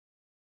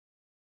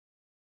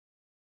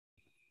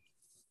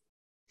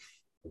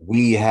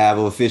We have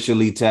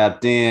officially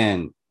tapped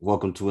in.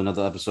 Welcome to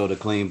another episode of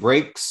Clean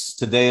Breaks.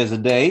 Today is a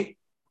day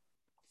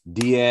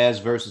Diaz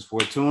versus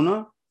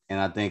Fortuna, and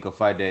I think a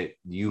fight that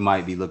you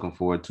might be looking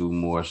forward to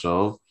more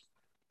so.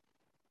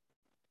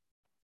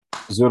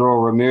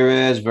 Zuro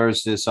Ramirez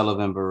versus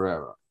Sullivan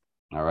Barrera.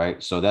 All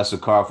right, so that's the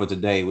card for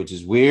today, which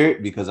is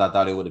weird because I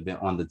thought it would have been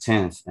on the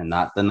 10th and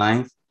not the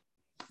 9th.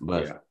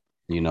 But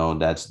Yeah,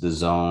 that's the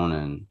zone,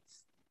 and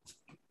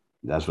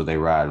that's what they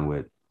riding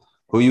with.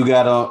 Who you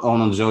got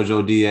on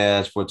Jojo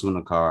Diaz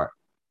Fortuna card?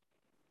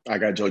 I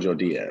got Jojo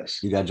Diaz.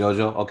 You got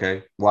Jojo?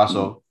 Okay. Why Mhm.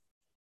 so?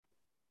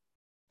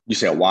 You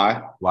said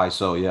why? Why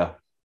so? Yeah.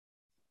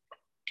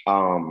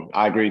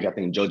 I agree. I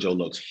think Jojo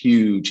looks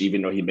huge,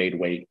 even though he made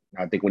weight.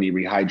 I think when he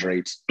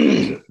rehydrates,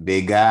 He's a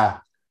big guy.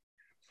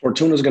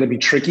 Fortuna is going to be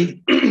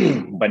tricky,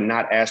 but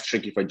not as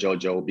tricky for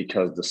Jojo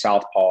because the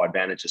southpaw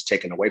advantage is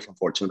taken away from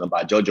Fortuna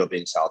by Jojo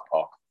being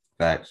southpaw.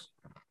 Facts.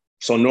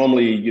 So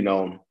normally,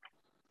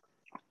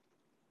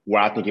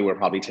 where I think it would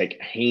probably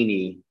take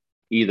Haney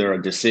either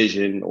a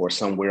decision or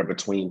somewhere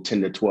between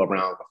 10 to 12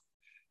 rounds,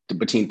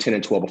 between 10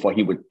 and 12 before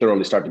he would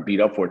thoroughly start to beat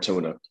up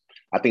Fortuna.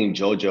 I think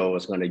JoJo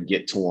is going to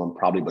get to him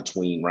probably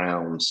between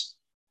rounds,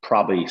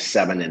 probably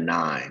 7 and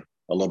 9,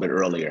 a little bit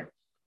earlier.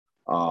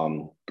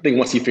 I think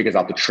once he figures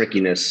out the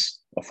trickiness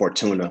of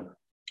Fortuna,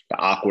 the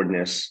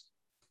awkwardness,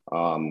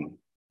 and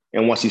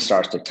once he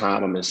starts to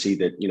time him and see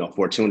that,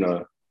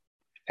 Fortuna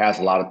has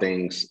a lot of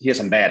things, he has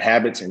some bad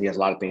habits and he has a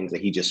lot of things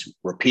that he just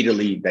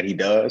repeatedly that he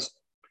does.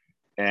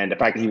 And the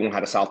fact that he won't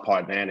have a southpaw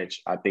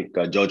advantage, I think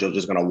JoJo's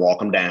just going to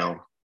walk him down,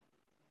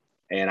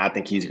 and I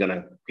think he's going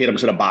to hit him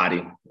to the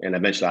body, and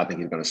eventually I think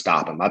he's going to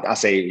stop him. I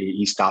say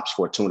he stops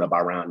Fortuna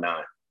by round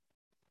 9.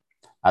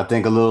 I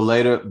think a little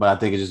later, but I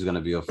think it's just gonna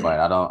be a fight.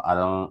 I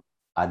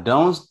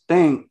don't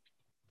think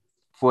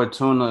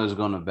Fortuna is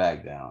gonna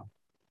back down.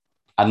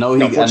 I know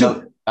No, he I Fortuna,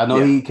 know I know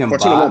yeah, he can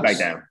Fortuna won't back box,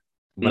 down.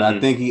 but I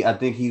Mm-hmm.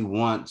 think he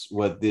wants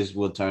what this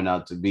will turn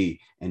out to be.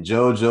 And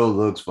JoJo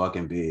looks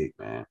fucking big,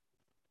 man.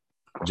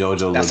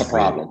 JoJo That's looks a big.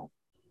 problem.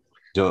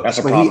 Joe, That's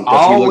a but he problem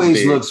because he looks always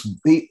big. looks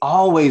he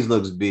always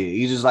looks big.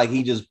 He's just like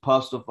he just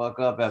puffs the fuck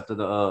up after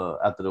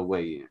the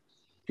weigh in.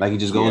 Like he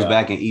just goes Yeah,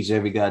 back and eats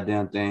every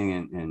goddamn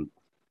thing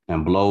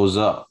and blows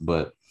up.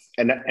 But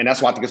and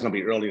that's why I think it's going to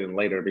be earlier than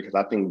later because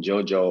I think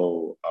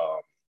JoJo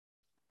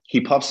he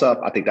puffs up.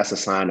 I think that's a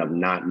sign of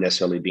not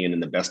necessarily being in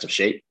the best of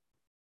shape.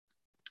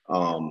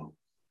 Um,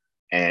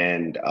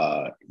 and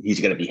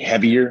he's going to be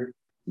heavier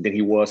than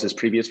he was his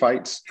previous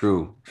fights.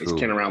 true, He's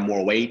carrying true. around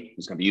more weight.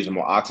 He's going to be using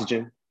more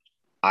oxygen.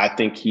 I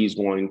think he's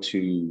going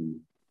to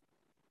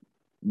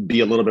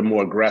be a little bit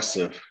more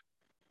aggressive.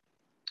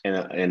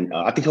 And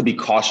I think he'll be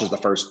cautious the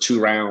first 2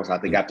 rounds. I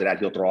think after that,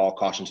 he'll throw all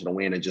caution to the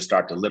wind and just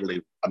start to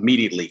literally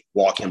immediately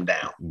walk him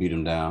down. Beat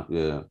him down.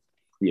 Yeah.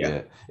 Yeah.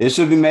 Yeah. It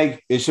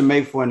should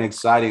make for an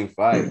exciting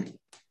fight.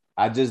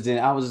 I just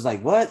didn't I was just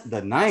like, what?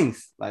 The 9th?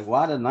 Like,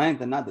 why the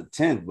 9th and not the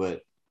 10th?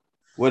 But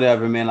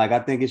whatever, man. Like I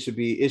think it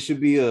You should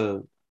know be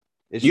a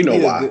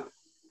why? good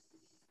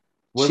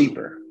what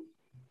Cheaper.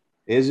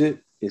 is it?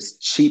 It's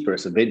cheaper.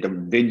 So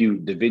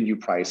the venue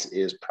price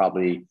is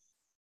probably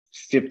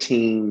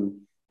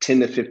 10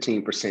 to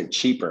 15%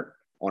 cheaper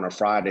on a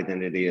Friday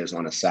than it is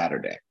on a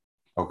Saturday.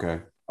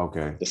 Okay.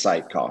 Okay. The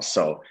site cost.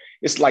 So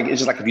it's just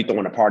like if you throw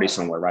in a party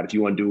somewhere, right? If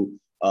you want to do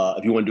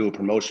a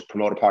promote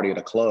a party at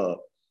a club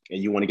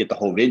and you want to get the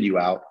whole venue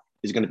out,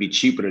 it's going to be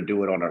cheaper to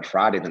do it on a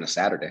Friday than a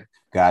Saturday.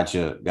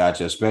 Gotcha,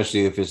 gotcha.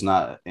 Especially if it's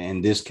not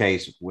in this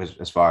case,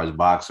 as far as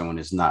boxing, when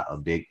it's not a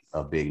big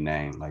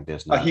name like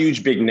that's A not.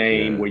 huge big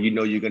name Yeah, where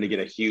you're going to get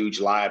a huge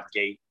live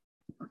gate.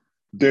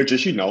 They're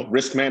just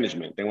risk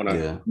management. They want to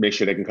yeah. make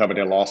sure they can cover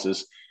their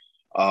losses.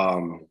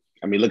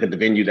 I mean, look at the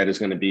venue that it's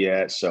going to be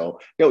at. So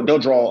they'll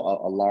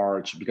draw a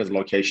large, because of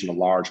location, a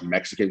large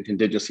Mexican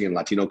contingency and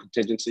Latino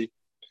contingency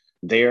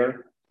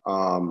there.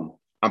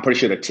 I'm pretty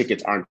sure the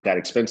tickets aren't that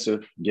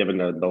expensive given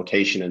the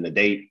location and the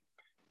date.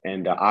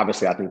 And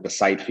obviously, I think the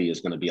site fee is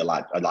going to be a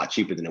lot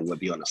cheaper than it would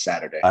be on a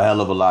Saturday. A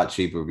hell of a lot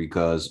cheaper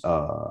because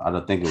I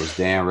don't think it was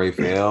Dan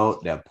Rafael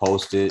that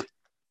posted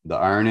the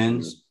Mhm.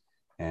 earnings,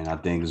 and I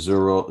think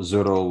Zero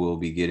will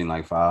be getting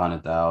like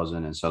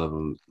 500,000, and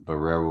Sullivan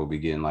Barrera will be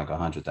getting like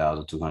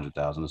 100,000,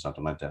 200,000, or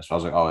something like that. So I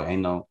was like, oh,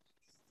 ain't no,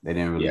 they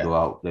didn't really Yeah. go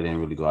out. They didn't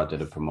really go out there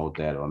to promote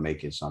that or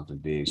make it something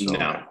big. So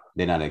No,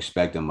 they're not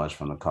expecting much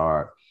from the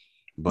card.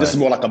 this is But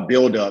more like a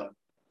build up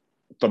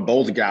for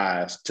both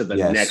guys to the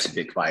next yes,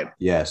 big fight.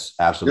 yes, This is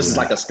absolutely.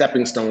 like a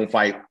stepping stone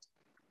fight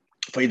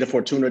for either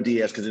Fortuna or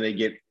Diaz because then they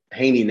get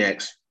Haney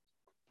next.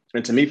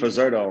 And to me, for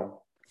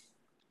Zerto,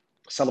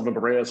 Sullivan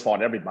Barrera's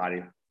fought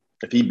everybody.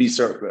 If he beats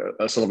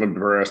Sullivan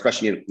Barrera,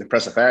 especially in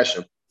impressive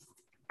fashion,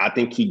 I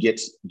think he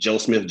gets Joe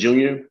Smith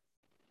Jr.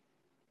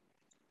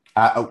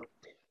 I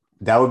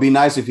that would be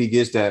nice if he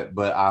gets that,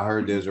 but I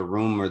heard there's a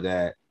rumor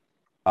that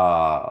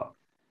uh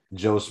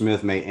Joe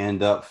Smith may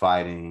end up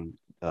fighting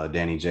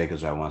Danny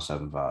Jacobs at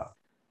 175.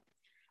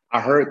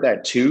 I heard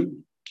that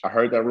too. I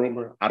heard that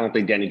rumor. I don't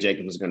think Danny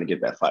Jacobs is going to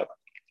get that fight.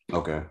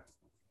 Okay.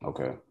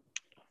 Okay.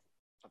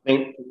 I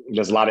think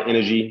there's a lot of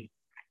energy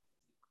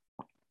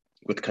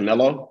with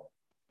Canelo.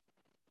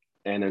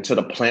 And until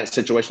the Plant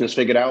situation is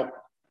figured out,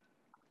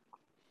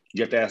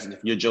 you have to ask,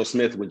 if you're Joe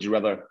Smith, would you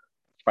rather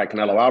fight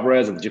Canelo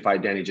Alvarez or would you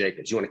fight Danny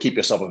Jacobs? You want to keep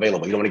yourself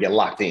available. You don't want to get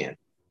locked in.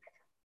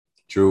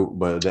 True,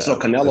 but so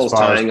Canelo's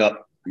tying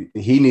up.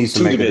 He needs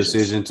to make a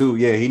decision too.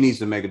 Yeah, he needs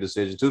to make a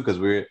decision too because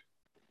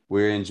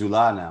we're in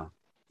July now.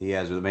 He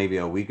has maybe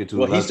a week or two.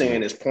 Well, he's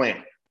saying it's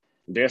Plant.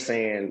 They're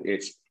saying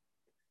it's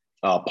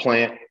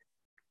Plant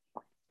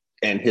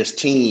and his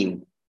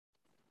team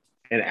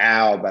and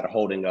Al that are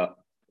holding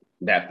up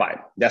that fight.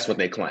 That's what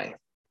they claim.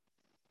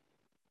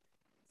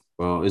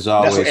 Well, it's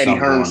always that's what Eddie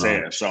Hearn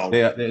said.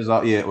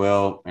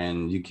 So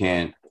and you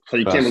can't. So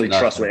you can't really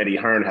trust what Eddie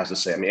Hearn has to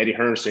say. I mean, Eddie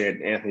Hearn said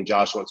Anthony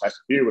Joshua and Tyson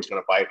Fury was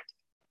going to fight.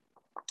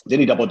 Then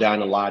he doubled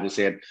down and lied and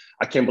said,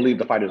 "I can't believe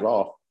the fight is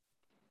off.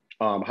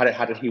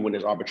 How did he win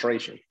his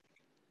arbitration?"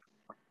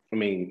 I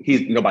mean,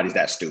 nobody's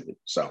that stupid.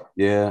 So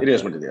yeah, it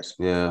is what it is.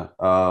 Yeah.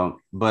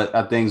 But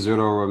I think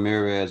Zurdo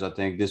Ramirez, I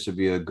think this would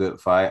be a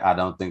good fight. I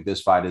don't think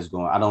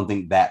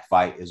that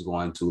fight is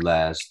going to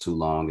last too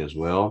long as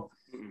well.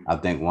 I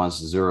think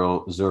once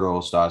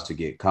Zurdo starts to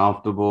get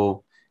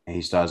comfortable and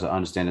he starts to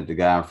understand that the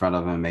guy in front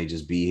of him may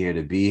just be here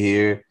to be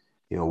here,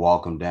 he'll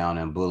walk him down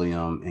and bully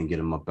him and get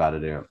him up out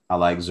of there. I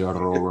like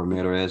Zurdo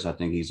Ramirez. I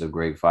think he's a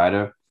great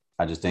fighter.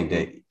 I just think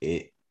that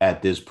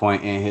at this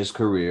point in his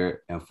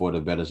career and for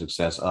the better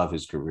success of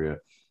his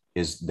career,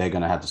 they're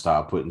gonna have to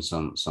start putting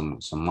some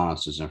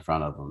monsters in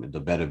front of him.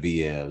 The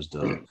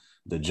Beterbiev,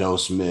 the Joe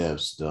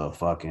Smiths, the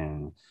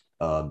fucking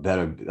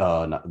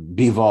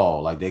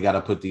Bivol. Like they got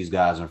to put these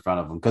guys in front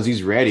of him because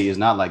he's ready. It's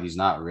not like he's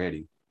not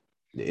ready.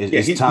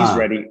 He's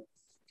ready,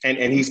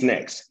 and he's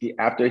next.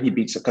 After he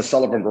beats, because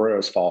Sullivan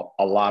Barrera's fought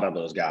a lot of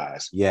those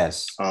guys.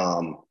 Yes,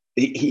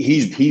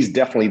 he's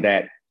definitely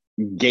that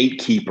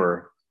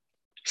gatekeeper,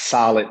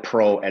 solid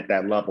pro at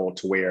that level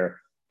to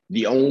where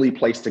the only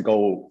place to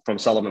go from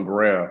Sullivan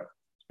Barrera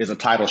is a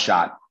title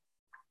shot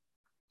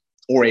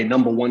or a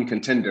number one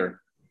contender,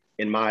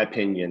 in my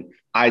opinion.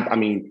 I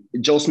mean,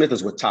 Joe Smith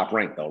is with Top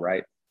Rank though,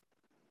 right?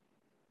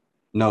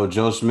 No,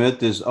 Joe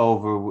Smith is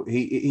over.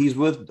 He's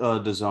with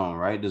DAZN,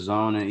 right?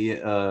 DAZN and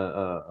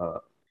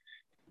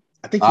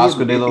I think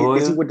Oscar De La Hoya.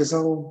 Is he with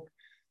DAZN?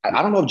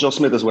 I don't know if Joe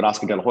Smith is with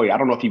Oscar De La Hoya. I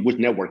don't know which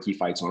network he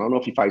fights on. I don't know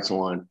if he fights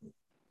on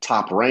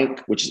Top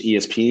Rank, which is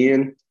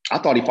ESPN. I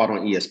thought he fought on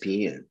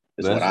ESPN.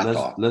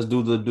 Thought. Let's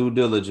do the due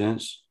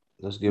diligence.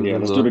 Let's do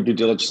the due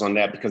diligence on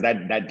that because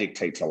that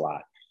dictates a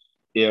lot.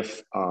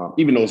 If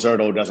even though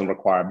Zurdo doesn't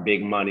require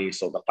big money,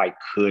 so the fight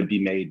could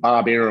be made,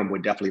 Bob Arum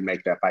would definitely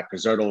make that fight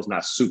because Zurdo is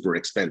not super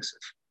expensive.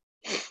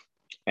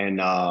 And,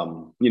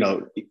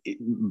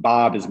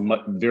 Bob is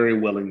very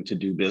willing to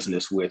do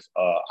business with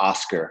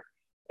Oscar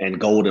and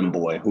Golden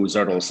Boy, who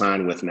Zurdo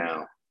signed with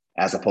now,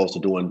 as opposed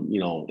to doing,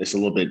 it's a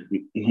little bit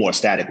more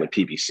static with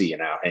PBC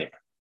and Al Haymon.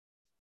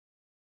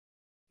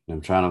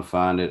 I'm trying to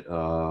find it,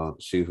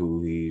 see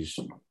who he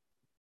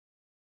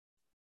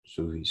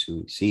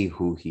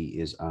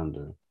is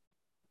under.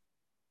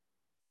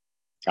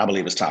 I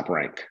believe it's Top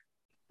Rank.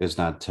 It's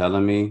not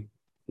telling me,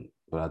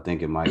 but I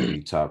think it might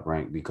be Top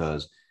Rank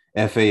because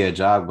F.A.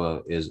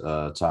 Ajagba is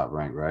Top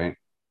Rank, right?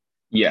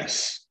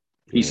 Yes.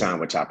 He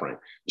signed with Top Rank.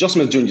 Joe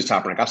Smith Jr. is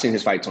Top Rank. I've seen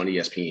his fights on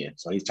ESPN,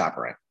 so he's Top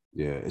Rank.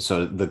 Yeah.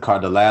 So the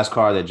last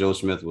card that Joe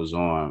Smith was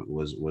on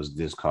was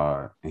this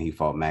card, and he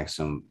fought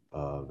Maxim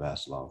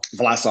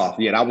Vlasov.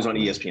 Yeah, that was on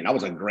ESPN. That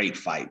was a great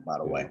fight, by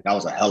the way. That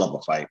was a hell of a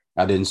fight.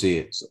 I didn't see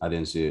it.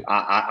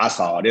 I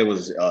saw it. It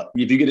was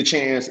if you get a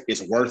chance,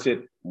 it's worth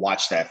it.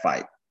 Watch that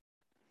fight.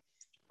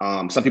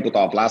 Some people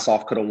thought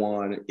Vlasov could have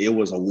won. It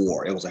was a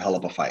war. It was a hell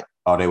of a fight.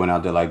 Oh, they went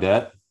out there like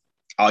that?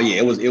 Oh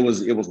yeah, it was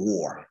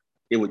war.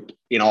 It was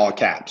in all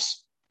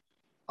caps.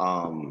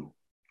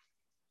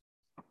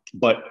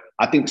 But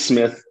I think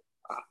Smith,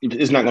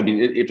 it's not going to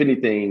be, if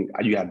anything,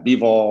 you have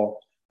Bivol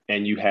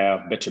and you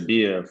have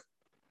Beterbiev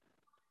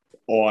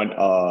on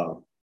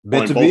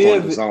both on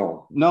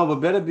DAZN. No, but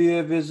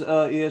Beterbiev is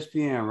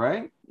ESPN,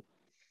 right?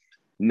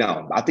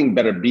 No, I think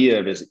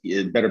Beterbiev is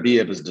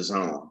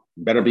DAZN.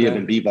 Beterbiev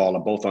and Bivol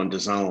are both on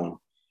DAZN.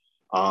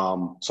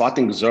 So I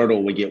think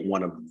Zurdo would get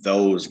one of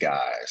those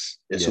guys.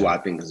 Who I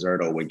think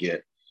Zurdo would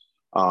get.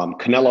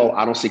 Canelo,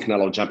 I don't see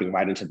Canelo jumping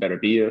right into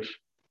Beterbiev.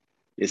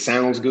 It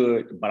sounds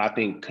good, but I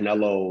think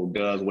Canelo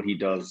does what he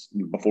does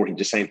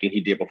the same thing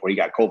he did before he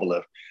got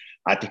Kovalev.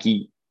 I think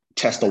he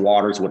tests the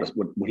waters with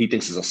what he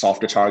thinks is a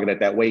softer target at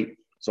that weight.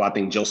 So I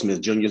think Joe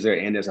Smith Jr. is there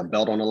and there's a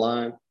belt on the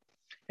line.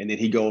 And then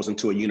he goes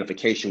into a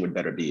unification with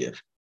Beterbiev.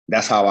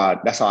 That's how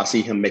I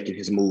see him making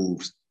his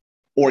moves,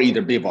 or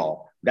either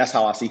Bivol. That's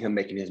how I see him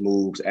making his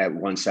moves at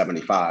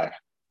 175.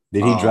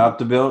 Did he drop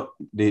the belt?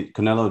 Did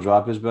Canelo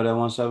drop his belt at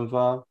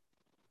 175?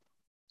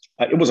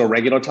 It was a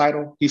regular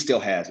title. He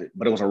still has it,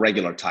 but it was a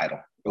regular title.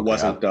 It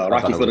wasn't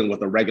Rocky Fielding was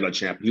the regular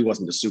champion. He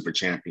wasn't the super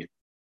champion.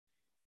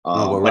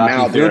 No, but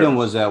Rocky Fielding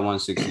was at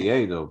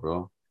 168 though,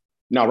 bro.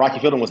 No, Rocky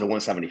Fielding was at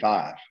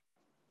 175.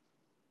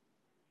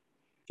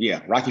 Yeah,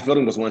 Rocky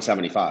Fielding was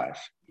 175.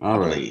 I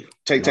believe.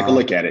 Take a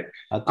look at it.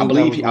 I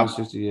believe he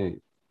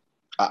 168.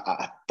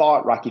 I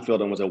thought Rocky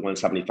Fielding was at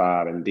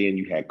 175, and then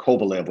you had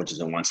Kovalev, which is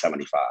at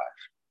 175.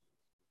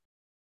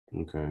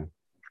 Okay.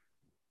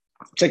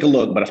 Take a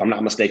look, but if I'm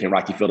not mistaken,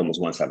 Rocky Fielding was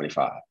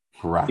 175.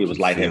 Rocky He was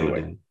light Fielding.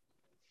 heavyweight.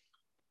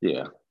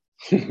 Yeah.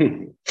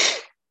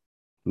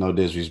 No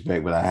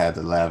disrespect, but I had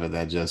to laugh at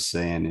that just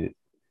saying it.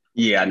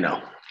 Yeah, I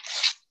know.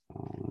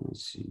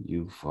 Let's see.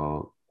 You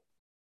fought.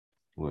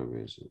 Where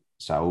is it?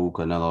 Saul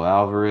Canelo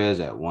Alvarez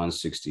at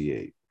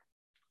 168.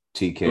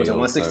 TKO. It was at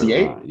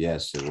 168?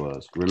 Yes, it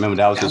was. Remember,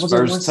 that was his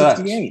first touch.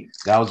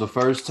 That was the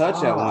first touch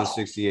at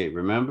 168,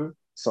 remember?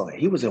 So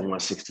he was at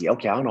 168.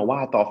 Okay, I don't know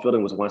why I thought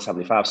Fielding was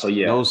 175. So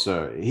yeah. No,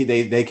 sir.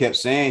 They kept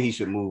saying he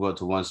should move up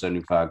to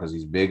 175 because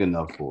he's big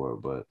enough for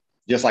it, but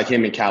just like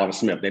him and Callum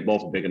Smith, they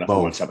both are big enough for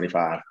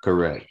 175.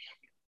 Correct.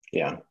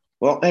 Yeah.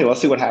 Well, hey, let's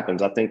see what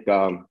happens. I think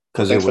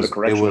because it was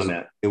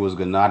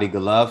Gennady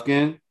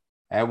Golovkin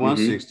at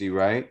 160,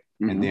 right?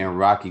 Mm-hmm. And then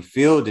Rocky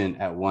Fielding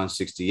at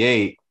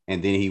 168,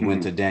 and then he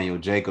went to Daniel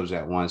Jacobs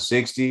at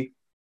 160,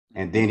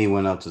 and then he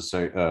went up to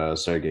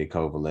Sergey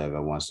Kovalev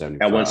at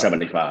 175. At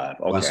 175.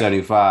 Okay.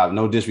 175.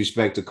 No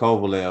disrespect to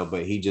Kovalev,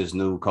 but he just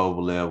knew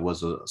Kovalev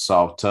was a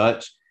soft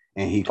touch,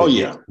 and he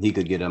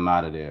could get him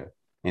out of there.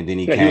 And then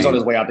he was on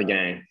his way out the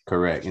game.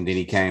 Correct. And then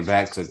he came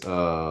back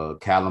to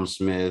Callum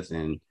Smith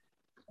and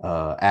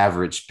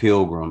Average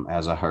Pilgrim,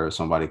 as I heard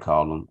somebody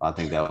call him. I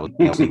think that was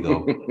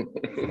Ego.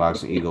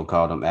 Boxing Ego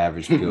called him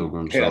Average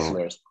Pilgrim.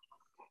 Sound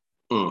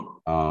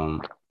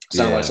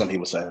like something he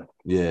was saying.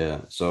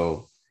 Yeah.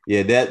 So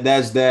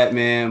that's that,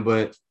 man.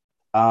 But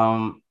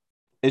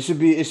it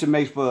should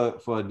make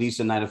for a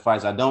decent night of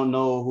fights. I don't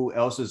know who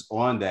else is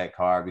on that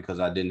card because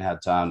I didn't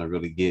have time to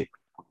really get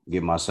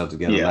myself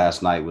together. Yeah.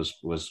 Last night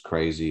was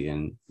crazy,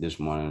 and this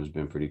morning has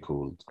been pretty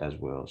cool as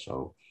well.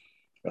 So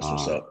that's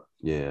what's up.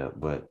 Yeah,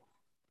 but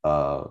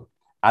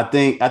I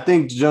think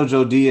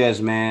Jojo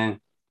Diaz, man.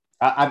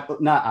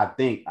 I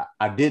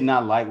did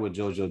not like what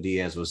Jojo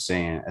Diaz was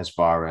saying as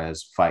far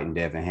as fighting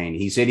Devin Haney.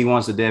 He said he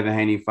wants a Devin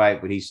Haney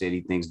fight, but he said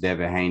he thinks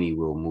Devin Haney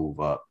will move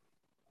up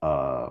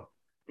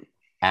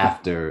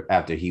after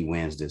he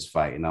wins this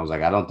fight. And I was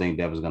like, I don't think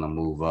Devin's gonna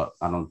move up.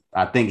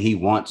 I think he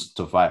wants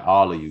to fight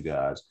all of you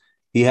guys.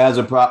 He has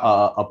a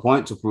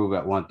point to prove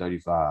at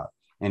 135,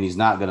 and he's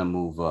not gonna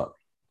move up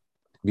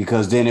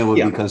because then it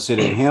would be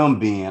considered him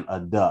being a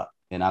duck,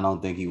 and I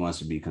don't think he wants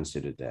to be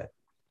considered that.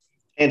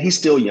 And he's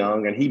still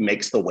young, and he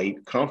makes the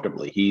weight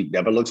comfortably. He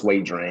never looks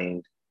weight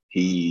drained.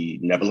 He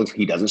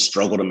doesn't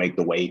struggle to make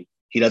the weight.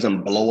 He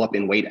doesn't blow up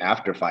in weight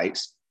after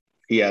fights.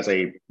 He has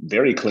a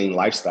very clean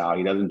lifestyle.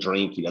 He doesn't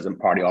drink. He doesn't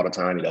party all the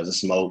time. He doesn't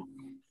smoke.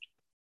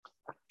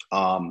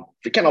 Kind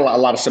of a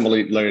lot of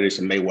similarities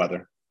to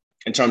Mayweather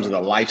in terms of the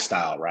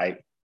lifestyle, right?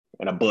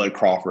 And a Bud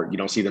Crawford, you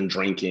don't see them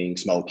drinking,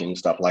 smoking,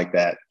 stuff like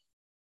that.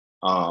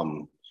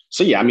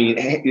 So yeah, I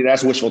mean,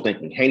 that's wishful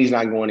thinking. Haney's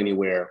not going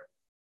anywhere.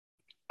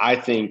 I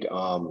think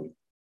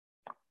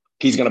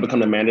he's going to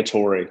become the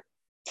mandatory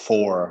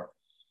for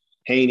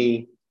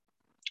Haney.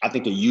 I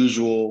think the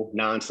usual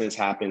nonsense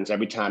happens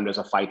every time there's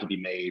a fight to be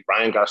made.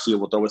 Ryan Garcia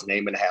will throw his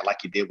name in the hat like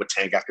he did with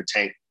Tank after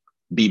Tank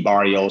beat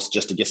Barrios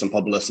just to get some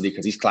publicity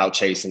because he's clout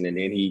chasing. And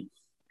then he,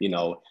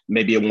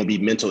 maybe it won't be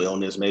mental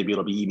illness. Maybe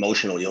it'll be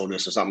emotional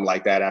illness or something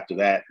like that after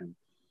that. And,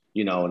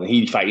 and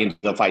he ends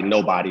up fighting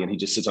nobody and he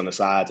just sits on the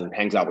sides and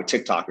hangs out with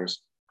TikTokers.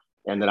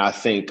 And then I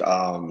think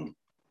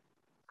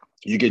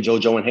you get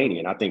JoJo and Haney.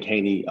 And I think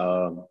Haney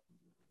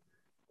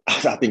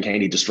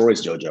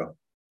destroys JoJo.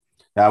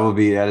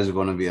 That is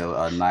going to be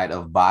a night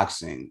of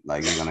boxing.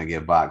 Like you're going to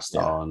get boxed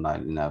all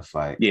night in that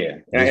fight. Yeah.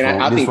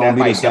 And I think that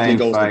fight definitely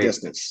goes the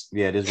distance.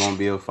 Yeah, this won't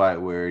be a fight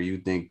where you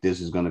think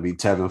this is going to be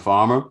Tevin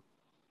Farmer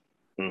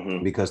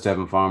because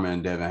Tevin Farmer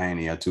and Devin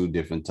Haney are two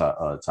different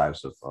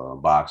types of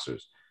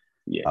boxers.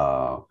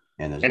 Yeah.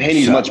 And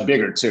Haney's much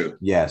bigger too.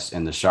 Yes.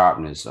 And the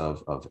sharpness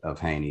of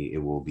Haney,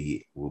 it will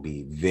be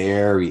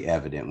very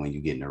evident when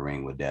you get in the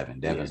ring with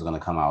Devin. Devin's going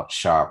to come out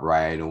sharp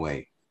right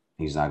away.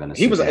 He's not going to.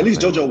 He was at least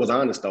JoJo was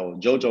honest though.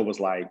 JoJo was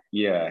like,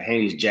 "Yeah,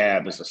 Haney's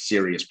jab is a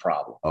serious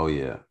problem." Oh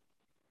yeah.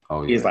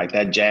 He's like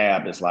that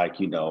jab is like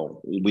we know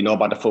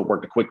about the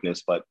footwork, the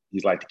quickness, but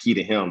he's like the key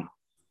to him.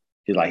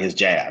 He's like his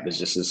jab is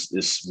just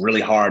it's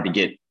really hard to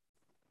get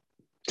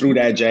through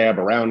that jab,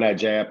 around that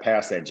jab,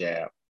 past that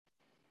jab.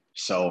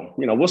 So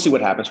we'll see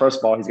what happens. First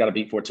of all, he's got to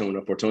beat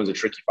Fortuna. Fortuna's a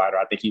tricky fighter.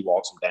 I think he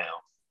walks him down.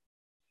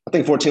 I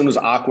think Fortuna's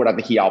awkward. I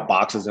think he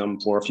outboxes him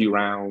for a few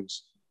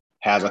rounds.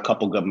 Has a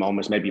couple good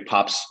moments. Maybe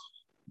pops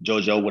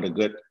JoJo with a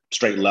good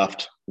straight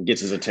left and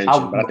gets his attention.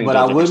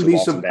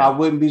 I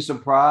wouldn't be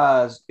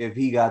surprised if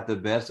he got the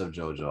best of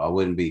JoJo. I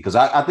wouldn't be because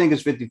I think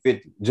it's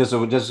 50-50.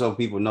 Just so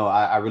people know,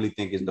 I really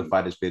think the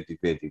fight is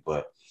 50-50.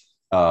 But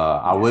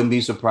I wouldn't be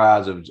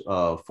surprised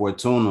if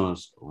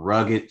Fortuna's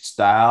rugged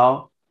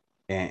style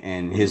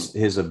and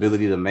his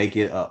ability to make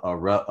it a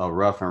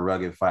rough and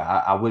rugged fight.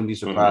 I wouldn't be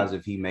surprised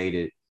if he made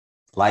it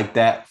like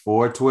that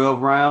for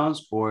 12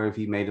 rounds or if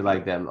he made it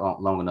like that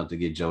long enough to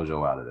get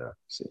JoJo out of there.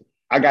 See.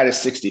 I got it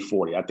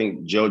 60-40. I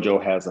think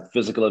JoJo has the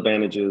physical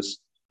advantages.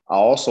 I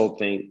also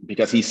think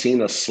because he's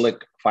seen a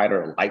slick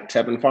fighter like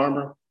Tevin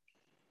Farmer,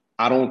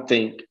 I don't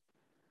think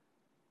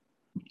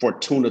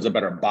Fortuna's a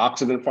better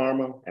boxer than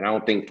Farmer, and I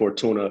don't think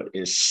Fortuna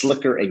is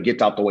slicker and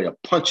gets out the way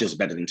of punches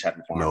better than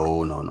Tevin Farmer.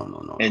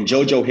 No. And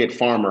JoJo hit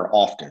Farmer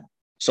often.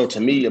 So to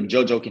me, if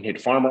JoJo can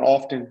hit Farmer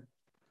often,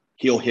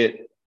 he'll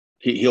hit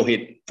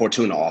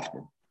Fortuna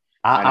often.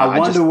 I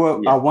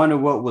wonder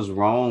what was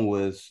wrong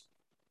with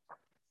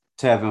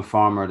Tevin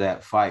Farmer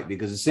that fight,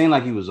 because it seemed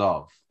like he was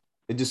off.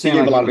 It just seemed he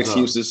gave like a lot of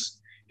excuses.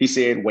 He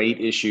said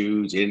weight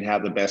issues. He didn't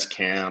have the best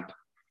camp.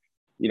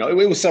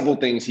 It was several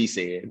things he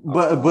said.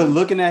 But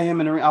looking at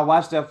him in the ring, I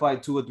watched that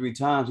fight 2 or 3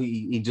 times.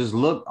 He just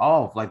looked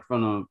off. Like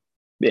from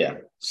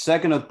the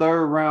second or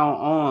third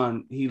round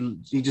on,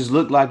 he just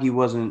looked like he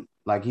wasn't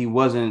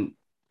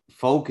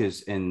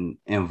focused and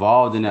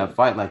involved in that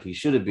fight like he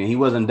should have been. He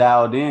wasn't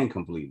dialed in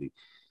completely.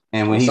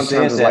 And when he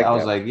said that, I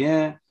was like,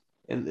 yeah,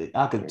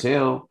 I could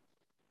tell.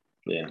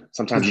 Yeah,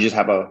 sometimes you just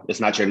it's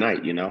not your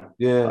night,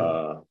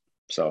 Yeah.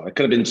 So it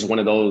could have been just one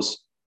of those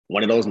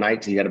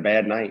nights. He had a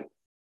bad night.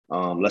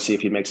 Let's see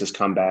if he makes his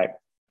comeback.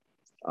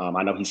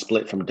 I know he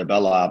split from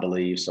DeBella, I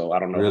believe. So I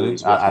don't know. Really?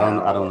 I don't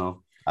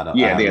know.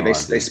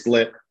 They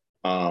split.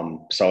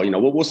 So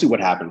we'll see what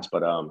happens.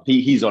 But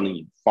he's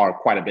only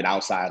quite a bit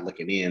outside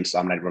looking in. So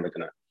I'm not really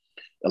going to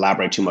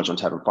elaborate too much on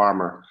Tevin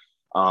Farmer.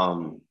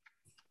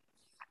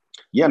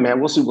 Yeah, man,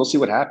 we'll see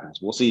what happens.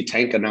 We'll see.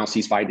 Tank announced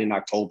he's fighting in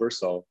October.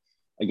 So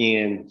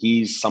again,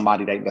 he's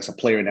somebody that's a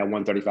player in that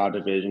 135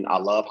 division. I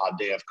love how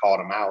Dev called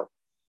him out.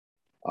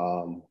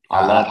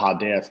 I love how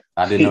Dev.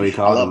 I didn't know he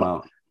called him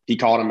out. He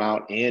called him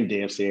out, and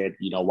Dev said,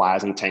 why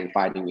isn't Tank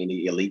fighting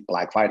any elite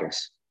black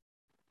fighters?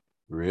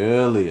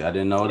 Really? I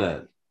didn't know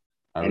that.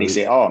 He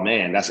said, oh,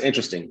 man, that's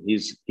interesting.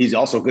 He's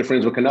also good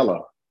friends with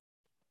Canelo.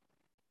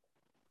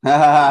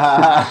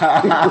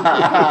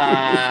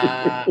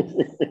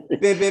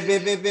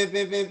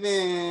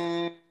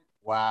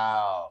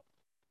 Wow.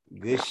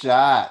 Good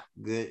shot.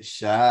 Who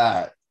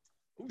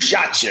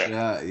shot you?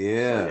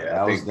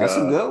 Yeah. That's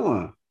a good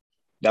one.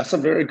 That's a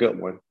very good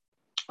one.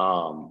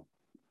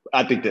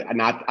 I think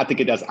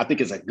it does. I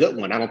think it's a good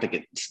one. I don't think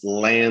it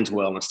lands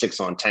well and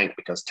sticks on Tank,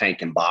 because Tank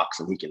can box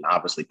and he can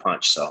obviously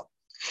punch. So,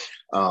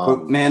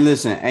 man,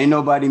 listen, ain't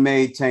nobody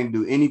made Tank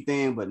do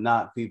anything but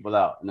knock people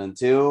out. And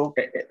until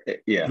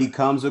he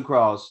comes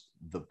across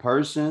the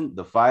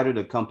fighter,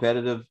 the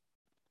competitive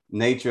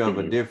nature of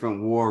a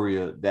different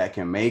warrior that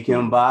can make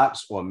him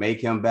box or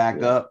make him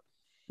back up,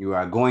 you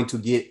are going to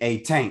get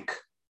a Tank.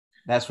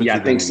 That's what. I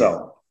think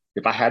so.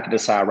 If I had to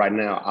decide right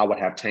now, I would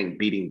have Tank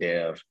beating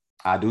Dev.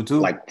 I do too.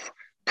 Like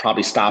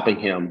probably stopping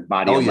him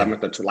by the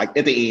 11th or 2, like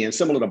at the end,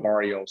 similar to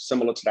Barrio,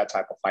 similar to that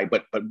type of fight,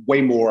 but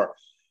way more,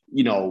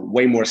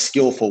 way more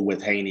skillful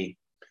with Haney.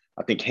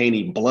 I think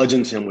Haney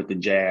bludgeons him with the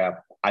jab.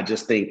 I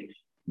just think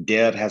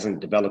Dev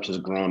hasn't developed his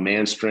grown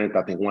man strength.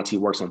 I think once he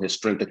works on his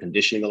strength and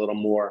conditioning a little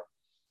more,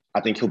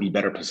 I think he'll be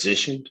better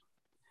positioned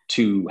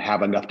to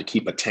have enough to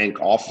keep a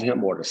Tank off of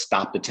him or to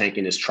stop the Tank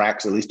in his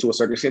tracks, at least to a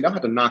certain extent. You don't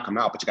have to knock him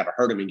out, but you got to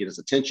hurt him and get his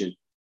attention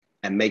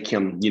and make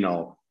him,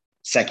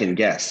 second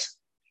guess.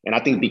 And I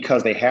think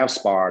because they have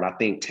sparred, I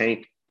think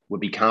Tank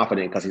would be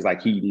confident because he's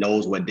like, he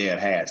knows what Dev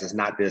has. It's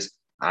not this,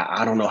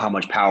 I don't know how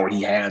much power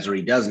he has or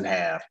he doesn't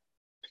have.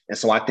 And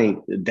so I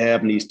think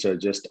Dev needs to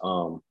just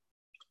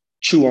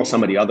chew on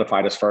some of the other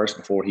fighters first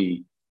before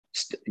he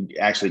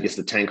actually gets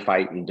the Tank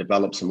fight and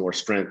develop some more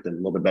strength and a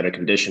little bit better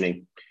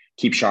conditioning,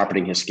 keep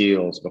sharpening his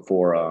skills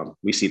before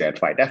we see that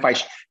fight.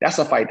 That's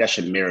a fight that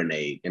should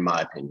marinate, in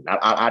my opinion.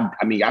 I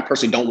mean, I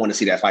personally don't want to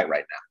see that fight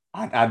right now.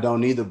 I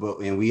don't either,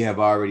 and we have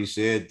already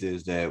said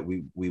this, that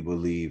we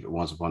believe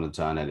once upon a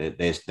time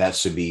that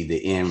should be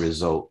the end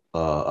result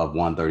of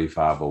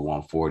 135 or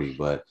 140.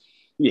 But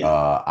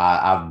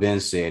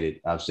I've said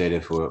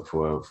it for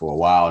a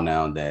while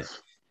now, that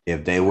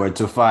if they were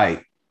to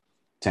fight,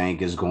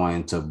 Tank is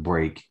going to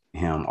break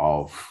him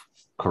off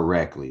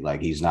correctly. Like,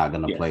 he's not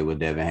going to play with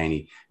Devin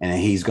Haney, and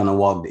he's going to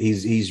walk.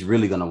 He's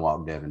really going to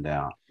walk Devin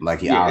down.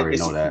 Like, I already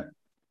know that.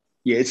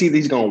 Yeah, it's either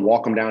he's going to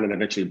walk him down and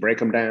eventually break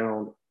him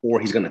down, or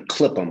he's going to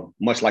clip him,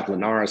 much like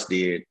Linares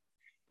did.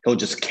 He'll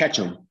just catch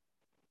him,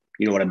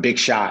 with a big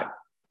shot.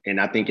 And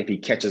I think if he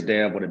catches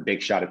Dev with a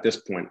big shot at this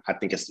point, I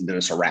think it's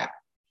a wrap.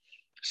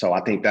 So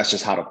I think that's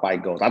just how the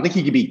fight goes. I think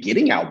he could be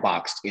getting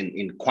outboxed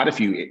in quite a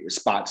few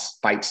parts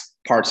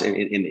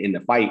in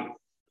the fight.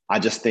 I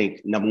just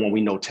think, number one,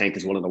 we know Tank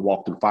is willing to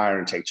walk through fire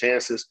and take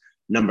chances.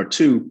 Number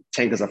two,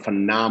 Tank is a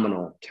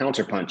phenomenal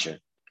counterpuncher.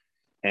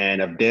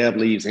 And if Dev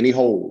leaves any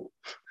hole,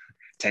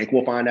 Tank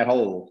will find that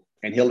hole.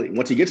 And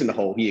once he gets in the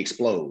hole, he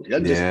explodes. He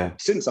doesn't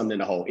just send something in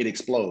the hole, it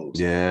explodes.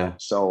 Yeah.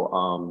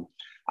 So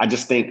I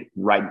just think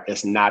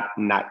it's not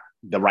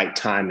the right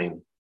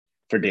timing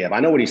for Dev. I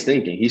know what he's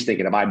thinking. He's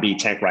thinking, if I beat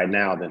Tank right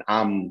now, then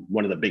I'm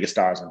one of the biggest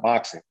stars in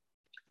boxing.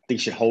 I think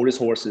he should hold his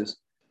horses,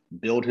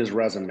 build his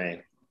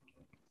resume.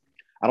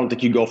 I don't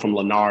think you go from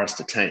Linares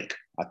to Tank.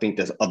 I think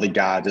there's other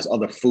guys, there's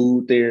other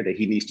food there that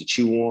he needs to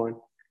chew on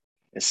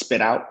and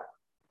spit out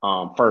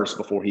first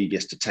before he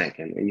gets to Tank.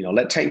 And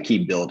let Tank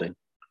keep building.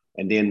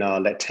 And then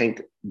let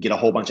Tank get a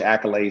whole bunch of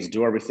accolades,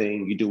 do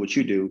everything, you do what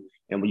you do.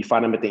 And when you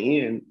find him at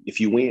the end, if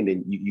you win,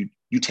 then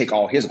you take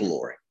all his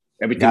glory.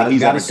 Everything that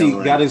he's ever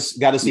done.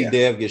 Got to see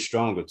Dev get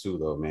stronger too,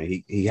 though, man.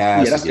 He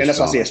has. Yeah, that's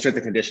why I say strength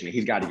and conditioning.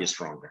 He's got to get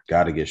stronger.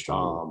 Got to get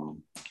stronger.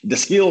 The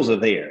skills are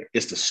there.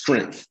 It's the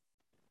strength.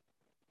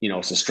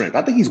 It's the strength.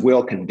 I think he's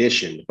well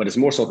conditioned, but it's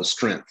more so the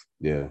strength.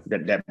 Yeah,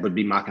 that would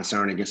be my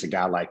concern against a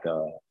guy like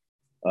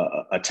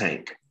a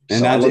Tank.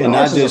 And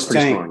not just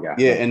Tank,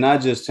 and not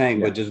just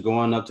Tank, but just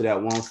going up to that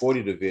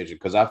 140 division.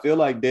 Because I feel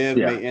like Dev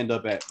may end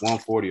up at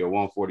 140 or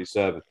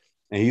 147,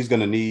 and he's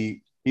gonna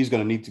need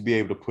to be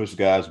able to push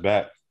guys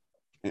back.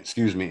 And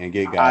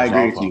get guys. I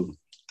agree with you.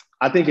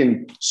 I think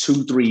in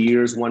 2-3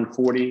 years,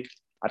 140.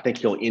 I think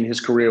he'll end his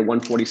career at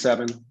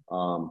 147.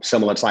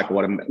 Similar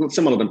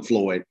to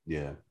Floyd.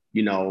 Yeah.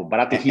 But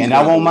I think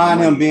I won't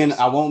mind him being.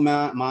 I won't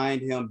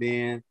mind him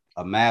being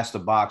a master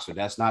boxer.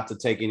 That's not to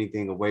take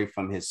anything away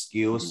from his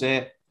skill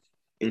set.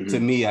 To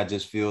me, I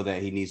just feel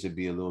that he needs to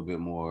be a little bit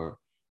more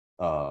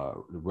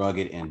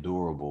rugged and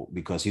durable,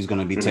 because he's going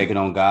to be taking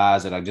on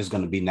guys that are just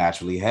going to be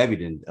naturally heavy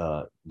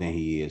than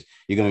he is.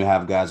 You're going to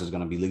have guys that's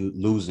going to be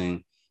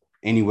losing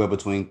anywhere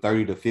between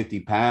 30 to 50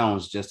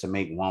 pounds just to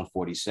make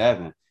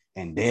 147.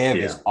 And Dev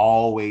is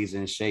always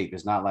in shape.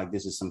 It's not like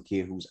this is some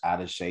kid who's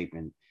out of shape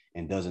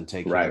and doesn't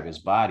take care of his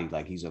body.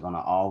 Like, he's going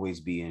to always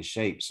be in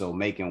shape. So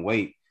making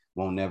weight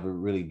won't never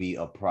really be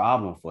a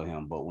problem for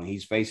him. But when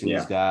he's facing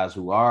these guys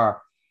who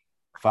are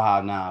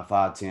 5'9",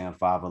 5'10",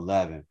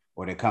 5'11",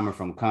 or they're coming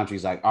from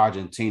countries like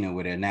Argentina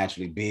where they're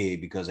naturally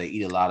big because they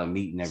eat a lot of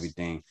meat and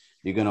everything,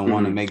 you're going to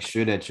want to make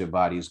sure that your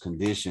body is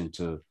conditioned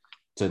to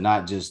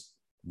not just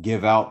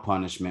give out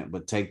punishment,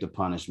 but take the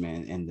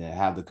punishment and to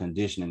have the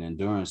condition and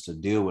endurance to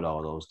deal with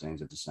all those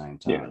things at the same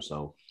time. Yeah.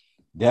 So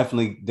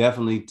definitely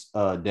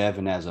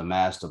Devin as a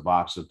master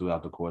boxer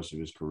throughout the course of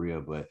his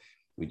career, but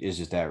it's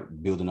just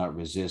that building up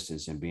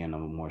resistance and being a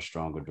more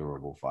stronger,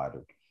 durable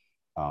fighter.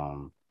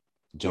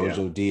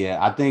 Jojo Diaz,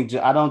 I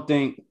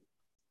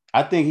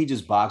think he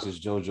just boxes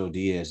Jojo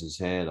Diaz's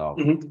head off,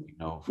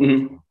 for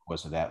the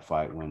course of that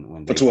fight.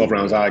 When for 12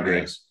 rounds, I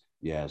agree.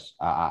 Yes,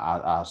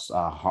 I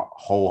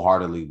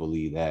wholeheartedly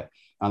believe that,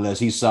 unless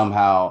he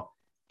somehow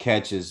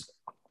catches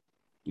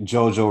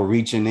Jojo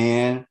reaching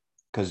in,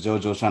 because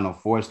Jojo's trying to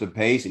force the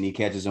pace, and he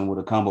catches him with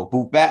a combo,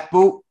 boop, bat,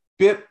 boop,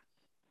 bip,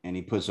 and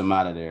he puts him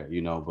out of there,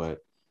 But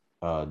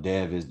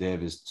Dev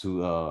is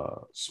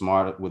too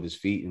smart with his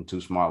feet and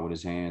too smart with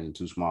his hands and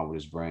too smart with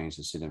his brains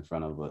to sit in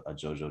front of a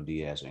Jojo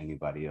Diaz or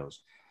anybody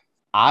else.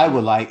 I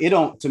would like it.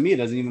 To me, it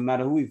doesn't even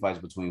matter who he fights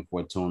between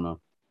Fortuna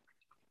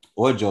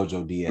or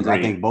Jojo Diaz. Agreed.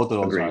 I think both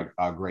of those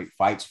are great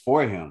fights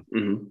for him.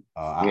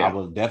 I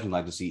would definitely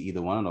like to see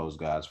either one of those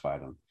guys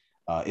fight him.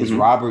 Is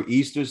Robert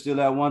Easter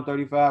still at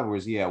 135 or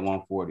is he at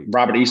 140?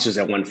 Robert Easter's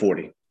at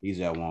 140. He's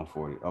at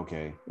 140.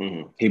 Okay.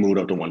 He moved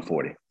up to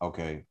 140.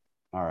 Okay.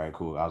 All right,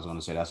 cool. I was going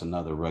to say that's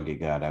another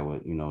rugged guy that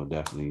would,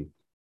 definitely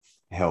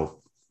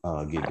help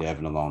get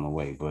Devin along the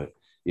way. But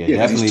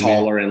definitely he's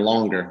taller and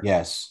longer.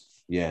 Yes.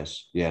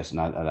 And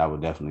that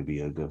would definitely be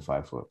a good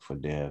fight for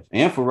Dev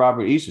and for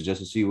Robert Easter,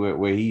 just to see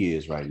where he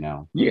is right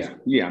now. Yeah.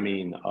 I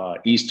mean,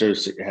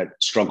 Easter's had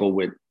struggled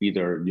with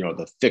either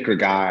the thicker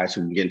guys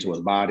who can get into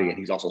his body, and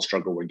he's also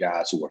struggled with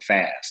guys who are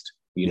fast.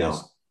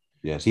 Yes.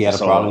 He had a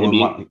problem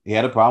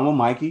with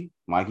Mikey.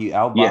 Mikey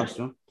outboxed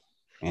him.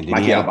 And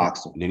then he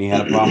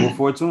had a problem with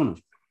Fortuna.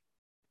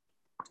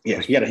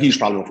 Yeah, he had a huge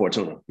problem with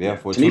Fortuna. Yeah,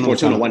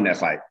 Fortuna won that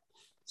fight.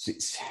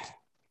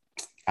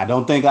 I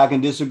don't think I can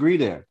disagree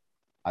there.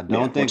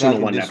 Fortuna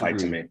won that fight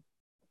to me.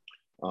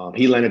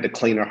 He landed the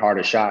cleaner,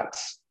 harder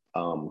shots.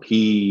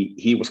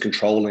 He was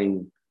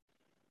controlling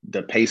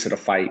the pace of the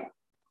fight.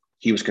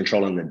 He was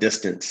controlling the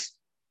distance.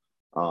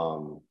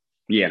 And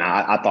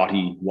I thought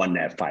he won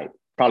that fight,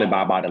 probably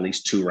by about at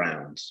least 2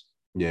 rounds.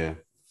 Yeah.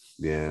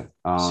 Yeah.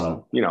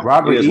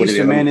 Robert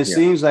Easter, man, it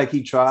seems like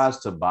he tries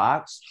to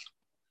box,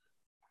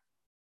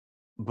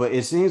 but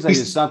it seems like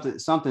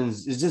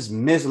something's just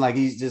missing. Like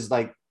he's just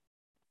like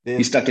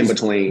he's stuck in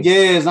between.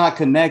 Yeah, it's not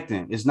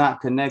connecting.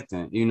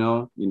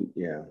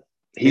 Yeah.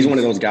 He's one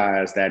of those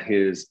guys that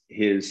his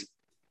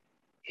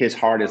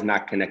heart is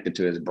not connected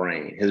to his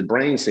brain. His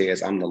brain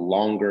says, I'm the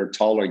longer,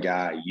 taller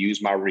guy,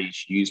 use my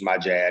reach, use my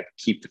jab,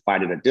 keep the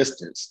fight at a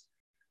distance.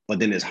 But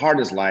then his heart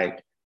is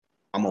like,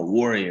 I'm a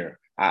warrior.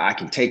 I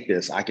can take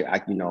this. I can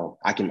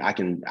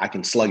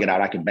slug it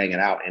out. I can bang it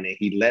out. And then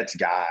he lets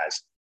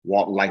guys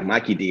walk like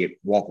Mikey did,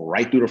 walk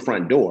right through the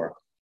front door,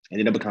 and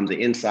then it becomes an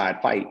inside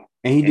fight.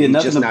 And he did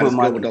nothing to put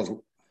Mikey.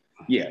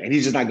 And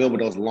he's just not good with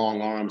those long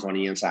arms on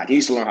the inside. He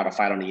needs to learn how to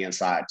fight on the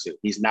inside too.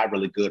 He's not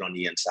really good on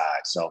the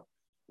inside. So,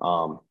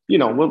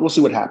 we'll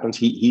see what happens.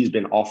 He's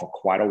been off for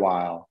quite a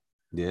while.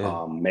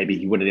 Yeah. Maybe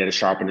he would have had to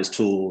sharpen his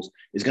tools.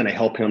 It's going to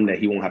help him that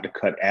he won't have to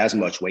cut as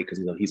much weight because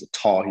he's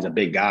a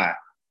big guy.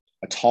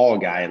 A tall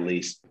guy at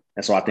least.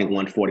 And so I think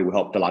 140 will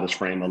help fill out his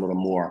frame a little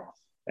more.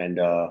 And,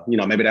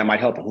 maybe that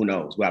might help him. Who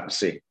knows? We'll have to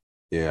see.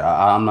 Yeah,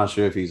 I'm not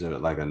sure if he's a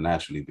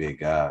naturally big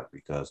guy,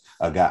 because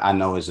a guy, I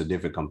know it's a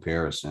different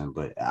comparison,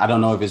 but I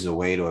don't know if it's a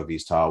weight or if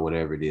he's tall,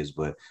 whatever it is.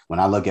 But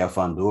when I look at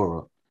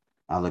Fundora,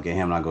 I look at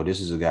him and I go,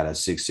 this is a guy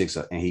that's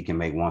 6'6", and he can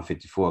make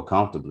 154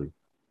 comfortably.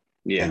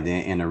 Yeah. And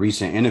then in a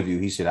recent interview,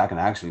 he said, I can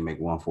actually make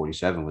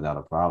 147 without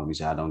a problem. He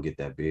said, I don't get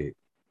that big.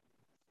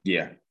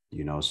 Yeah.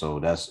 So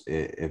that's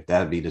if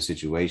that be the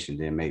situation,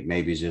 then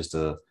maybe it's just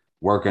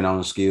working on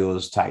the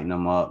skills, tighten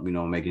them up,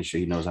 making sure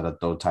he knows how to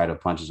throw tighter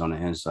punches on the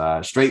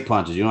inside, straight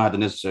punches. You don't have to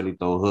necessarily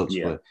throw hooks,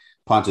 Yeah. but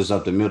punches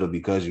up the middle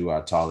because you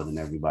are taller than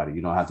everybody.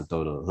 You don't have to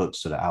throw the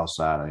hooks to the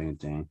outside or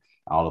anything.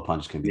 All the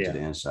punches can be to the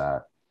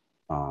inside.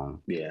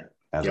 Yeah.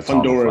 As a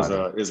taller Fundora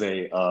fighter. is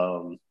a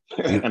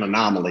an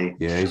anomaly.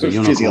 Yeah, he's a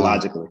unicorn.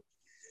 Physiologically.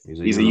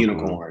 He's a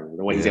unicorn.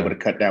 The way he's able to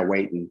cut that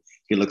weight, and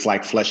he looks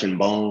like flesh and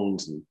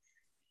bones, and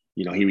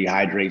he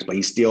rehydrates, but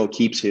he still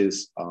keeps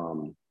his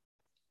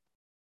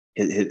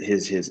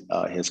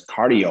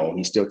cardio.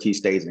 He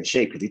stays in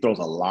shape because he throws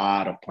a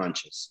lot of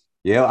punches.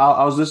 Yeah,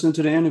 I was listening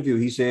to the interview.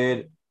 He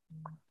said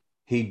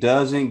he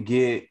doesn't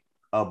get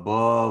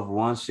above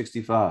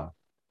 165.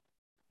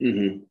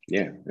 Mm-hmm.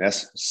 Yeah,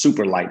 that's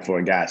super light for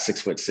a guy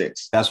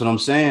 6'6". That's what I'm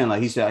saying.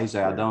 Like he said,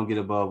 I don't get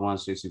above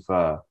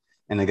 165.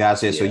 And the guy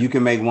said, so you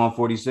can make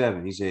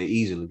 147. He said,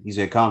 easily. He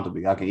said,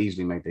 comfortably. I can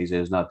easily make that. He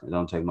said, it's nothing. It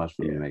don't take much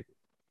for me to make it.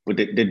 But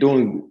they're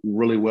doing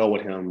really well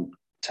with him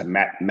to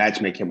match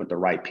make him with the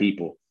right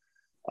people.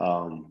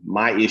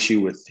 My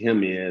issue with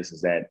him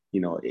is that,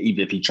 even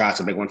if he tries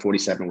to make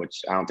 147,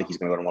 which I don't think he's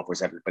going to go to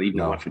 147, but even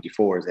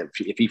 154, is that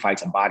if he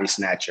fights a body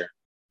snatcher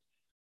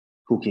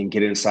who can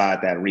get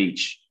inside that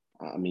reach,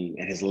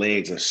 and his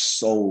legs are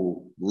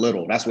so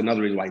little. That's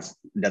another reason why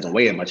he doesn't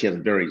weigh it much. He has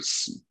very,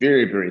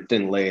 very, very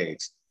thin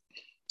legs.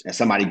 And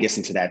somebody gets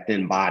into that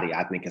thin body,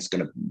 I think it's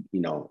going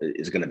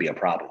to be a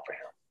problem for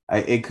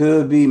him. It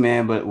could be,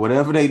 man, but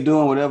whatever they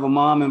doing, whatever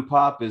mom and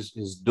pop is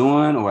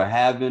doing or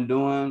have been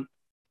doing,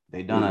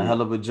 they done a hell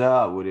of a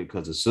job with it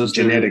because the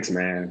sister. Genetics,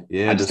 man.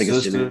 Yeah, I just think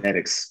it's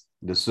genetics.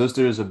 The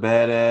sister is a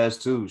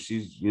badass too.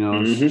 She's, she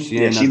ain't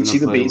nothing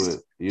she's to play a beast.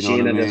 with. You know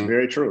what I mean? That's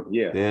very true.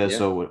 Yeah.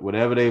 So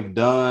whatever they've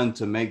done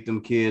to make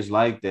them kids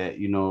like that,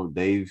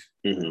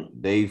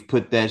 they've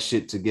put that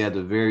shit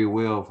together very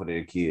well for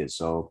their kids.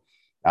 So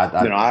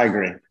I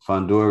agree.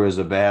 Fundora is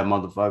a bad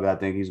motherfucker. I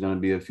think he's going to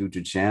be a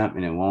future champ,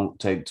 and it won't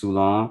take too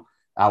long.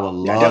 I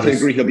definitely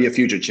agree he'll be a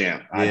future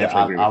champ.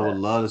 I would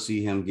love to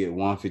see him get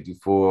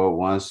 154,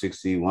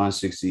 160,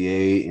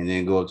 168, and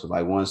then go up to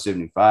like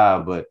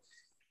 175. But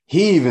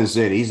he even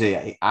said,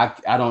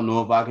 I don't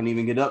know if I can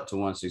even get up to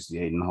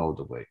 168 and hold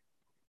the weight.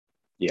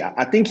 Yeah,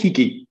 I think he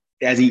could,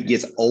 as he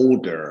gets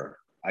older,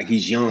 like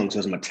he's young, so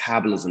his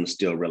metabolism is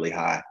still really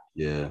high.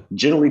 Yeah.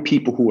 Generally,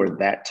 people who are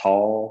that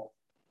tall,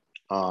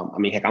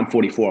 heck, I'm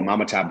 44. My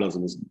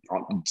metabolism is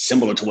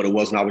similar to what it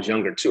was when I was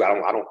younger too.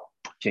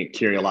 Can't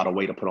carry a lot of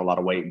weight or put on a lot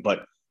of weight.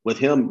 But with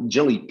him,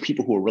 generally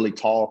people who are really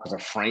tall, because their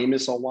frame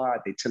is so wide,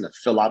 they tend to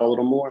fill out a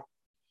little more.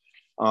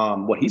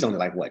 He's only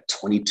like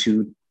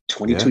 22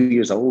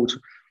 years old.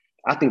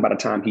 I think by the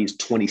time he's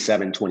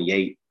 27,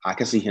 28, I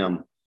can see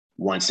him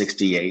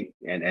 168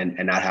 and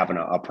not having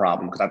a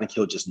problem, because I think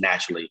he'll just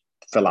naturally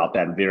fill out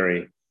that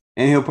very.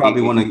 And he'll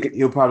probably want to eat.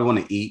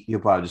 He'll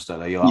probably just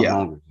start like, I'm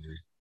hungry.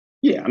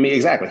 Yeah,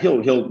 exactly.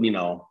 He'll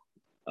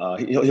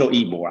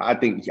eat more. I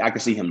think I can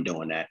see him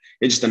doing that.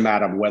 It's just a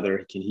matter of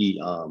whether he's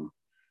going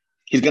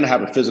to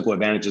have a physical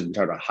advantages in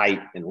terms of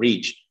height and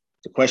reach.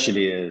 The question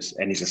is,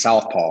 and he's a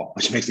southpaw,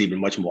 which makes it even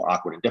much more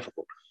awkward and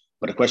difficult.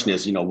 But the question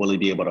is, will he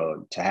be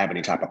able to have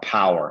any type of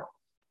power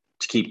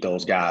to keep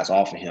those guys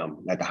off of him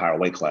at the higher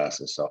weight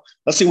classes? So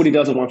let's see what he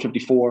does at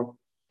 154.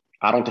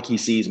 I don't think he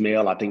sees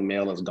Mel. I think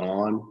Mel is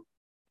gone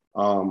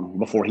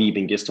before he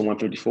even gets to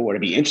 154.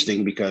 It'd be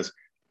interesting because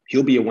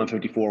he'll be at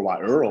 154 while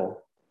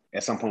Earl,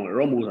 at some point,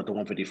 Earl moves up to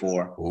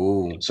 154.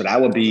 Ooh. So that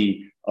would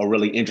be a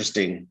really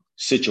interesting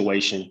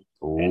situation.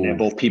 Ooh. And they're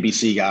both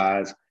PBC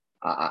guys.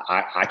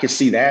 I could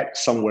see that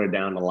somewhere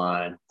down the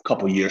line, a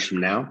couple of years from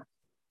now.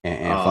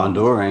 And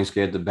Fundora ain't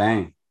scared to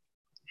bang.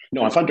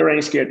 No, and Fundora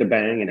ain't scared to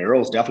bang, and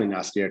Earl's definitely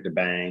not scared to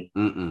bang.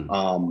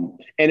 Mm-mm.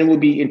 And it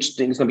would be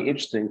interesting. It's going to be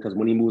interesting because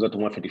when he moves up to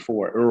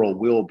 154, Earl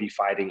will be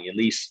fighting at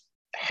least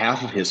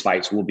half of his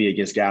fights will be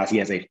against guys he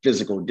has a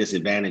physical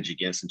disadvantage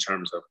against in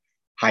terms of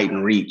height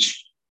and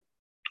reach.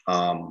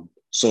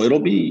 So it'll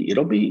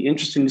be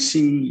interesting to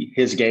see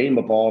his game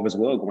evolve as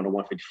well, going to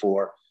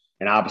 154,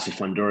 and obviously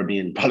Fundora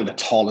being probably the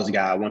tallest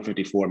guy at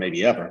 154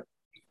 maybe ever.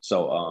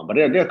 So, but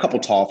there are a couple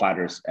tall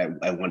fighters at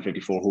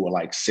 154 who are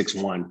like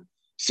 6'1",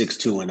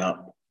 6'2", and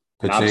up.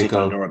 And obviously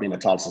Fundora being the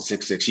tallest at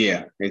 6'6".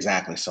 Yeah,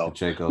 exactly. So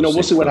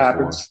we'll see what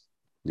happens.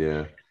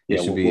 Yeah.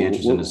 It should be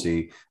interesting to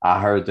see.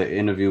 I heard the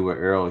interview with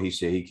Earl. He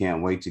said he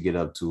can't wait to get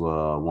up to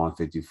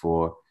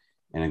 154.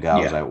 And the guy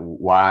was like,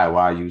 why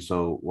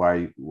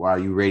are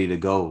you ready to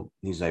go?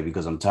 He's like,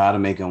 because I'm tired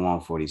of making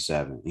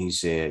 147. He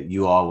said,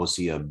 you all will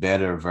see a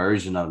better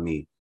version of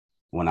me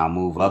when I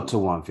move up to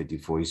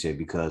 154. He said,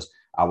 because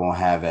I won't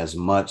have as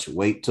much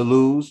weight to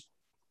lose.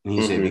 And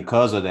he said,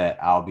 because of that,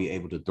 I'll be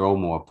able to throw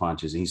more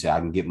punches. And he said, I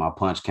can get my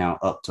punch count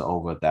up to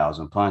over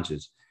 1,000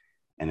 punches.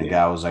 And the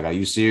guy was like, are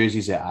you serious?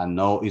 He said, I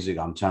know. He's like,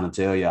 I'm trying to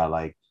tell y'all,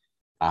 like,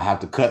 I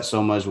have to cut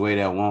so much weight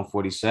at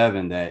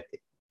 147 that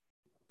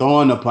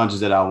throwing the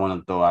punches that I want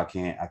to throw, I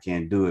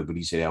can't do it. But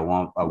he said at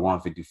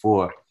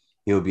 154,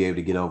 he'll be able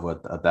to get over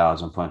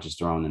 1,000 punches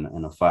thrown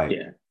in a fight.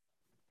 Yeah.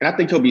 And I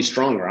think he'll be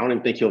stronger. I don't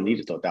even think he'll need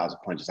to throw 1,000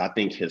 punches. I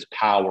think his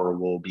power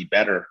will be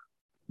better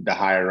the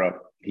higher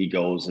up he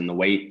goes in the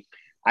weight.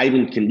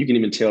 You can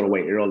even tell the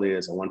way Errol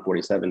is at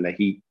 147 that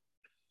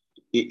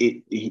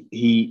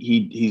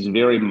he's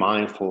very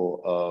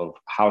mindful of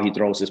how he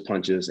throws his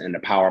punches and the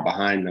power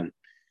behind them,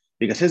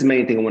 because his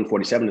main thing at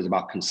 147 is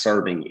about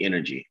conserving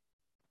energy.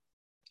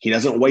 He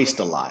doesn't waste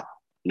a lot,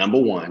 number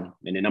one.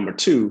 And then number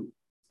two,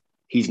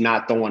 he's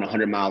not throwing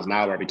 100 miles an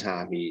hour every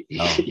time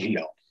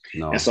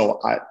No. And so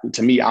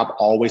to me, I've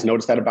always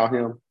noticed that about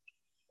him.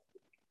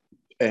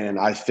 And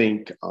I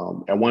think at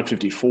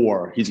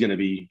 154, he's going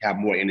to have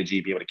more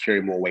energy, be able to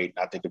carry more weight.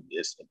 I think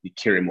it's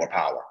carry more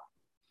power.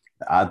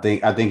 I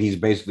think he's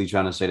basically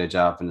trying to say that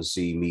y'all finna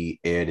see me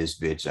air this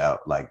bitch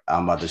out. Like,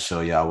 I'm about to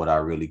show y'all what I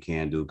really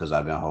can do, because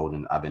I've been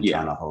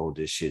trying to hold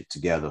this shit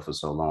together for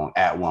so long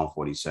at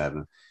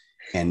 147.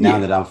 And now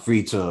that I'm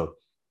free to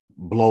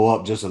blow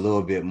up just a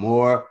little bit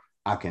more,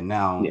 I can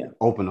now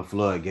open the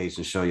floodgates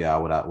and show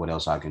y'all what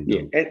else I can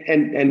do. Yeah.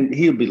 And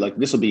he'll be like,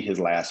 this will be his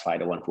last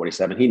fight at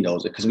 147. He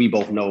knows it, because we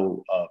both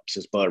know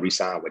since Bud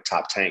resigned with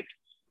Top Tank,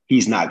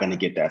 he's not going to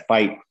get that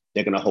fight.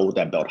 They're going to hold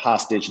that belt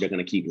hostage. They're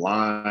going to keep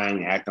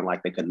lying, acting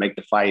like they couldn't make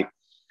the fight.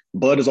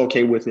 Bud is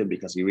okay with it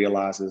because he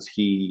realizes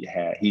he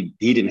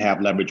didn't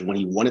have leverage when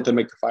he wanted to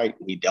make the fight.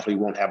 He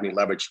definitely won't have any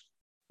leverage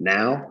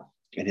now.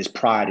 And his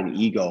pride and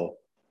ego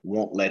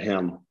won't let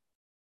him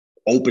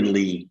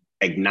openly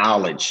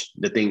acknowledge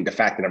the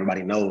fact that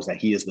everybody knows that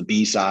he is the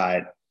B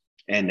side,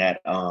 and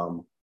that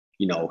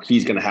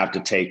he's going to have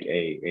to take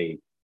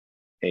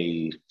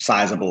a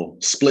sizable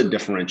split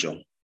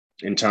differential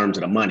in terms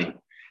of the money,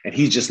 and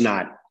he's just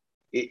not.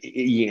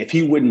 If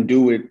he wouldn't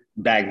do it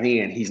back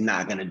then, he's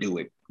not going to do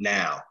it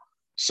now.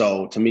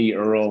 So to me,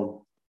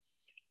 Errol,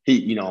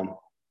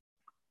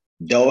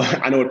 though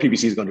I know what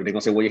PBC is going to do. They're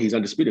going to say, well, yeah, he's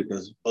undisputed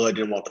because Bud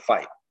didn't want the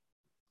fight.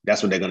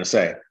 That's what they're going to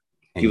say.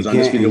 He was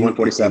undisputed at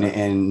 147.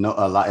 And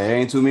there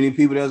ain't too many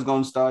people that's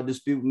going to start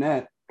disputing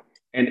that.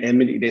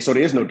 So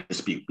there is no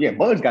dispute. Yeah,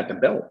 Bud's got the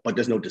belt, but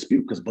there's no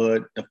dispute because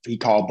he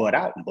called Bud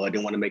out and Bud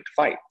didn't want to make the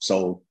fight.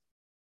 So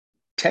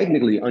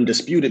technically,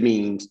 undisputed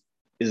means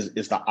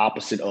is the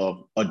opposite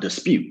of a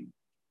dispute.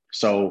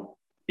 So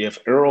if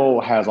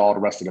Errol has all the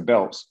rest of the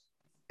belts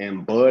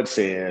and Bud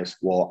says,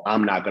 well,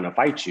 I'm not going to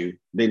fight you,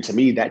 then to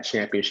me, that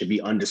champion should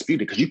be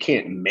undisputed, because you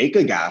can't make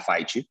a guy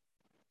fight you.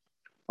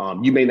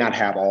 You may not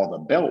have all the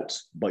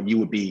belts, but you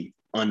would be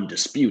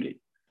undisputed.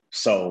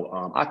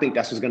 So I think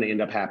that's what's going to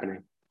end up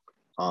happening.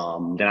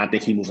 Then I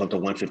think he moves up to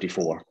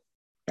 154.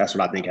 That's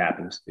what I think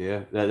happens.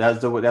 Yeah, that's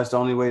the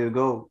only way to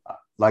go.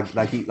 Like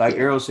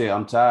Errol said,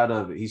 I'm tired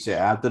of it. He said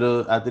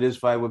after this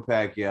fight with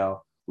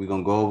Pacquiao, we're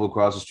gonna go over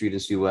across the street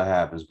and see what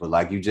happens. But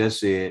like you just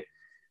said,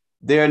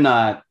 they're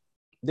not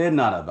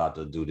about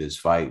to do this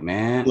fight,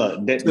 man.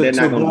 Look, they're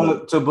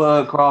not to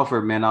Bud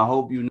Crawford, man. I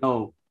hope you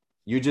know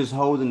you're just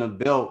holding a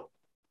belt.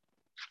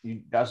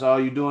 That's all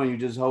you're doing. You're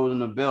just holding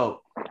the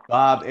belt.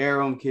 Bob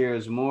Arum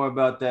cares more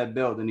about that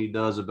belt than he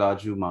does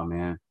about you, my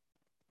man.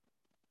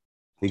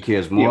 He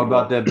cares more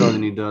about that belt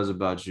than he does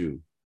about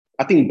you.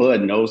 I think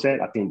Bud knows that.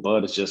 I think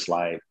Bud is just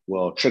like,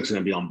 well, Trick's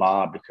going to be on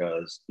Bob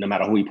because no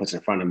matter who he puts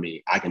in front of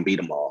me, I can beat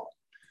them all.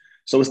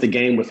 So it's the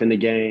game within the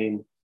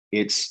game.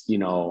 It's, he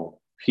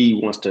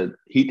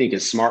thinks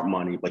it's smart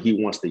money, but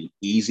he wants the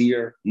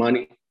easier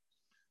money.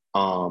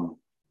 And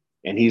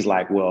he's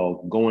like,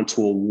 well, going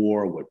to a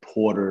war with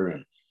Porter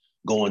and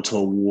going to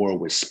a war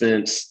with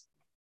Spence,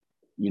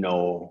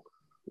 or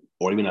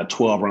even a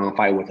 12-round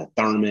fight with a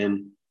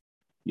Thurman,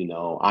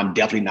 I'm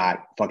definitely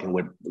not fucking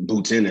with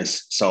Boots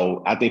Ennis.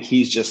 So I think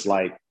he's just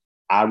like,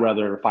 I'd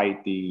rather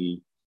fight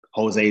the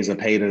Jose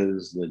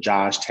Zepedas, the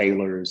Josh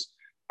Taylors.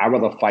 I'd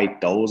rather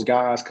fight those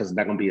guys because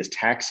they're going to be as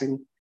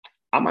taxing.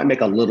 I might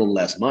make a little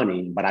less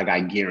money, but I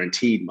got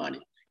guaranteed money.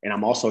 And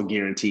I'm also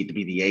guaranteed to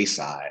be the A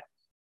side.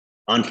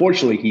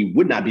 Unfortunately, he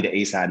would not be the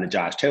A side in the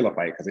Josh Taylor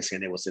fight because they're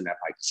saying they will send that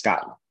fight to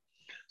Scotland.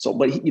 So,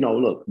 but,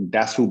 look,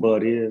 that's who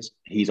Bud is.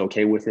 He's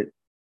okay with it.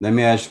 Let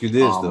me ask you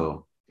this,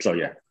 though. So,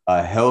 yeah.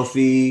 A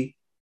healthy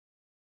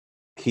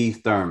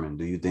Keith Thurman,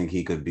 do you think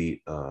he could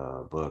beat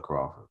Bud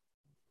Crawford?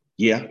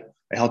 Yeah,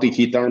 a healthy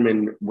Keith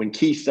Thurman. When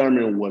Keith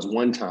Thurman was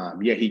one time,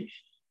 it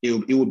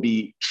would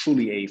be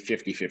truly a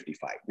 50-50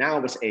 fight.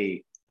 Now it's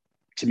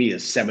to me, a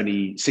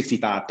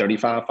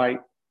 65-35 fight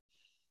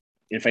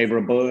in favor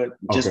of Bud,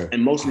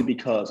 and mostly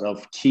because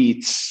of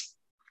he's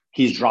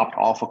dropped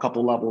off a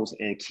couple levels,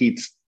 and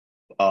Keith's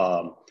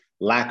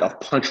lack of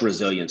punch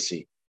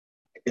resiliency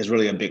is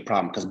really a big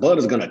problem because Bud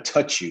is going to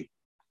touch you.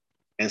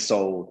 And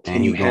so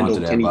can you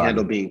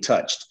handle being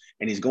touched?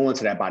 And he's going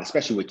to that body,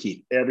 especially with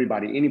Keith.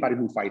 Anybody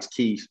who fights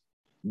Keith,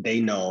 they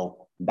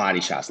know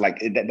body shots.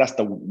 Like that's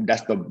the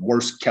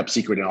worst kept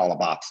secret in all of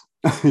boxing.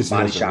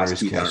 Body shots,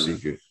 Keith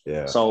Thurman.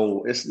 Yeah.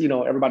 So it's,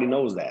 everybody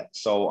knows that.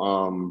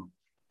 So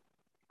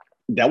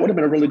that would have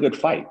been a really good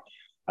fight.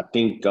 I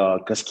think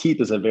because Keith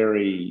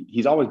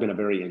he's always been a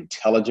very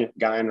intelligent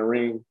guy in the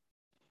ring.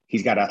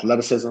 He's got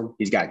athleticism.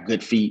 He's got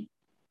good feet.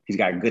 He's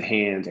got good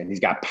hands, and he's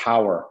got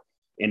power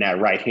in that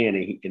right hand.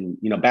 And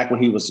you know, back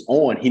when he was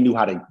on, he knew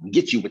how to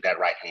get you with that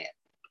right hand.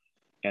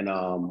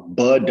 And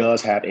Bud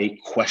does have a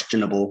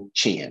questionable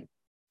chin,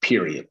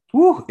 period.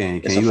 Woo. And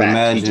It's can a you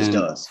fact. He just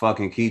imagine does.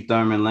 fucking Keith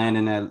Thurman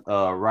landing that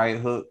right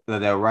hook,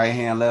 that right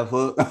hand, left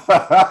hook?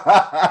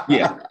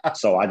 Yeah.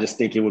 So I just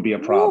think it would be a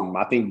problem. Woo.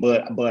 I think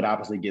Bud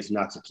obviously gets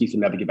knocked, so Keith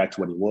will never get back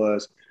to what he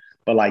was.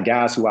 But like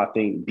guys who I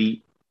think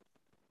beat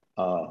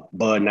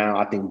Bud now,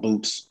 I think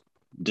Boots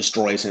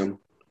destroys him.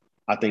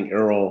 I think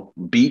Errol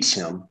beats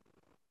him.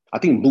 I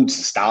think Boots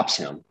stops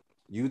him.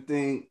 You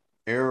think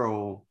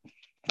Errol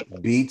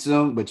beats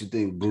him, but you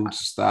think Boots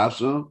stops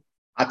him?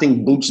 I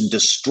think Boots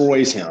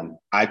destroys him.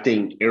 I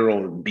think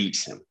Errol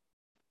beats him.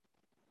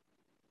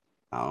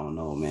 I don't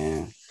know,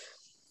 man.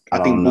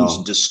 I think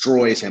Boots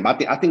destroys him.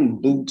 I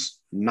think Boots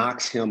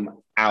knocks him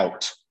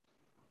out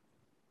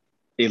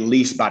at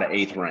least by the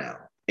 8th round.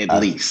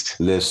 At least.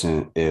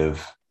 Listen,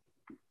 if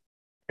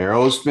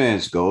Errol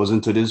Spence goes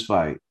into this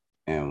fight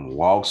and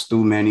walks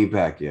through Manny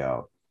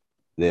Pacquiao,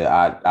 then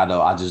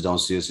I just don't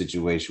see a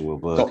situation where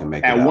Bud can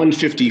make it at out.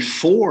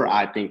 154,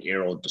 I think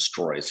Errol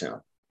destroys him.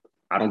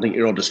 I don't think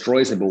Errol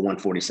destroys him at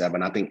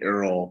 147. I think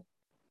Errol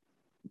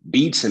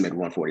beats him at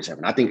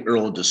 147. I think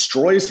Errol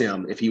destroys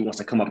him if he wants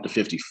to come up to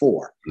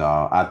 54.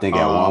 No, I think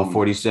at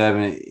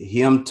 147,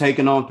 him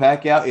taking on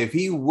Pacquiao, if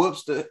he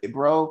whoops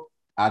bro,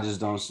 I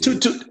just don't see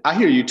it. I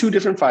hear you. 2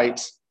 different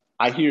fights.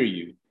 I hear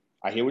you.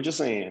 I hear what you're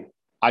saying.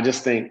 I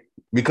just think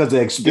because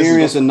the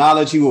experience and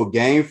knowledge he will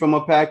gain from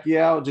a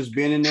Pacquiao, just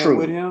being in there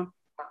with him.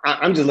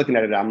 I'm just looking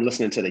at it. I'm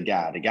listening to the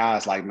guy. The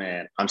guy's like,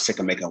 man, I'm sick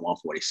of making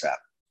 147.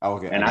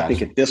 Okay. And I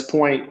think at this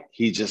point,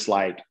 he's just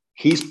like,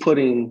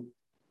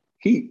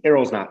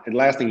 Errol's not, the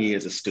last thing he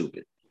is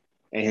stupid.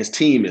 And his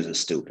team isn't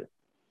stupid.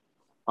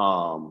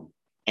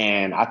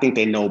 And I think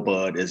they know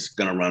Bud is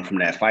going to run from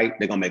that fight.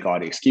 They're going to make all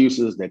the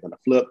excuses. They're going to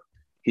flip.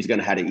 He's going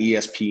to have the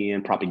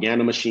ESPN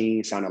propaganda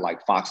machine sounding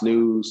like Fox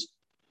News.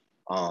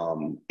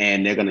 And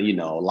they're going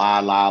to,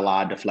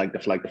 lie,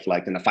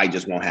 deflect. And the fight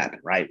just won't happen,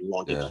 right? We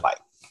won't get the fight.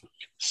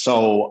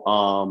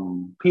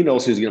 So he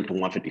knows he's getting to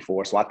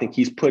 154. So I think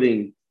he's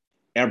putting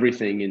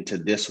everything into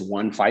this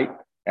one fight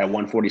at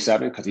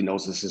 147 because he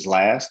knows this is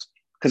last.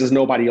 Because there's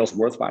nobody else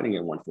worth fighting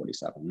at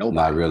 147. Nobody.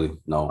 Not really.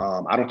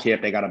 No. I don't care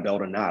if they got a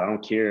belt or not. I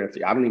don't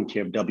even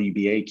care if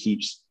WBA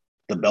keeps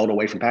the belt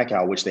away from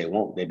Pacquiao, which they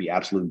won't. They'd be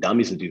absolute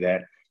dummies to do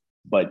that.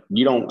 But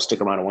you don't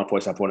stick around at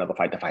 147 for another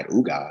fight to fight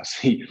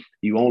Ugas.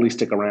 You only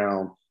stick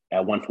around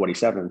at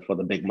 147 for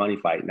the big money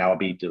fight. Now it'll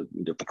be to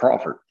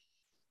Crawford.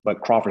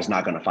 But Crawford's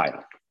not going to fight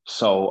him.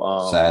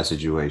 So sad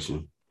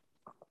situation.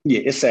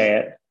 Yeah, it's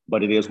sad,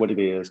 but it is what it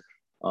is.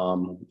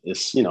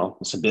 It's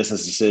a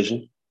business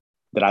decision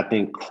that I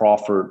think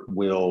Crawford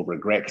will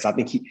regret because I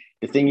think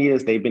the thing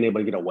is they've been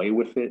able to get away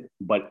with it,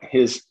 but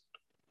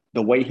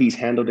the way he's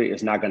handled it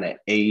is not going to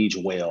age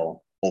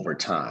well over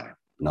time.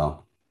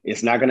 No,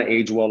 it's not going to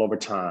age well over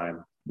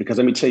time because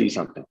let me tell you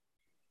something.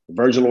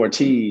 Virgil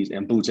Ortiz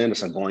and Boots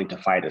Ennis are going to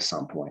fight at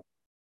some point,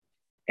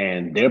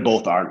 and they're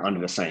both under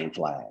the same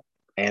flag,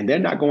 and they're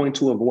not going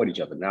to avoid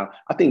each other. Now,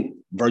 I think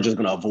Virgil's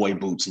going to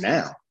avoid Boots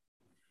now,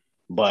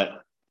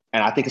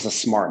 and I think it's a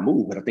smart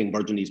move, but I think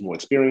Virgil needs more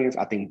experience.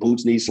 I think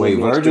Boots needs some more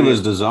Virgil experience.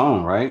 is the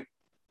zone, right?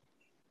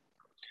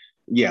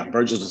 Yeah,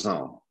 Virgil's the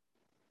zone.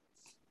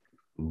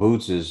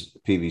 Boots is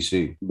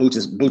PBC. Boots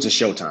is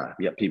Showtime.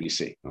 Yep,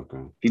 PBC.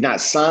 Okay. He's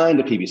not signed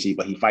to PBC,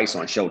 but he fights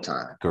on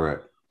Showtime.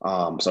 Correct.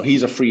 So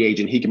he's a free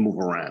agent. He can move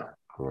around.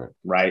 Correct.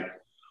 Right.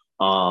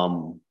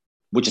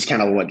 Which is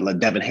kind of what the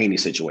Devin Haney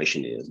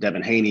situation is.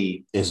 Devin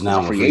Haney is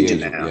now a free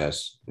agent now.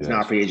 Yes. He's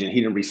not a free agent.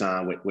 He didn't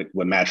resign with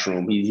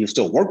Matchroom. He'll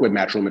still work with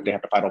Matchroom if they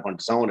have to fight over on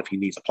the zone if he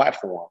needs a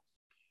platform.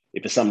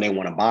 If it's something they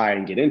want to buy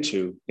and get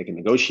into, they can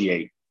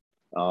negotiate,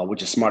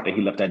 which is smart that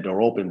he left that door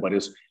open. But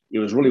it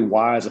was really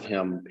wise of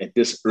him at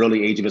this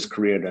early age of his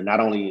career to not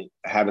only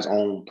have his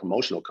own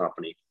promotional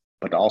company,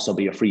 but to also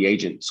be a free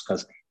agent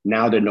because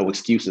now there are no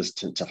excuses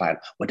to fight.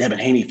 Well, Devin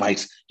Haney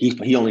fights.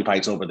 He only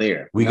fights over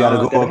there. We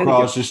got to go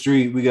across the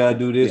street. We got to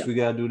do this. Yeah. We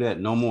got to do that.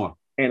 No more.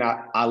 And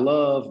I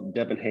love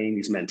Devin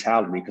Haney's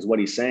mentality because what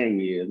he's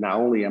saying is not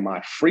only am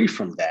I free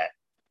from that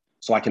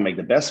so I can make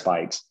the best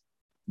fights,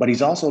 but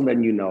he's also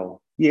letting you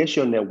know, yeah, it's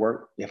your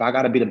network. If I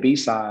got to be the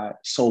B-side,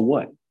 so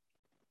what?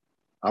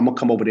 I'm going to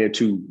come over there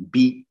to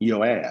beat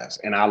your ass.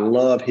 And I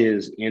love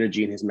his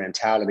energy and his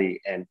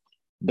mentality. And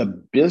the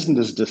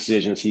business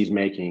decisions he's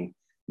making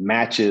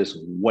matches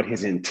what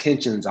his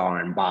intentions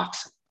are in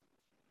boxing.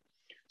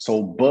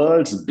 So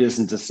Bud's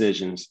business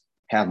decisions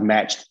have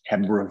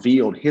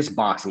revealed his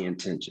boxing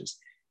intentions.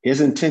 His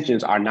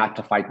intentions are not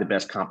to fight the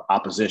best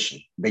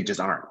opposition. They just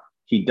aren't.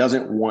 He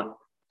doesn't want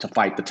to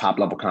fight the top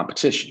level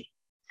competition.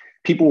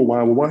 People will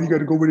wonder, well, why he got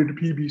to go into the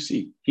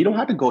PBC? He don't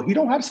have to go. He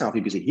don't have to sign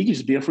PBC. He can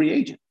just be a free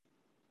agent.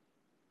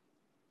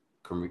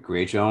 Can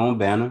create your own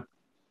banner.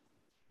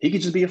 He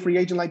could just be a free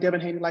agent like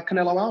Devin Haney, like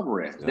Canelo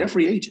Alvarez. Yeah. They're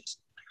free agents.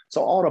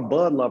 So all the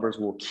Bud lovers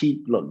will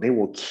keep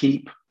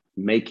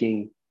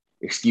making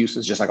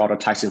excuses, just like all the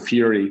Tyson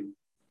Fury,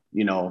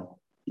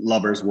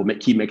 lovers will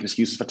keep making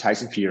excuses for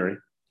Tyson Fury.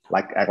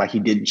 act like he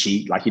didn't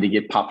cheat, like he didn't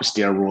get popped for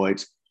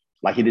steroids,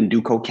 like he didn't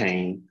do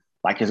cocaine,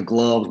 like his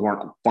gloves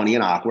weren't funny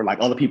and awkward. Like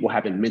other people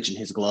haven't mentioned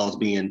his gloves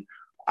being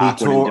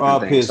awkward and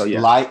different things. So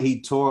yeah,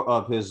 he tore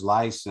up his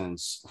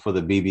license for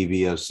the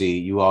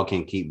BBBFC. You all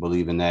can keep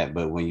believing that,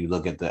 but when you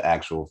look at the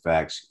actual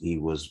facts,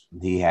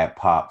 he had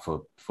pop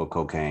for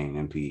cocaine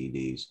and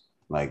PEDs.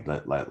 Like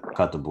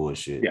cut the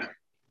bullshit. Yeah,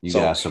 you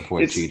gotta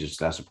support cheaters.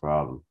 That's a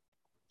problem.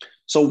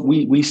 So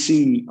we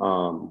see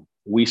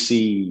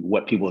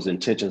what people's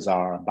intentions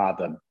are by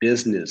the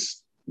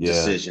business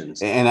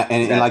decisions. And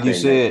like you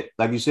said,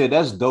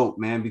 that's dope,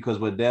 man, because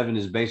what Devin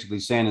is basically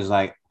saying is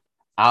like,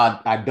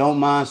 I don't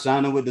mind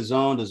signing with the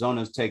zone. The zone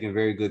is taking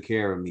very good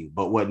care of me.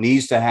 But what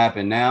needs to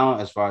happen now,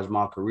 as far as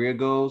my career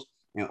goes,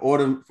 in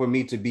order for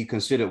me to be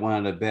considered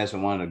one of the best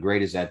and one of the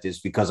greatest at this,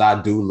 because I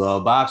do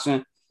love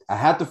boxing, I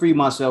have to free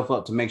myself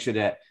up to make sure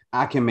that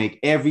I can make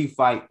every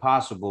fight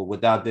possible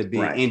without there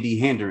being any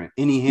hindrance.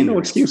 No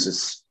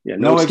excuses. Yeah,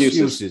 no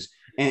excuses.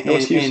 And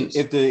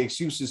if the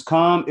excuses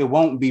come, it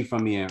won't be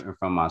from me and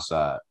from my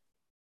side.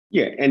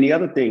 Yeah, and the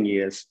other thing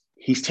is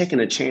he's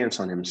taking a chance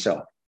on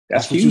himself.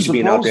 That's huge,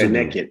 being out there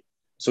naked.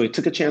 So he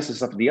took a chance on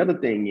stuff. The other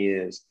thing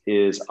is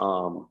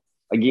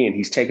again,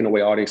 he's taking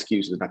away all the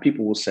excuses. Now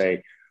people will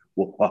say,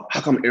 well,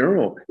 how come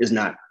Errol is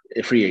not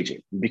a free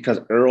agent? Because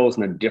Errol's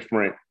in a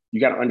different, you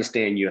got to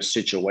understand your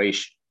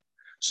situation.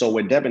 So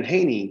with Devin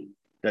Haney,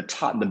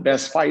 the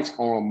best fights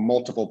on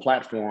multiple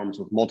platforms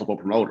with multiple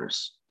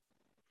promoters.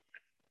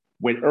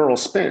 With Errol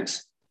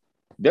Spence,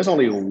 there's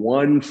only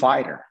one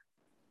fighter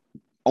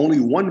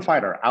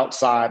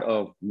outside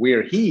of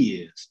where he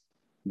is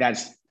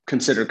that's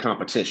considered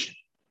competition.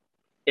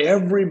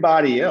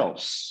 Everybody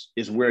else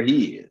is where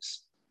he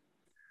is.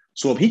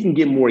 So if he can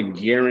get more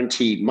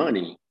guaranteed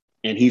money,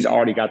 and he's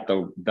already got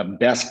the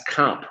best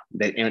comp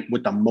and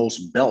with the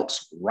most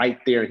belts right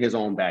there in his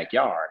own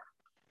backyard,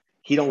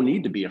 he don't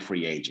need to be a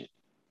free agent.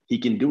 He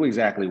can do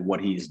exactly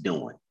what he's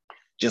doing.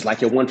 Just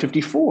like at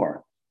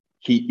 154,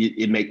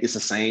 it's the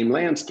same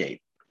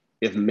landscape.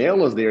 If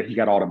Mel is there, he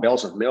got all the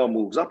belts. If Mel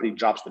moves up and he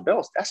drops the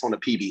belts, that's on the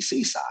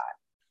PBC side.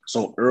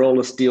 So Earl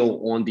is still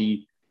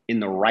in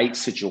the right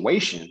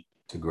situation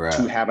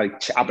to have an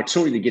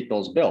opportunity to get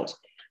those belts.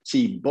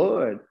 See,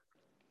 Bud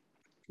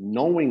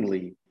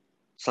knowingly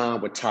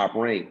signed with Top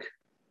Rank,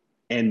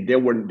 and there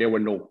was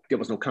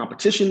no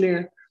competition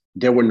there.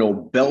 There were no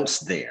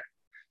belts there.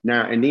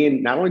 Now, and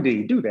then not only did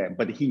he do that,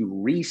 but he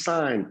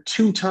re-signed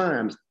 2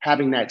 times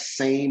having that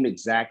same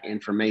exact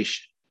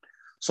information.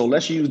 So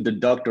let's use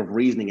deductive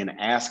reasoning and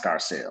ask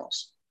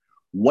ourselves,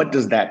 what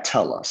does that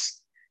tell us?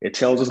 It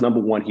tells us,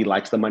 number one, he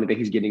likes the money that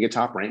he's getting at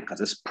Top Rank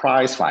because it's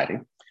prize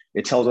fighting.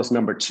 It tells us,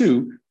 number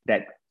 2,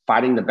 that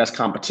fighting the best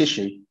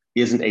competition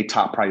isn't a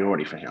top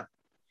priority for him.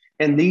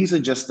 And these are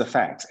just the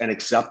facts, and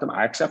accept him.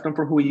 I accept him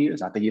for who he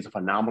is. I think he's a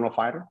phenomenal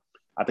fighter.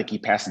 I think he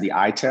passes the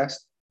eye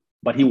test,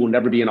 but he will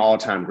never be an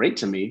all-time great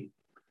to me.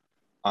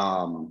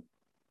 He'll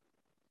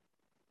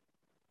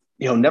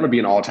never be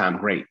an all-time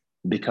great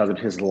because of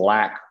his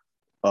lack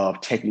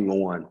of taking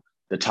on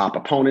the top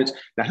opponents.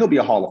 Now he'll be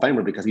a Hall of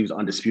Famer because he was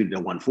undisputed at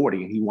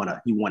 140 and he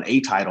won a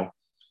title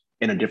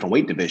in a different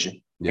weight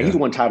division. Yeah. And he's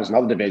won titles in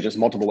other divisions,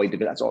 multiple weight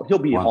divisions. So he'll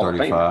be a Hall of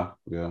Famer.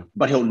 Yeah.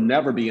 But he'll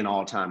never be an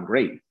all-time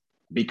great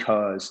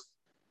because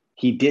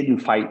he didn't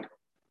fight.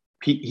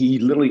 He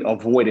literally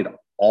avoided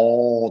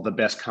all the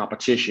best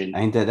competition.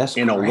 Ain't that's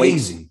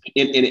crazy.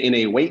 In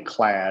a weight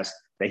class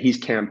that he's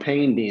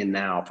campaigned in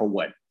now for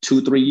what,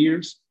 2-3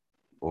 years?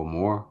 Or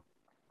more.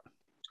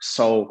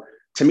 So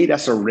to me,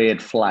 that's a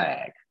red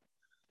flag.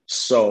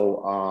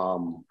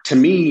 So to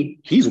me,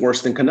 he's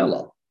worse than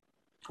Canelo.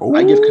 Ooh,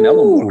 I give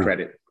Canelo more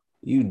credit.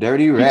 You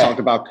dirty rat. He talked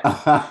about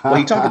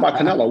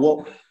Canelo.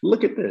 Well,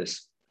 look at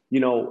this.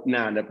 Now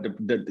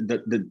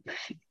the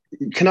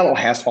Canelo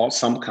has fought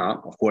some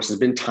comp. Of course, it's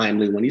been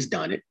timely when he's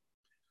done it.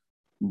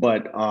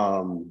 But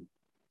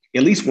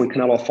at least when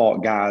Canelo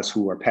fought guys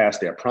who were past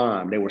their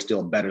prime, they were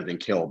still better than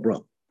Kell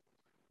Brook,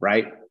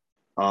 right?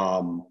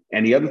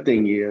 And the other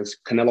thing is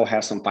Canelo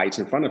has some fights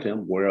in front of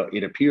him where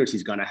it appears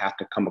he's going to have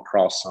to come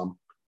across some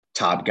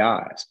top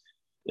guys.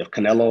 If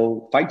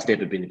Canelo fights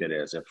David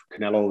Benavidez, if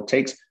Canelo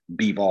takes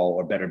B-Ball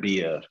or Better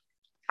Biev,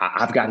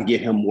 I've got to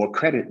give him more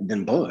credit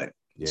than Bud.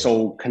 Yeah.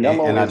 So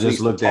Canelo and I just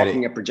looked at it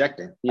and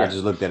projecting. Yeah. I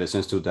just looked at it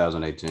since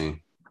 2018.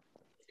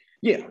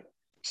 Yeah.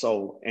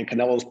 So, and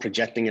Canelo's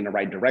projecting in the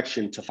right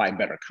direction to fight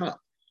better comp.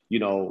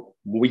 When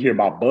we hear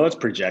about Bud's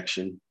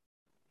projection,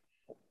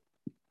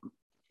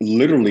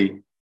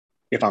 literally,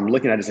 if I'm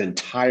looking at his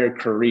entire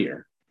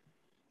career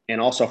and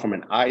also from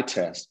an eye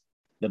test,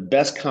 the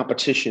best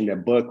competition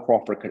that Bud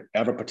Crawford could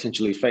ever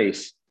potentially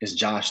face is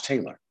Josh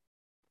Taylor.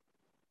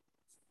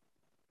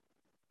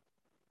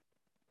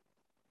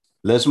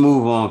 Let's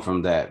move on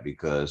from that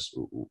because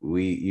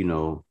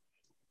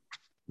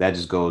that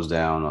just goes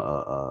down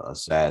a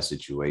sad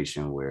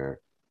situation where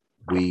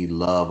we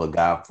love a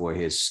guy for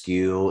his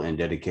skill and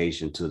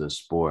dedication to the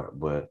sport,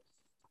 but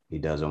he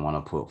doesn't want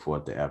to put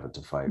forth the effort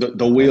to fight.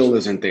 The will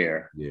isn't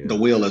there. Yeah. The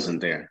will isn't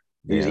there.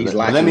 He's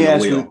lacking the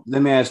will.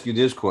 Let me ask you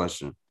this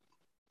question.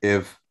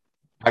 If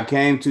I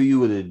came to you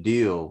with a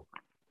deal,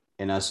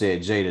 and I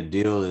said, Jay, the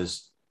deal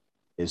is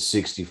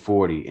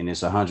 60-40, and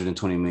it's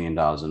 $120 million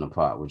in the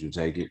pot. Would you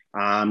take it?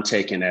 I'm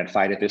taking that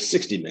fight if it's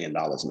 $60 million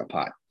in the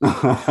pot.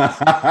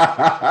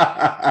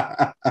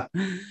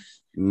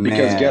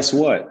 Because Man, guess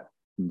what?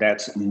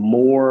 That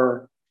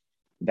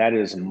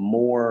is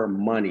more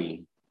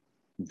money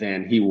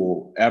than he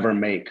will ever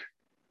make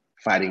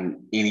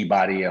fighting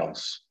anybody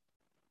else.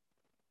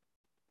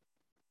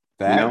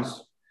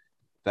 facts.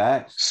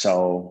 Facts.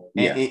 So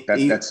yeah,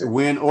 And that's it.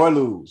 win or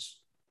lose.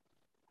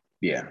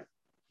 Yeah.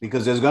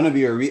 Because there's going to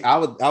be I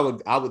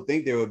would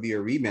think there would be a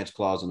rematch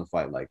clause in a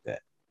fight like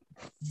that.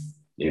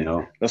 Yeah. You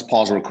know. Let's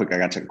pause real quick. I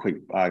got to take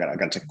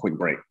a quick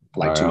break, for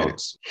like 2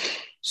 minutes.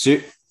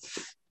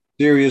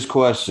 Serious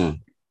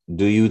question.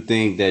 Do you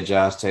think that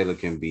Josh Taylor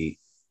can beat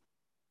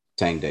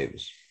Tank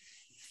Davis?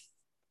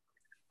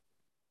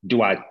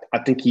 I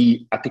think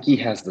he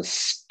has the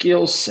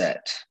skill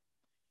set.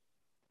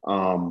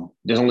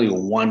 There's only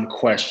one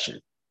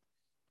question.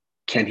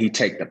 Can he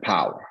take the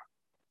power?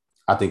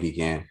 I think he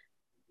can.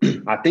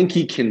 I think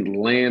he can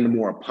land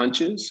more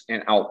punches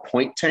and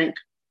outpoint Tank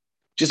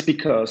just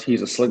because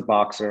he's a slick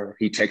boxer.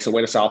 He takes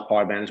away the southpaw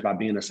advantage by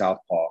being a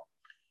southpaw.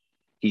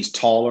 He's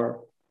taller.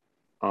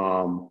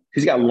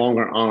 He's got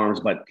longer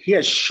arms, but he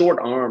has short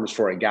arms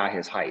for a guy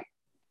his height.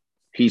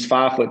 He's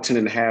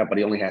 5'10.5", but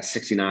he only has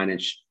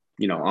 69-inch,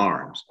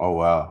 arms. Oh,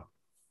 wow.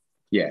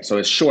 Yeah, so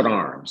it's short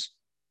arms.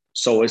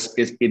 So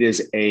it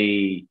is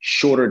a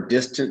shorter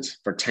distance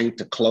for Tank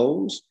to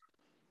close,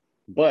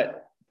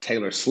 but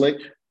Taylor's slick.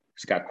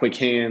 He's got quick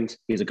hands.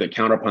 He's a good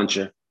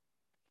counterpuncher.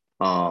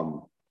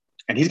 And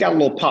he's got a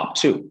little pop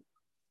too.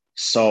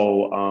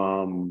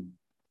 So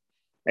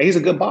he's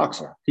a good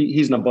boxer.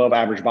 He's an above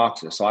average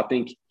boxer. So I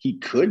think he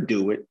could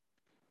do it.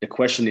 The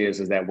question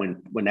is that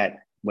when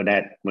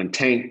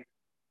Tank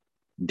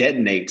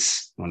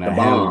detonates the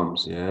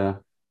bombs,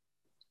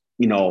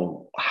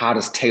 how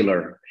does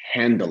Taylor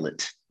handle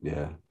it?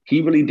 Yeah.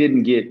 He really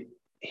didn't get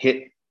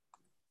hit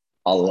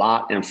a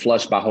lot and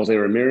flushed by Jose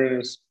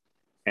Ramirez.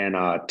 And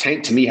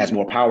Tank, to me, has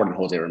more power than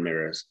Jose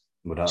Ramirez.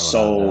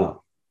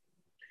 So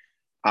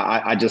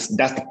I just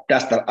that's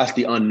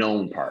the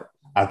unknown part.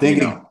 I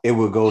think it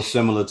would go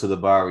similar to the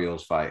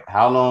Barrios fight.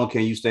 How long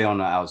can you stay on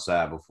the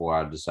outside before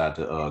I decide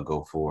to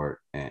go forward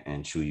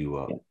and chew you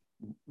up? Yeah.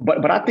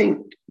 But I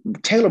think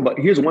Taylor. But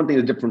here's one thing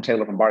that's different from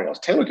Taylor from Barrios.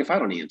 Taylor can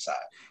fight on the inside.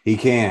 He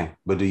can,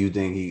 but do you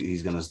think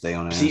he's going to stay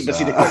on the inside? But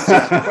see the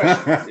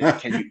question.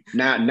 Can you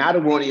now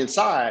that we're on the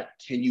inside?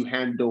 Can you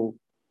handle,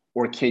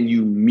 or can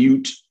you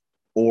mute,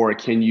 or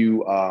can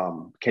you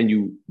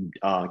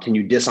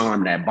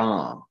disarm that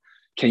bomb?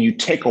 Can you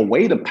take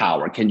away the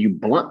power? Can you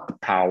blunt the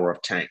power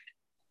of Tank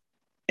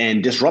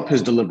and disrupt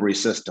his delivery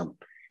system?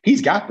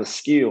 He's got the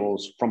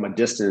skills from a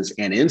distance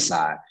and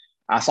inside.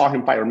 I saw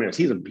him fight Ramirez.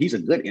 He's a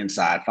good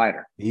inside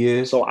fighter. He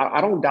is. So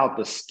I don't doubt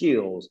the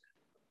skills.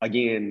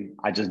 Again,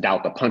 I just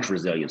doubt the punch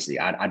resiliency.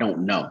 I don't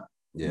know.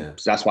 Yeah.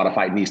 So that's why the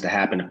fight needs to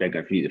happen if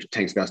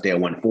Tank's going to stay at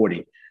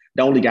 140.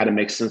 The only guy that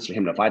makes sense for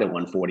him to fight at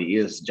 140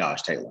 is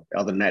Josh Taylor.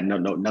 Other than that,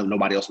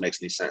 nobody else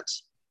makes any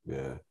sense.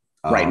 Yeah.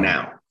 Right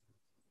now.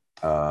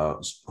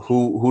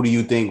 Who do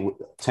you think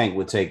Tank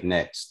would take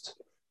next?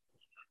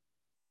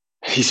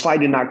 He's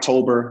fighting in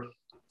October.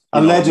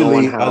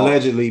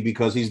 Allegedly,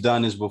 because he's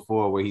done this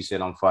before where he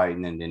said I'm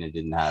fighting and then it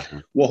didn't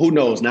happen. Well, who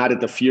knows? Now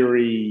that the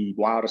Fury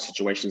Wilder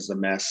situation is a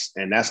mess,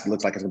 and that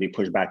looks like it's gonna be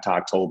pushed back to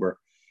October.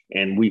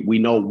 And we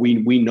know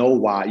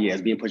why. Yeah,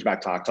 it's being pushed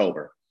back to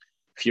October.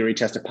 Fury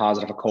tested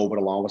positive for COVID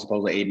along with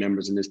supposedly 8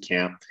 members in this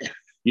camp.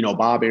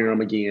 Bob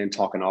Arum again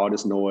talking all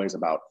this noise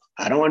about,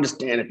 I don't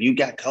understand if you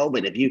got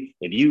COVID, if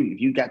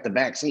you got the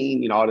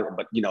vaccine, all that,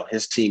 but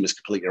his team is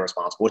completely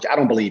irresponsible, which I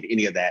don't believe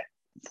any of that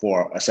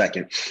for a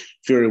second.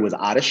 Fury was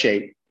out of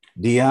shape.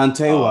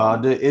 Deontay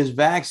Wilder is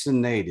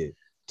vaccinated.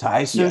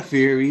 Tyson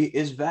Fury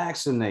is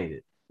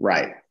vaccinated.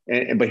 Right.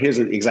 But here's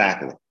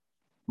exactly.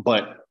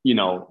 But,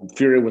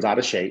 Fury was out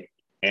of shape.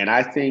 And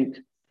I think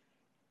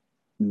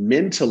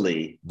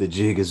mentally, the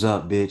jig is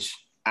up, bitch.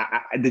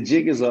 The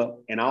jig is up.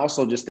 And I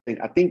also just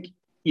think, I think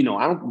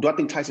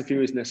Tyson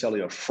Fury is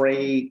necessarily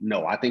afraid?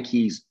 No, I think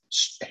he's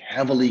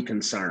heavily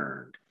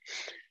concerned.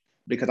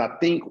 Because I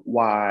think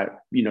why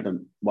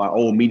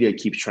old media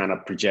keeps trying to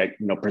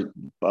project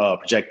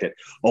that,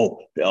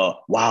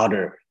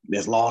 Wilder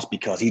is lost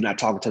because he's not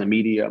talking to the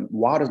media.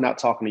 Wilder's not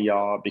talking to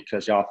y'all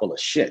because y'all full of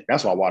shit.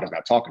 That's why Wilder's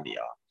not talking to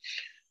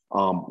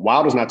y'all.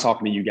 Wilder's not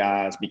talking to you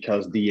guys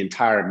because the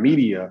entire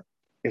media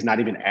is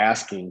not even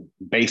asking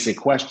basic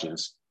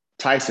questions.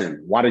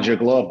 Tyson, why did your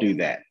glove do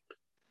that?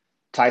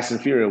 Tyson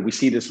Fury, we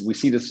see this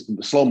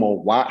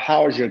slow-mo.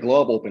 How is your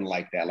glove open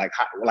like that? Like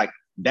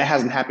that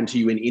hasn't happened to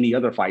you in any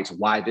other fights.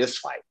 Why this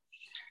fight?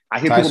 I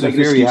hear Tyson people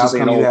making Fury, excuses how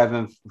come saying, you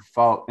haven't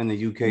fought in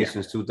the UK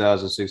since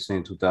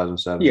 2016,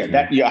 2017?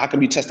 How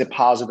come you tested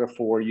positive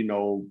for,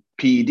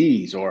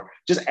 PEDs, or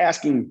just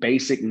asking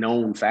basic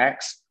known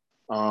facts.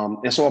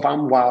 And so if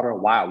I'm Wilder,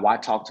 why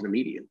talk to the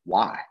media?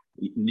 Why?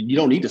 You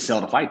don't need to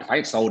sell the fight. The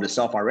fight sold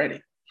itself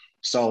already.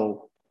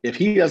 So if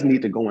he doesn't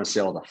need to go and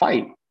sell the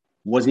fight,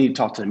 What does he need to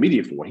talk to the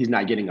media for? He's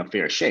not getting a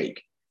fair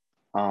shake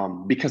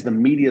because the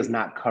media is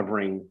not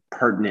covering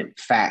pertinent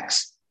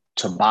facts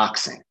to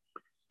boxing.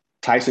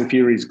 Tyson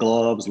Fury's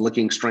gloves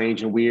looking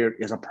strange and weird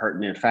is a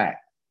pertinent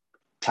fact.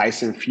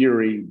 Tyson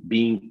Fury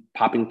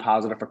popping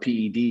positive for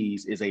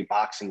PEDs is a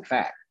boxing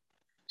fact.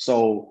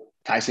 So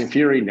Tyson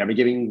Fury never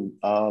giving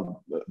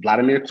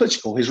Vladimir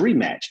Klitschko his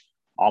rematch.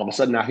 All of a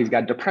sudden now he's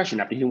got depression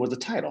after he wins the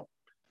title.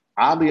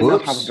 Oddly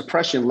enough, how his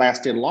depression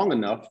lasted long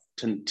enough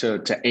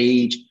to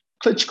age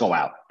Klitschko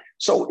out.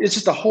 So it's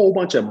just a whole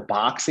bunch of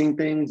boxing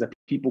things that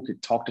people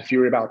could talk to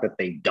Fury about that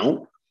they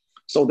don't.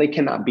 So they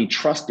cannot be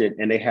trusted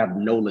and they have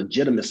no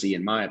legitimacy,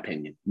 in my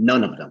opinion.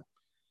 None of them.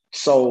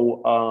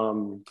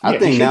 So I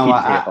think now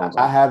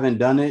I haven't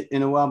done it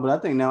in a while, but I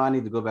think now I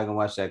need to go back and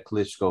watch that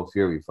Klitschko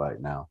Fury fight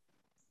now.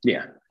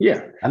 Yeah.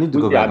 I need to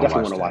go back and watch that.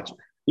 I definitely want to watch it.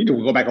 You need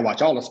to go back and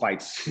watch all his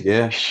fights.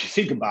 Yeah.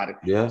 Think about it.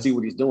 Yeah. See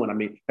what he's doing. I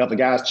mean, if the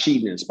guy's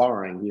cheating and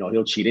sparring,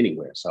 he'll cheat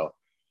anywhere. So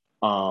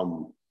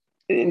for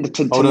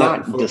people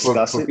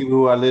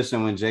who are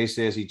listening, when Jay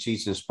says he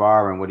cheats in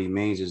sparring, what he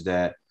means is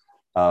that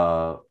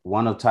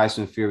one of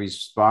Tyson Fury's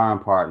sparring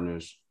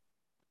partners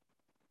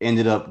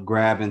ended up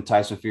grabbing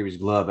Tyson Fury's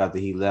glove after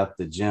he left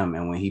the gym,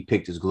 and when he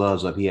picked his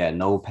gloves up, he had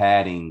no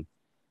padding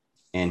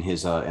in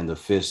his in the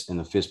fist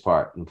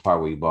part, in the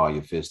part where you ball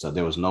your fist up.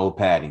 There was no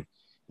padding,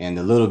 and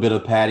the little bit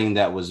of padding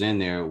that was in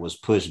there was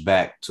pushed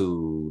back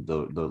to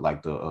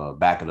the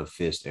back of the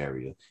fist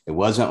area. It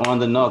wasn't on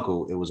the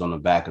knuckle; it was on the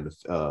back of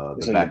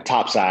the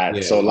top side.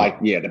 Yeah, so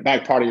the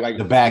back part of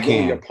the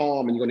backhand, your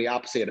palm, and you go on the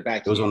opposite of the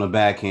backhand. It was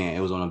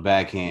on the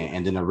backhand.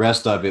 And then the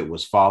rest of it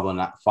was falling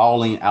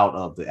out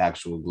of the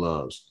actual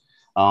gloves.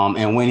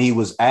 And when he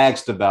was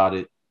asked about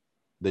it,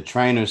 the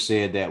trainer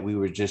said that we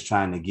were just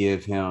trying to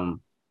give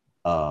him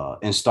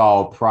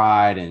install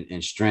pride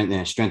and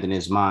strengthen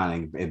his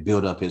mind and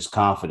build up his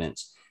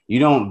confidence. You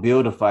don't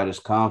build a fighter's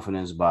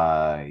confidence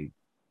by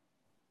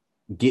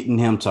getting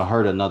him to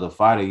hurt another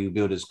fighter. You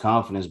build his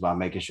confidence by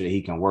making sure that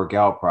he can work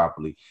out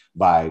properly,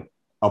 by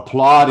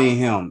applauding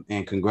him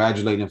and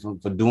congratulating him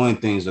for doing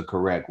things the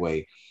correct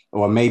way,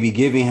 or maybe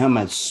giving him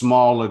a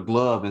smaller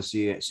glove and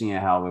seeing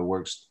how it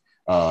works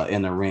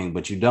in the ring.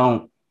 But you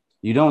don't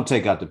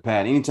take out the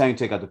pad. Anytime you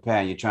take out the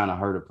pad, you're trying to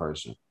hurt a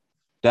person.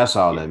 That's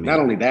all that means. Not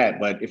only that,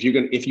 but if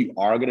you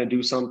are gonna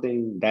do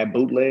something that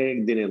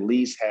bootleg, then at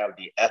least have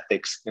the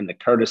ethics and the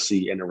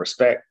courtesy and the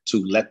respect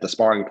to let the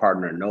sparring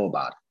partner know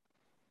about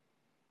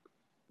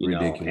it.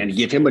 Ridiculous. And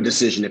give him a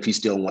decision if he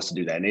still wants to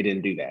do that. And they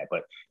didn't do that.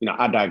 But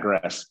I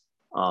digress.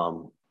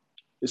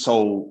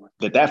 So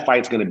that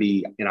fight's gonna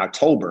be in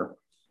October,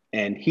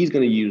 and he's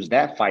gonna use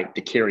that fight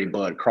to carry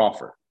Bud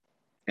Crawford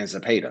and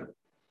Zepeda.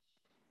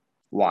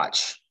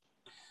 Watch.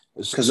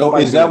 So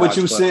is that what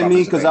you sent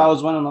me? Because I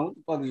was wondering,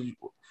 what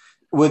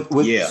the fuck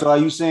is you? So are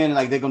you saying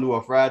like they're gonna do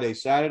a Friday,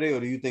 Saturday, or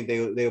do you think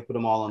they'll put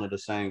them all under the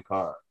same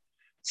card?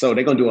 So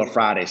they're gonna do a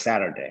Friday,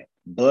 Saturday.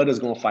 Bud is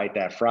gonna fight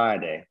that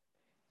Friday,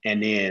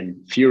 and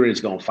then Fury is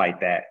gonna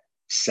fight that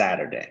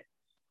Saturday.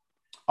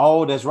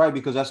 Oh, that's right,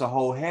 because that's a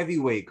whole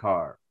heavyweight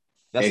card.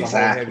 That's a whole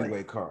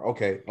heavyweight card.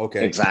 Okay.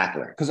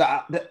 Exactly. Because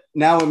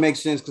now it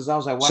makes sense, because I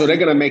was like, so they're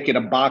gonna make it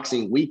a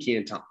boxing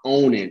weekend to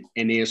own it,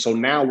 and then so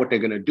now what they're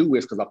gonna do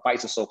is, because the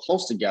fights are so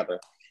close together,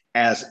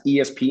 as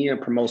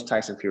ESPN promotes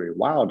Tyson Fury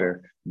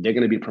Wilder, they're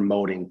gonna be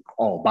promoting.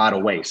 Oh, by the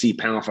way, see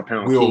pound for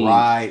pound,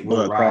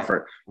 Bud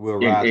Crawford. We'll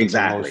ride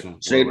exactly.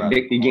 So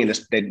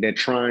they're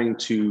trying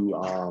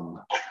to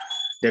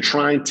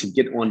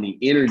get on the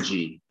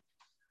energy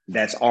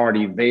that's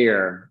already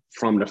there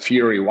from the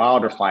Fury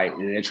Wilder fight,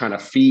 and they're trying to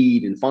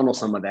feed and funnel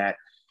some of that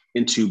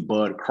into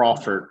Bud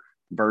Crawford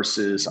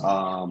versus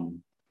Jose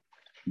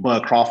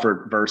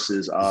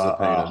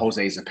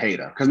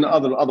Zepeda, because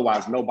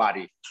otherwise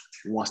nobody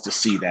wants to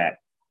see that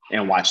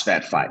and watch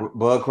that fight.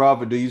 Bud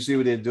Crawford, do you see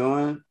what they're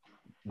doing?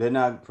 They're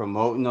not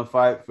promoting a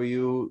fight for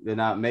you. They're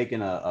not making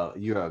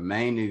you're a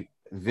main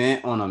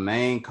event on a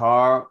main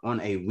card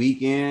on a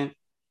weekend.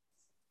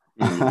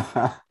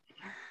 Mm-hmm.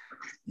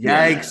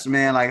 Yikes,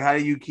 man. Like, how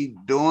do you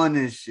keep doing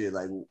this shit?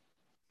 Like,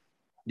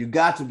 you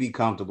got to be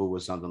comfortable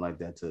with something like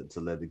that to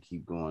let it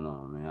keep going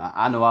on, man.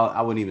 I know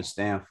I wouldn't even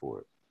stand for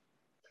it.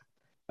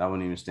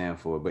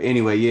 But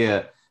anyway,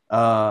 yeah.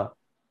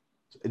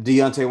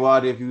 Deontay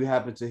Wilder, if you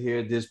happen to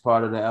hear this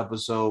part of the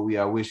episode, we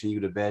are wishing you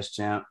the best,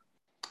 champ.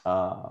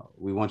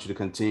 We want you to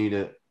continue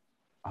to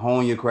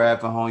hone your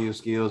craft and hone your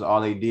skills.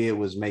 All they did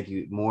was make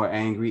you more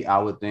angry, I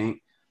would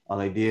think. All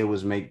they did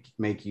was make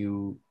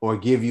you or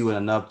give you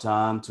enough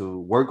time to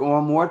work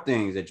on more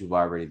things that you've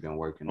already been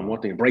working on. One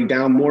thing, break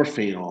down more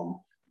film,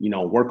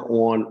 work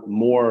on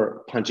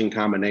more punching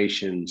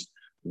combinations,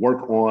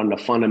 work on the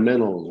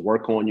fundamentals,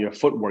 work on your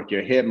footwork,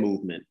 your head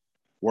movement,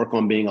 work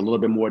on being a little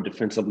bit more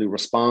defensively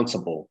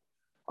responsible.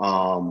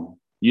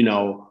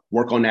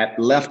 Work on that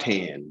left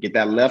hand, get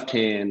that left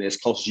hand as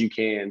close as you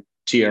can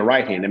to your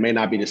right hand. It may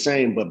not be the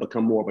same, but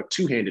become more of a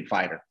two-handed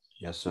fighter.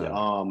 Yes, sir.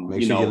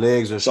 Make sure your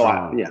legs are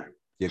strong.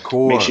 Your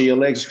core. Make sure your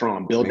legs are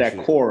strong. Build that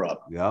core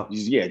up. Yep.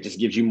 Yeah, it just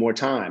gives you more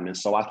time. And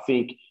so I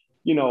think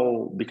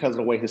because of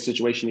the way his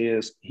situation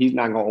is, he's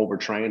not going to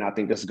overtrain. I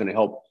think this is going to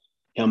help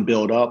him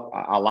build up.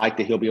 I like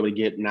that he'll be able to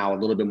get now a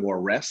little bit more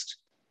rest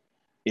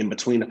in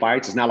between the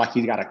fights. It's not like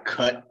he's got to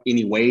cut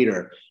any weight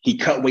or he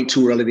cut weight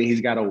too early, then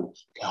he's got to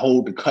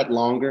hold the cut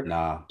longer.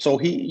 Nah. So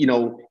he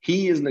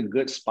is in a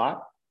good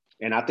spot.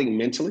 And I think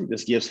mentally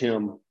this gives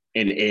him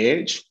an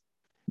edge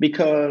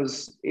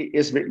because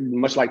it's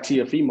much like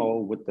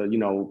Teofimo with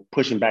the,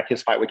 pushing back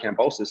his fight with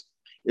Kambosos.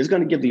 It's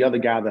going to give the other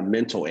guy the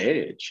mental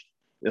edge.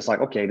 It's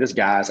like, okay, this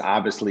guy's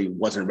obviously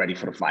wasn't ready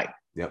for the fight.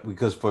 Yeah,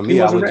 because for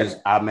me,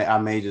 I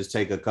may just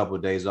take a couple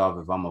of days off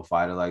if I'm a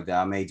fighter like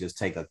that. I may just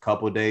take a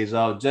couple of days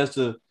off just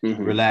to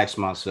relax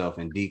myself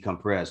and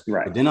decompress.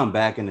 Right. But then I'm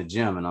back in the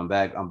gym and I'm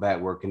back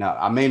working out.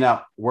 I may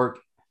not work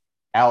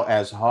out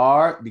as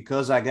hard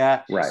because I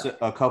got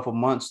a couple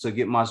months to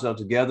get myself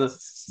together,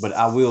 but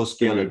I will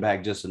scale it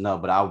back just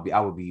enough. But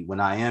I would be when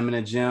I am in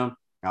the gym,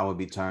 I would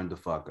be turned the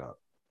fuck up.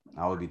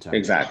 I would be turned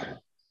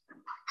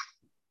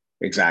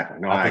Exactly.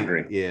 No, I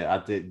agree. Yeah, I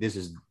think this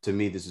is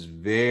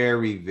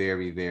very,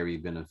 very, very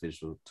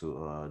beneficial to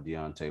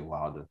Deontay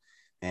Wilder.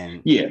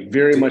 And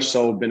very much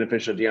so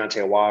beneficial to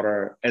Deontay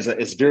Wilder.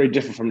 It's very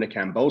different from the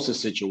Kambosos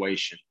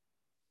situation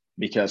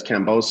because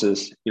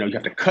Kambosos, you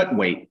have to cut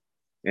weight,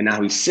 and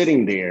now he's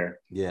sitting there.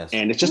 Yes.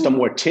 And it's just a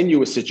more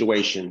tenuous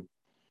situation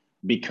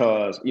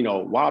because,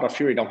 Wilder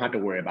Fury don't have to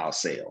worry about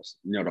sales.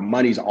 The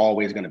money's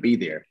always going to be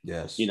there.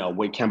 Yes.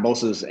 With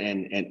Kambosos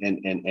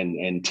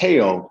and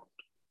Teo,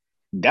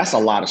 that's a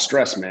lot of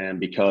stress, man,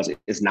 because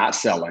it's not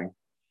selling.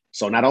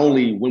 So not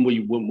only when we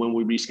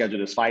reschedule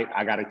this fight,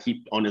 I got to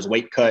keep on this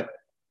weight cut.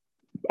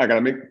 I got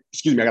to make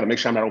sure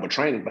I'm not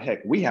overtraining. But heck,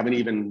 we haven't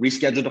even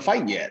rescheduled the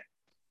fight yet.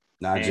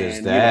 Not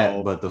just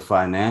that, but the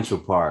financial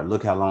part.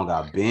 Look how long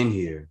I've been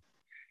here.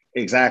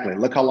 Exactly.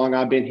 Look how long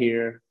I've been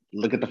here.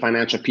 Look at the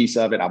financial piece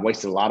of it. I've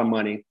wasted a lot of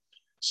money.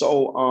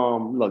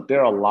 So look,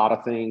 there are a lot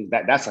of things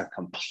that's a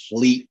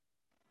complete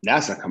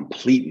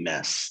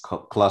mess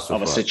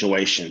of a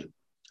situation.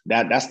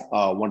 That's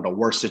one of the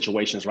worst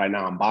situations right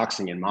now in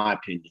boxing, in my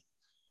opinion.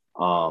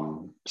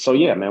 So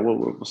yeah, man,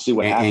 we'll see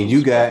what happens. And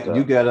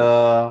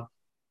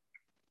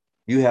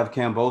you have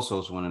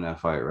Kambosos winning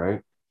that fight,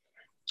 right?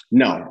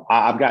 No,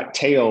 I've got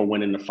Teo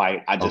winning the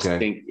fight. I just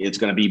think it's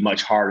going to be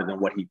much harder than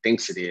what he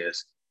thinks it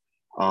is.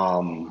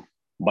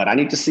 But I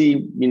need to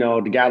see,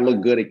 the guy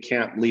look good at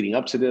camp leading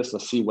up to this.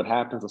 Let's see what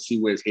happens. Let's see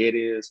where his head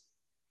is.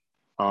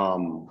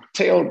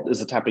 Teo is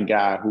the type of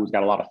guy who's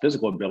got a lot of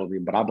physical ability,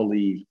 but I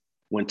believe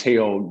when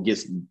Teo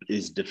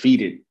is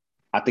defeated,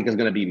 I think it's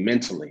going to be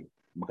mentally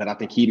because I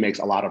think he makes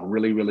a lot of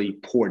really, really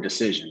poor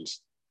decisions.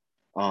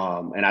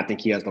 And I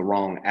think he has the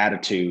wrong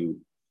attitude.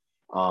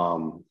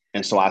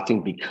 And so I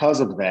think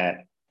because of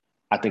that,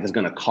 I think it's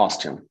going to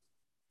cost him.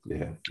 Yeah.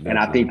 Definitely. And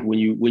I think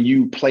when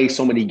you play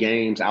so many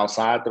games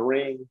outside the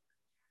ring,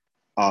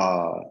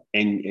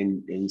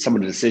 and some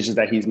of the decisions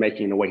that he's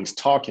making, the way he's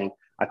talking,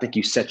 I think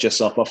you set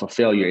yourself up for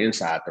failure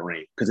inside the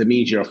ring because it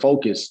means you're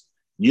focused.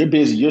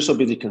 You're so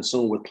busy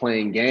consumed with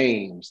playing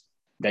games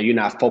that you're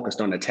not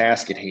focused on the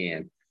task at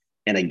hand.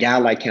 And a guy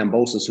like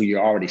Kambosos, who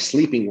you're already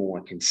sleeping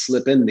on, can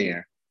slip in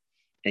there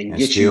and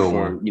get you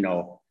from,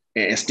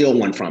 and steal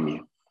one from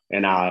you.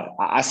 And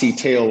I see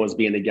Teo as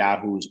being the guy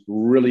who's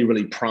really,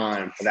 really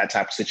primed for that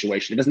type of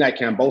situation. If it's not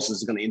Kambosos,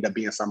 it's going to end up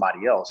being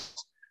somebody else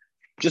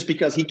just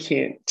because he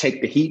can't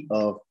take the heat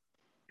of,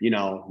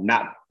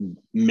 not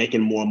making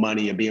more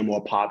money and being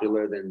more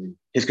popular than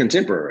his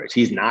contemporaries.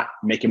 He's not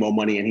making more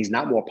money and he's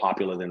not more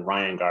popular than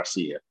Ryan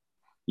Garcia,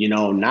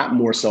 not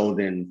more so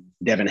than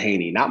Devin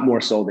Haney, not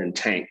more so than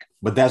Tank.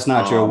 But that's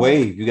not your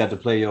wave. You got to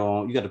play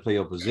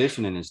your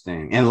position in this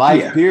thing in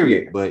life,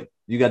 period. Yeah. But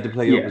you got to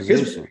play your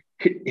position.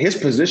 His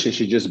position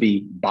should just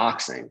be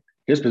boxing.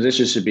 His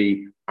position should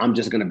be, I'm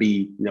just going to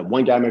be,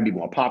 one guy may be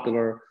more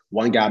popular.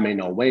 One guy may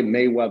know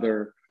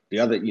Mayweather. The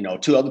other,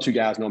 two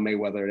guys know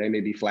Mayweather. They may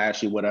be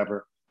flashy,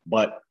 whatever.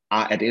 But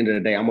at the end of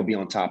the day, I'm going to be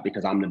on top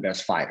because I'm the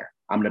best fighter.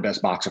 I'm the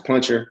best boxer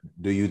puncher.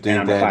 Do you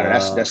think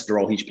that's the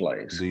role he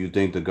plays? Do you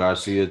think the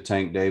Garcia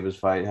Tank Davis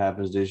fight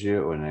happens this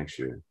year or next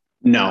year?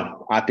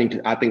 No, I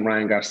think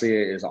Ryan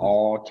Garcia is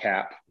all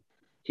cap.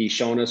 He's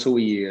shown us who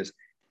he is.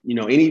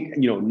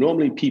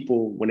 Normally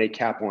people, when they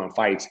cap on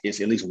fights, it's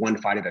at least one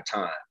fight at a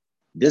time.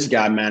 This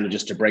guy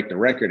manages to break the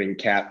record and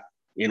cap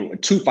in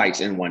 2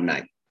 fights in one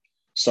night.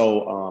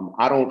 So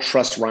I don't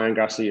trust Ryan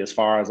Garcia as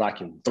far as I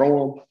can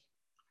throw him.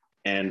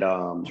 And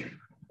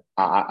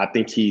I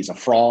think he's a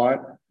fraud.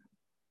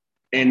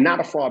 And not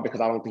a fraud because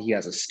I don't think he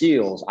has the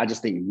skills. I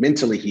just think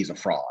mentally he's a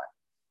fraud.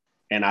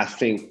 And I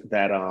think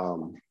that,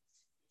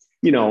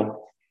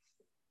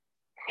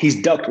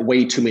 he's ducked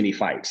way too many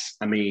fights.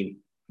 I mean,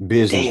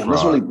 business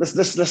fraud.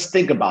 Let's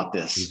think about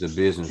this. He's a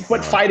business fraud.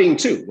 But fighting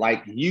too.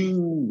 Like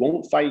you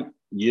won't fight.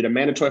 You're the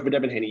mandatory for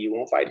Devin Haney. You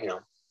won't fight him.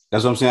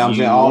 That's what I'm saying. I'm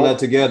saying all that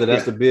together.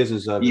 That's the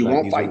business of it. You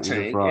won't fight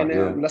Tank. And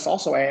then let's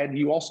also add,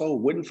 you also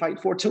wouldn't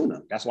fight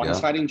Fortuna. That's why he's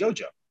fighting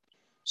JoJo.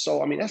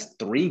 So, I mean, that's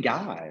 3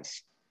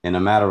 guys. In a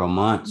matter of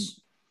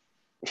months.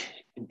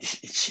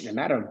 In a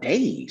matter of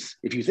days,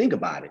 if you think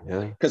about it.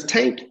 Because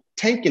Tank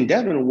and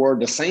Devin were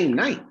the same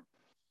night.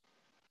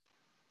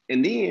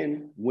 And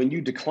then when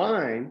you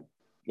decline,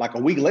 like a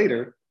week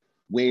later,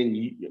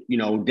 when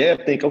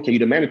Dev think, okay, you're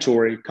the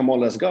mandatory, come on,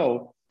 let's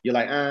go. You're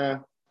like,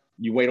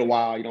 you wait a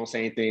while, you don't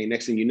say anything.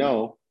 Next thing you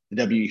know, the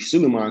W.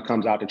 Suleiman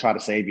comes out to try to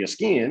save your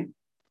skin.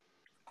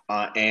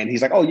 And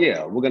he's like, oh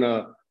yeah, we're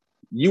gonna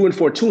you and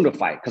Fortuna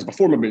fight. Because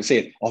before, remember, it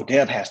said, oh,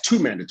 Dev has 2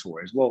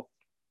 mandatories. Well,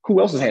 who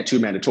else has had 2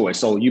 mandatories?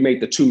 So you make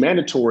the 2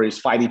 mandatories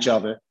fight each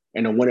other,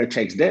 and the winner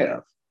takes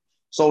Dev.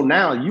 So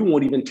now you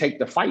won't even take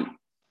the fight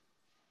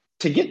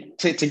to get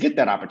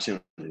that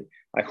opportunity.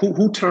 Like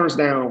who turns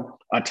down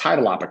a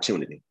title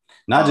opportunity?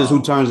 Not just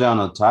who turns down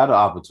a title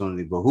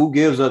opportunity, but who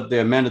gives up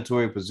their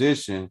mandatory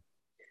position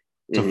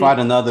to fight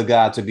another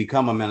guy to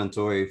become a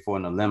mandatory for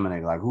an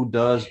eliminator? Like who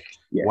does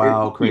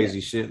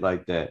crazy shit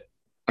like that?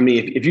 I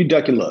mean, if you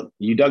duck and look,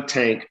 you duck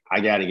Tank,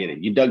 I got to get it.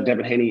 You duck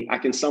Devin Haney, I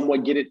can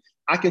somewhat get it.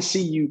 I can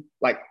see you,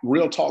 like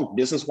real talk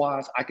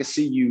business-wise, I can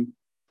see you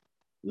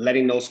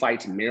letting those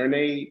fights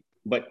marinate,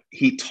 but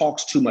he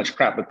talks too much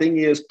crap. The thing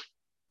is,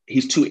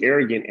 he's too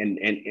arrogant, and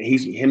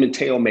him and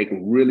Teo make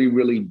really,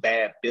 really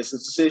bad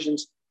business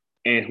decisions.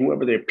 And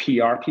whoever their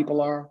PR people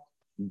are,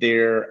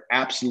 they're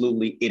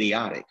absolutely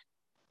idiotic.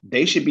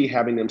 They should be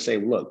having them say,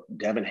 look,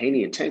 Devin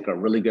Haney and Tank are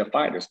really good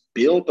fighters.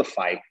 Build the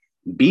fight,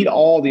 beat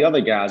all the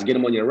other guys, get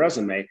them on your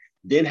resume,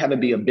 then have it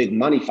be a big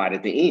money fight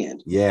at the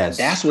end. Yes.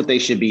 That's what they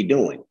should be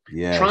doing.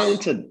 Yes. Trying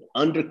to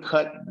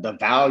undercut the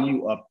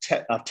value of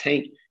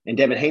Tank and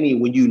Devin Haney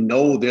when you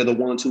know they're the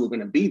ones who are going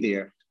to be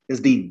there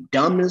is the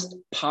dumbest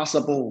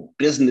possible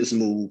business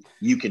move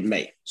you can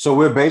make. So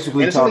we're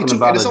basically talking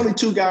about it's only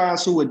 2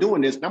 guys who are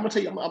doing this. And I'm going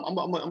to tell you, I'm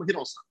going to hit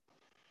on something.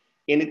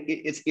 And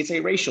it's a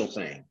racial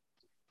thing.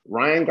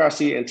 Ryan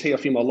Garcia and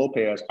Teofimo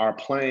Lopez are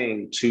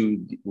playing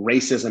to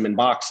racism in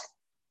boxing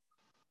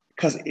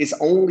because it's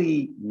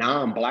only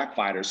non-Black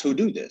fighters who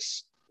do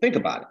this. Think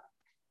about it.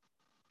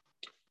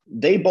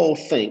 They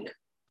both think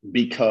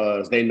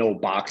because they know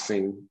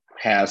boxing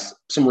has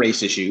some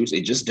race issues,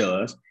 it just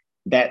does,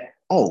 that,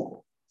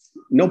 oh,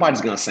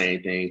 nobody's going to say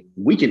anything.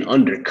 We can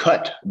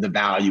undercut the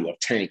value of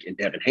Tank and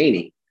Devin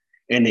Haney,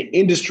 and the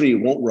industry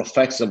won't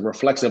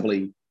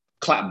reflexively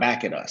clap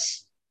back at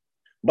us.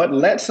 But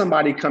let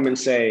somebody come and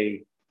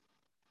say,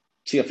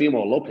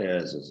 Teofimo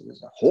Lopez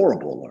is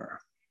horrible, or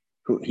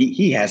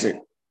he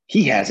hasn't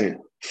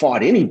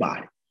fought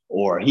anybody,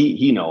 or he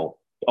beat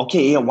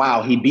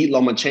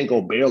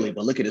Lomachenko barely,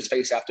 but look at his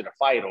face after the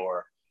fight,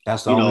 or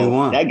that's the only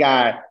one. That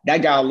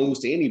guy will lose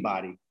to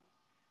anybody.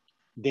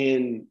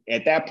 Then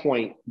at that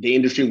point, the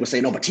industry would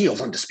say, no, but Teo's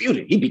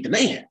undisputed. He beat the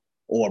man.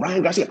 Or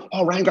Ryan Garcia.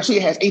 Oh, Ryan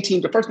Garcia has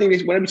 18. The first thing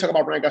whenever you talk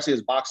about Ryan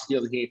Garcia's box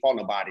skills, he ain't fought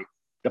nobody.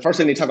 The first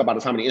thing they talk about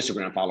is how many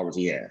Instagram followers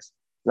he has,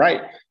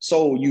 right?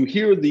 So you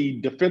hear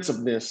the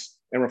defensiveness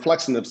and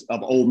reflexiveness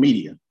of old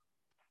media.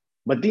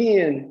 But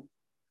then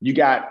you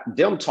got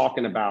them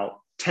talking about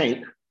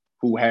Tank,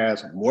 who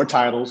has more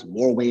titles,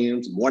 more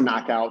wins, more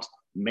knockouts,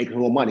 making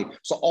more money.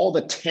 So all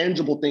the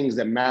tangible things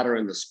that matter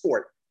in the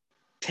sport,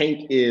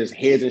 Tank is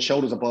heads and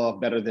shoulders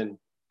above, better than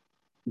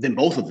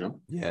both of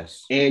them.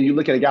 Yes. And you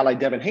look at a guy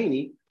like Devin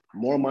Haney,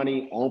 more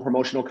money, own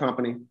promotional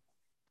company,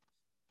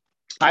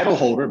 title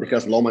holder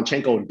because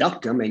Lomachenko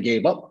ducked him and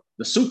gave up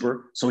the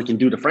super so he can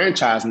do the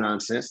franchise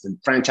nonsense, the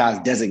franchise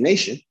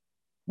designation,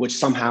 which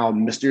somehow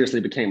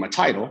mysteriously became a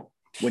title,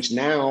 which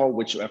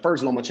at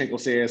first Lomachenko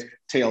says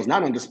Teo's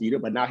not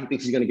undisputed, but now he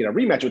thinks he's going to get a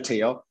rematch with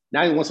Teo.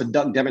 Now he wants to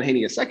duck Devin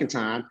Haney a second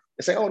time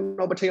and say, oh,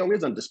 no, but Teo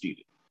is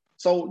undisputed.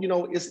 So,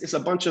 it's a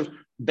bunch of,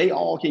 they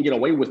all can get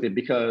away with it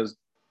because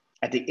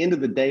at the end of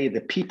the day,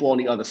 the people on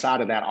the other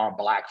side of that are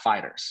Black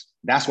fighters.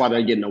 That's why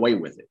they're getting away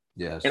with it.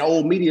 Yes. And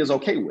old media is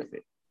okay with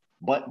it.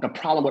 But the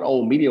problem with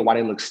old media, why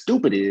they look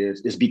stupid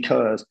is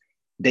because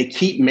they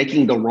keep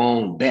making the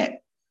wrong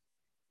bet.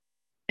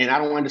 And I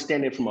don't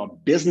understand it from a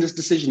business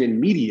decision in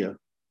media.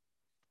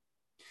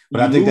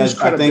 But I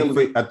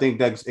think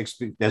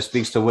that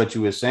speaks to what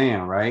you were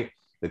saying, right?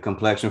 The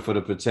complexion for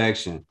the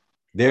protection.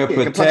 They're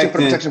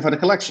protecting for the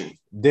collection.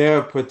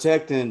 They're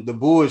protecting the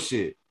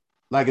bullshit.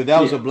 Like if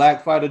that was a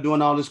Black fighter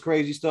doing all this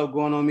crazy stuff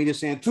going on media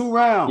saying 2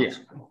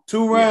 rounds,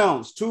 2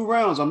 rounds, 2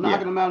 rounds. I'm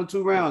knocking them out in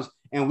 2 rounds.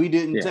 And we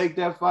didn't take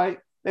that fight,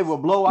 they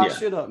would blow our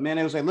shit up, man.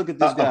 They would say, look at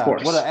this guy.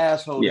 What an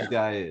asshole this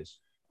guy is.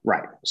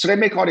 Right. So they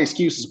make all the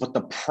excuses. But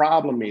the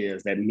problem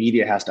is that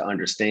media has to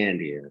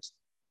understand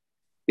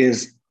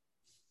is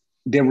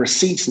there are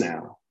receipts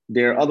now.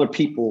 There are other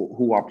people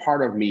who are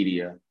part of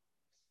media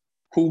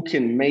who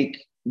can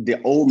make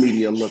the old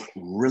media look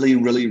really,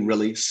 really,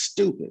 really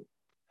stupid.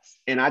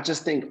 And I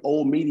just think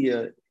old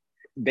media,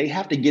 they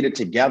have to get it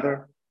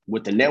together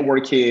with the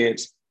network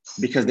heads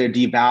because they're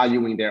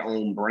devaluing their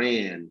own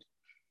brand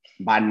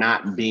by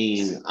not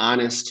being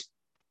honest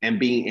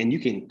and you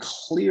can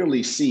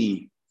clearly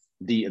see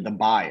the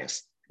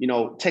bias.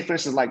 Take for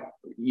instance,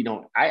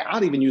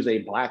 I'd even use a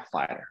Black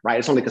fighter, right?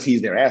 It's only because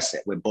he's their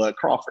asset with Bud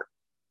Crawford.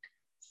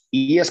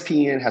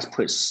 ESPN has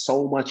put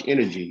so much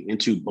energy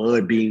into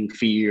Bud being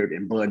feared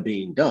and Bud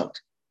being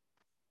ducked.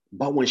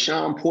 But when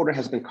Sean Porter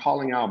has been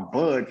calling out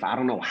Bud for I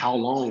don't know how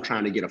long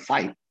trying to get a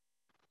fight,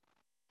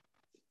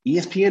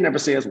 ESPN never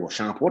says, well,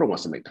 Sean Porter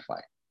wants to make the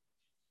fight.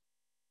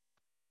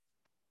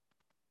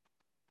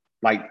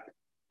 Like,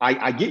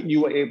 I get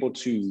you were able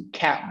to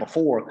cap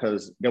before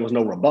because there was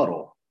no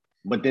rebuttal,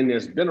 but then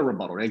there's been a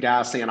rebuttal. That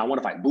guy saying, I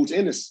want to fight. Boots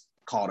Ennis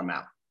called him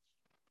out.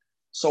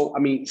 So, I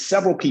mean,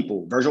 several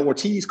people, Virgil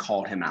Ortiz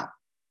called him out.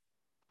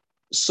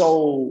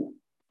 So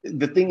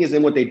the thing is,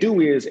 and what they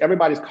do is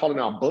everybody's calling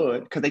out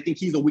Bud because they think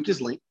he's the weakest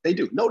link. They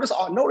do. Notice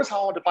how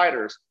all the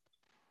fighters,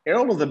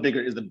 Errol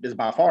is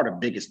by far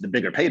the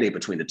bigger payday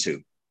between the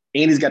two.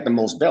 And he's got the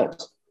most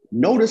belts.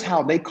 Notice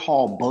how they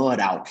call Bud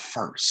out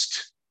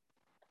first.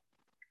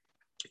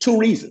 2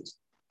 reasons.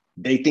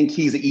 They think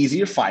he's an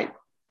easier fight.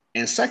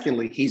 And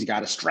secondly, he's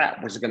got a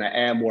strap, which is going to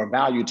add more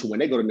value to when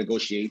they go to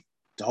negotiate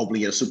to hopefully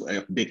get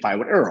a big fight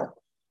with Errol.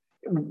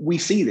 We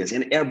see this,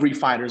 and every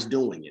fighter's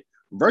doing it.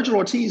 Virgil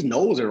Ortiz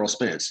knows Errol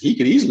Spence. He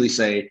could easily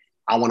say,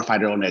 I want to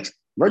fight Errol next.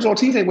 Virgil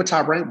Ortiz ain't with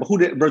Top Rank, but who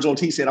did Virgil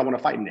Ortiz said, I want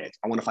to fight next?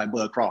 I want to fight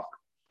Bud Crawford.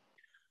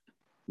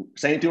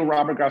 Same thing with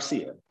Robert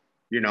Garcia.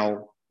 You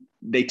know,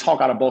 they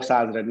talk out of both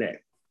sides of their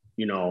neck.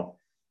 You know,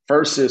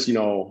 first is, you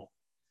know,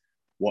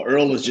 well,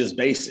 Earl is just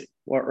basic.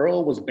 Well,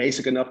 Earl was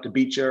basic enough to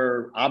beat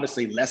your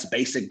obviously less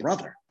basic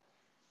brother,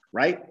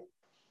 right?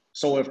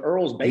 So if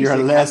Earl's basic, how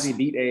does he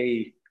beat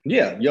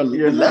your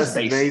less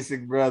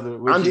basic brother?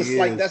 I'm just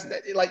like,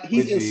 like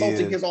he's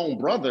insulting his own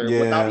brother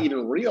without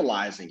even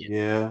realizing it.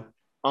 Yeah.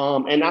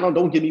 And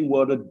don't get me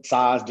what a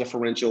size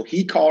differential.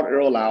 He called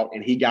Earl out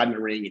and he got in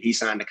the ring and he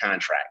signed the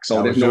contract.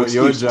 So there's no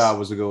your job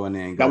was to go in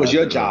there and that was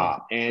your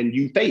job. And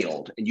you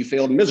failed. And you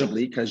failed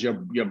miserably because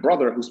your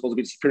brother, who's supposed to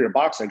be the superior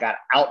boxer, got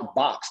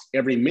outboxed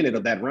every minute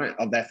of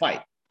that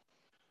fight.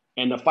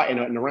 And the fight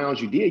and the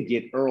rounds you did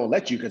get, Earl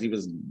let you because he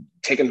was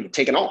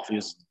taking off. He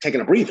was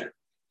taking a breather.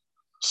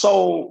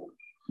 So,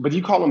 but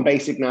you call him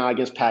basic now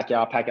against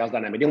Pacquiao. Pacquiao's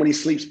dynamic. Then when he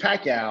sleeps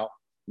Pacquiao,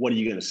 what are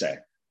you going to say?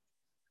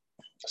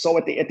 So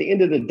at the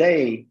end of the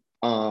day,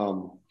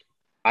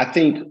 I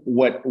think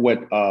what was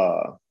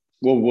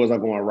I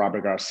going with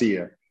Robert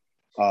Garcia?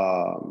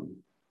 Who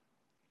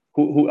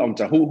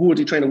was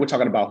he training? We're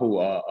talking about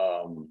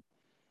who?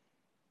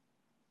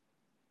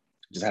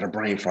 Just had a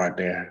brain fart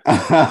there.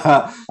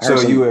 So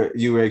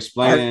you were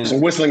explaining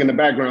some whistling in the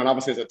background.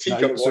 Obviously, there's a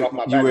teacup going off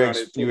my background.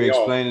 You were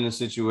explaining the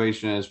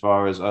situation as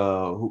far as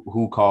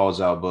who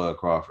calls out Bud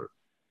Crawford,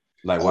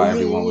 like why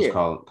everyone was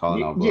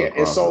calling out Bud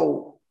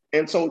Crawford.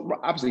 And so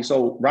obviously,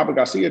 Robert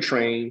Garcia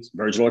trains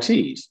Virgil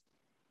Ortiz.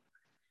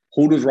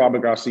 Who does Robert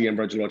Garcia and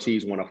Virgil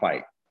Ortiz want to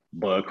fight?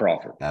 Bud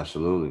Crawford.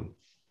 Absolutely.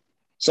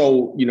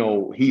 So, you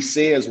know, he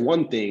says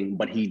one thing,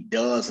 but he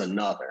does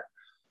another.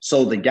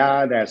 So the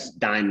guy that's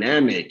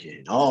dynamic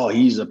and,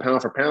 he's a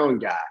pound for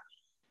pound guy.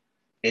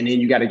 And then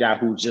you got a guy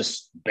who's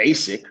just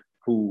basic,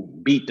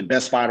 who beat the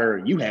best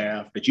fighter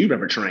that you've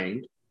ever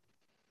trained.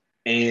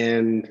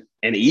 And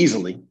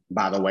easily,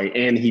 by the way.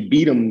 And he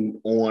beat him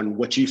on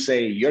what you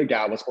say your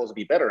guy was supposed to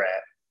be better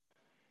at.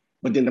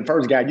 But then the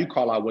first guy you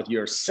call out with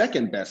your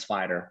second best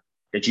fighter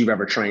that you've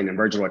ever trained in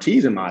Virgil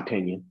Ortiz, in my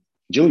opinion,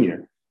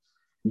 Junior,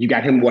 you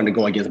got him wanting to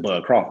go against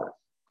Bud Crawford.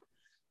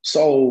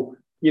 So,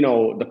 you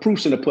know, the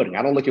proof's in the pudding.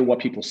 I don't look at what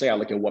people say. I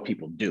look at what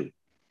people do.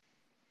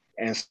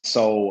 And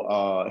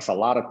so it's a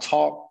lot of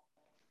talk.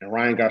 And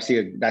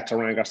back to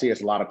Ryan Garcia,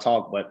 it's a lot of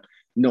talk. But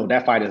no,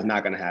 that fight is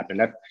not going to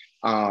happen.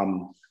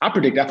 I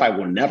predict that fight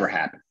will never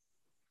happen.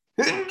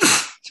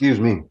 Excuse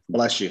me.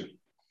 Bless you.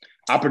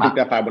 I predict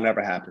that fight will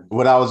never happen.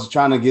 What I was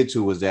trying to get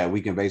to was that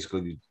we can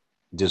basically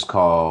just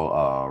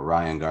call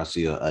Ryan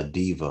Garcia a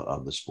diva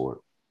of the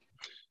sport.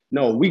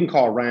 No, we can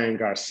call Ryan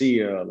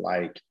Garcia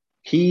like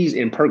he's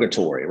in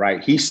purgatory,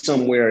 right? He's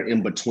somewhere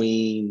in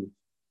between.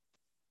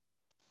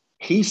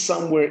 He's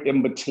somewhere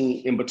in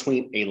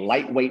between a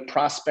lightweight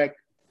prospect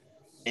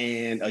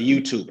and a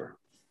YouTuber.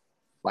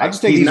 Like, I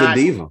just think he's a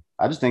diva.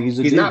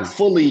 He's not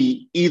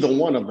fully either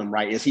one of them,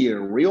 right? Is he a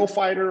real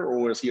fighter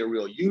or is he a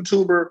real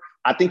YouTuber?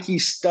 I think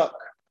he's stuck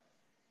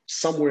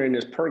somewhere in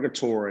this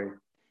purgatory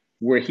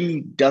where he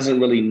doesn't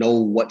really know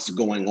what's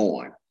going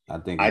on. I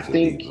think a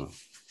diva.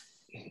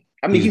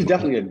 I mean, he's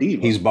definitely a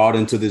diva. He's bought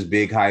into this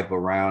big hype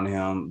around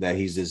him that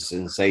he's this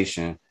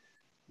sensation.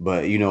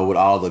 But, you know, with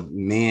all the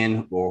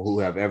men or who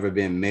have ever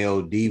been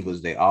male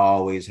divas, they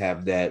always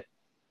have that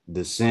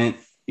descent,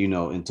 you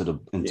know, into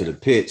the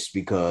pits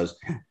because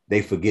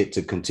they forget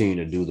to continue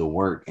to do the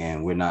work,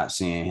 and we're not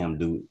seeing him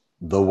do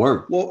the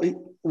work.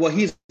 Well,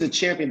 he's the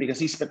champion because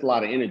he spent a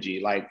lot of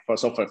energy. Like for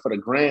the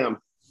gram,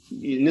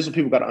 and this is what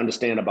people got to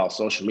understand about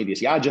social media.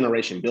 See, our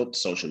generation built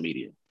social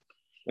media,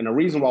 and the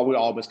reason why we're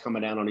always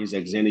coming down on these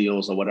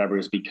exennials or whatever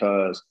is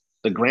because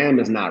the gram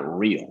is not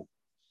real.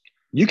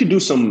 You can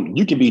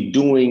be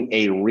doing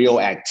a real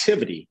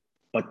activity,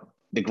 but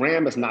the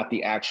gram is not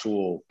the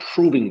actual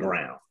proving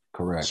ground.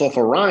 Correct. So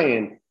for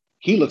Ryan,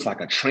 he looks like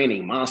a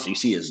training monster. You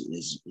see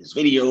his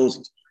videos,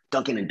 he's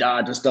ducking and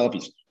dodging stuff.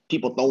 He's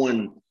people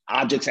throwing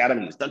objects at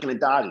him. He's ducking and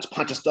dodging, he's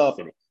punching stuff,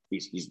 and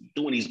he's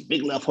doing these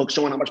big left hooks,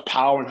 showing how much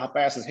power and how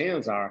fast his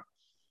hands are,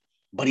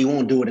 but he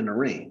won't do it in the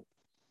ring.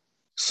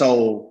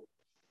 So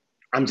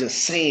I'm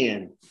just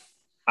saying,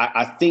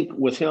 I think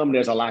with him,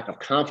 there's a lack of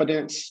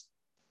confidence.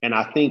 And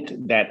I think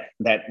that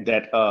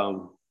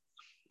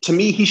to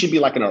me, he should be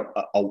like in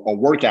a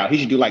workout. He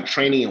should do like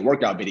training and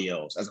workout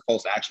videos as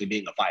opposed to actually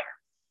being a fighter.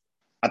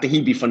 I think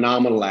he'd be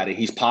phenomenal at it.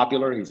 He's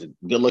popular. He's a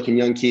good-looking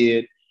young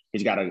kid.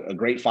 He's got a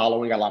great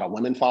following, got a lot of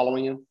women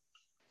following him.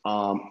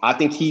 I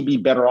think he'd be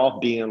better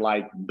off being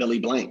like Billy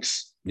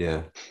Blanks.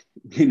 Yeah.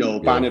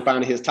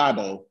 Finding his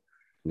Tybo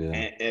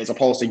as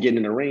opposed to getting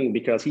in the ring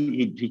because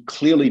he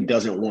clearly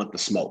doesn't want the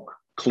smoke.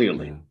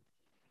 Clearly.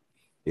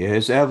 Yeah,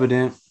 it's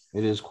evident.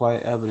 It is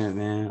quite evident,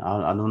 man.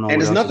 I don't know. And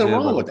there's nothing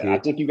wrong with that. I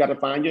think you got to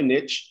find your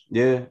niche.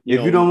 Yeah.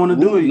 If you don't want to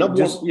do it,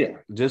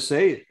 just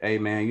say it. Hey,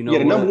 man, you know. Yeah,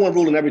 the number one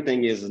rule in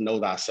everything is know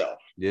thyself.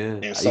 Yeah.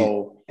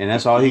 And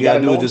that's all he got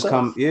to do is just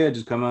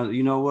come out.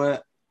 You know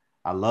what?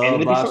 I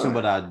love boxing,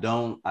 but I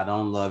don't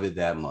love it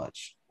that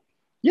much.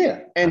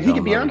 Yeah. And he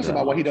can be honest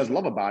about what he doesn't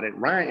love about it.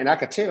 Ryan, and I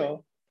could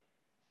tell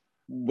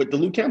with the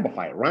Luke Campbell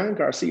fight, Ryan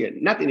Garcia,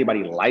 not that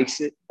anybody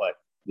likes it, but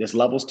there's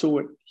levels to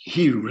it.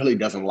 He really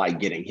doesn't like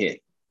getting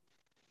hit.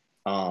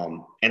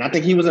 And I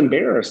think he was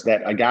embarrassed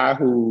that a guy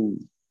who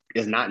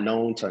is not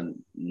known to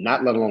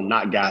not let alone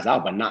knock guys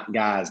out, but knock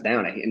guys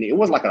down. And it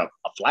was like a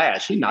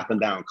flash. He knocked them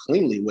down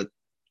cleanly with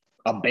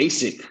a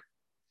basic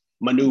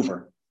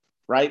maneuver,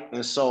 right?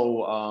 And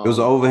so it was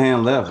an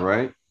overhand left,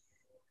 right?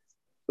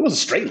 It was a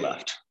straight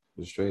left.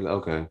 It was straight.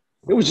 Okay.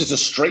 It was just a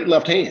straight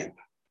left hand.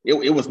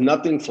 It was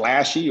nothing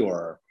flashy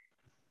or,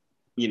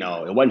 it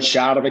wasn't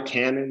shot of a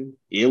cannon.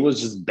 It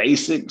was just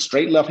basic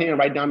straight left hand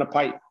right down the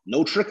pipe.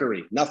 No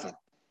trickery, nothing.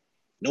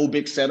 No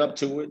big setup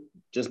to it.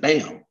 Just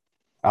bam.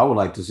 I would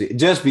like to see,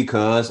 just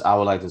because I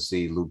would like to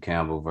see Luke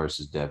Campbell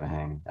versus Devin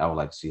Haney. I would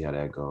like to see how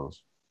that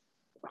goes.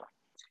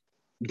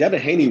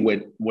 Devin Haney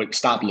would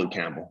stop Luke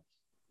Campbell.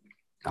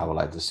 I would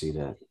like to see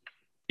that.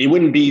 It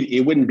wouldn't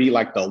be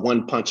like the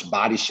one punch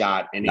body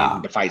shot and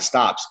then the fight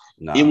stops.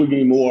 It would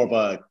be more of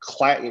a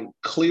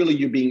clearly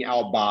you're being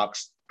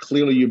outboxed,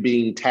 clearly you're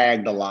being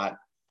tagged a lot,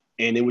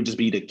 and it would just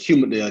be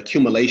the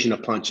accumulation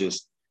of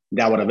punches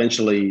that would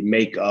eventually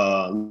make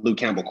Luke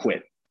Campbell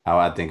quit. How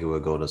I think it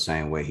would go the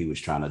same way he was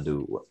trying to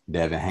do, what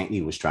Devin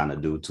Haney was trying to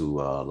do to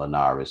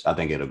Linares. I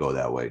think it'll go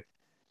that way.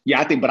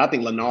 Yeah, I think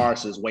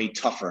Linares is way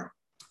tougher.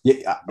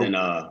 Yeah,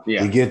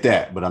 we get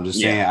that, but I'm just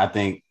saying, I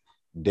think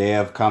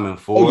Dev coming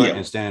forward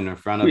and standing in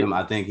front of him,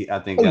 I think that's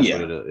what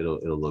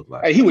it'll look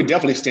like. Hey, he would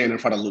definitely stand in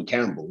front of Luke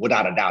Campbell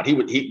without a doubt. He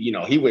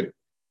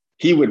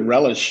would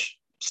relish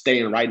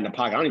staying right in the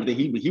pocket. I don't even think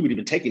he would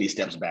even take any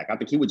steps back. I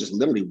think he would just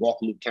literally walk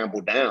Luke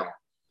Campbell down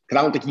because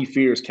I don't think he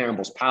fears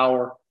Campbell's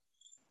power.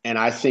 And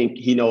I think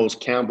he knows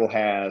Campbell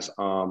has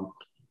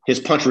his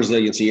punch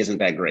resiliency isn't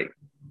that great.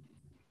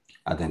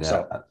 I think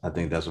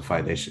that's a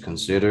fight they should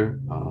consider.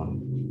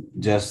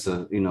 Just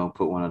to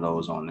put one of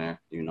those on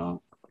there.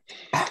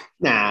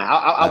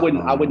 I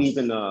wouldn't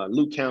even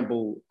Luke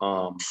Campbell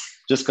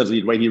just because of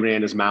the way he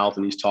ran his mouth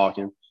and he's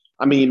talking.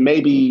 I mean,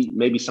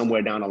 maybe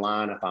somewhere down the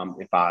line,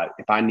 if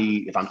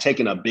I'm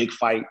taking a big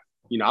fight,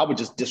 I would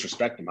just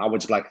disrespect him. I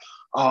would just like,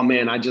 oh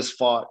man, I just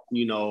fought,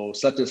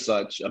 such and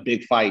such a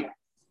big fight.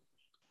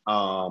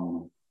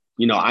 I'm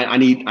waiting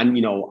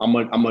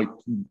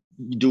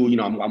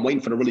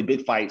for the really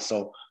big fight.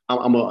 So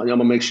I'm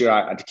gonna make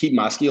sure to keep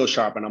my skills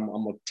sharp, and I'm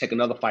gonna take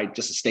another fight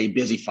just to stay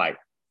busy fight.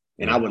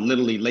 And I would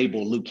literally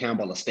label Luke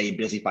Campbell a stay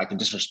busy fight to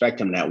disrespect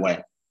him that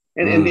way.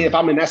 And then if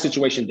I'm in that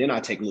situation, then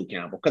I take Luke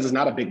Campbell because it's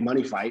not a big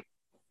money fight.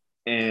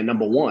 And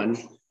number one,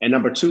 and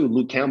number two,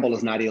 Luke Campbell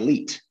is not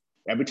elite.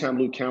 Every time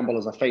Luke Campbell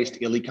has faced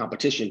elite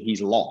competition,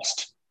 he's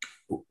lost.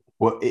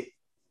 Well, it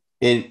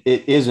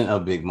isn't a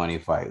big money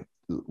fight.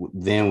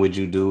 Then would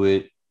you do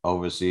it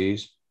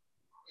overseas?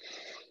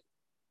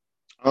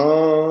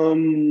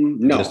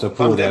 No. Just to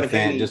pull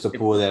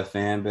that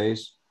fan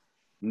base.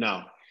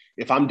 No.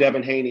 If I'm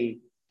Devin Haney,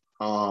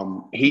 I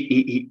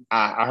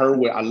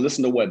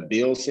listened to what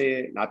Bill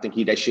said, and I think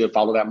they should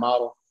follow that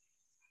model.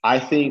 I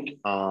think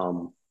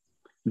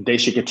they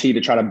should continue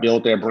to try to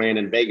build their brand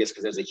in Vegas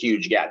because there's a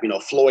huge gap.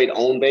 Floyd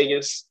owned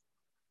Vegas.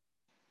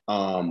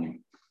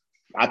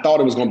 I thought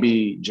it was going to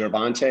be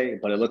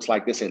Gervonta, but it looks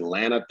like this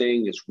Atlanta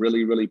thing is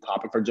really, really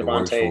popping for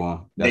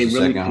Gervonta. They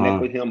really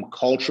connect with him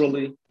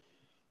culturally.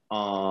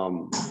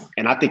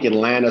 And I think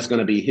Atlanta is going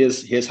to be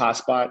his hot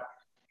spot,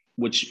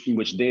 which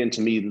then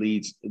to me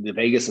leads the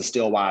Vegas is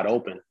still wide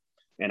open.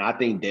 And I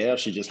think Dev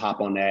should just hop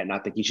on that. And I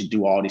think he should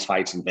do all these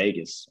fights in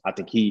Vegas. I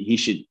think he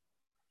should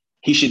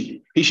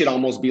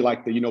almost be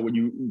like when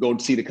you go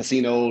to see the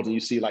casinos and you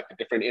see like the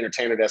different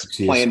entertainer that's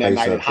playing that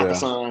night at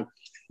Hakkasan.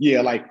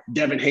 Yeah, like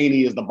Devin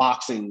Haney is the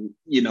boxing,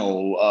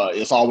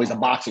 it's always a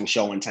boxing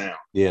show in town.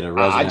 Yeah, the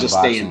resident I just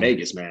boxing. stay in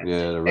Vegas, man.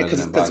 Yeah, the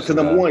resident boxing. Because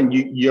number one,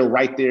 you're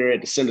right there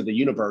at the center of the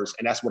universe,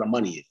 and that's where the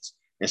money is.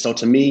 And so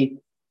to me,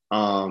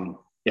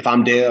 if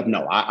I'm Dev,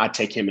 no, I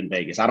take him in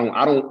Vegas. I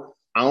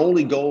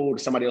only go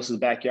to somebody else's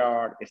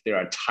backyard if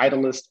they're a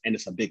titleist and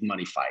it's a big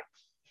money fight.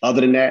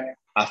 Other than that,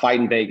 I fight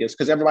in Vegas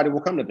because everybody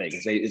will come to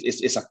Vegas.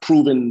 It's a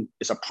proven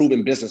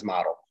business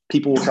model.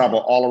 People will travel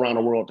all around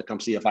the world to come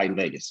see a fight in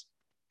Vegas.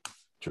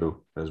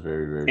 True. That's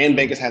very, very And true.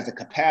 Vegas has the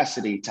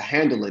capacity to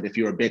handle it if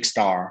you're a big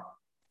star.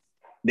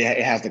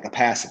 It has the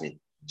capacity.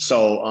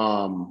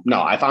 So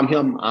no, if I'm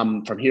him,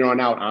 I'm from here on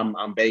out,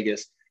 I'm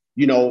Vegas.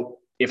 You know,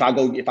 if I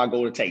go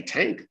to take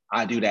Tank,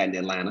 I do that in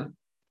Atlanta.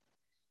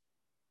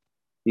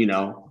 You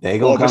know, They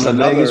gonna or if come it's to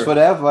Vegas for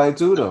another, that fight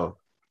too, though.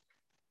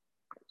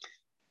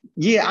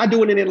 yeah, I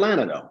do it in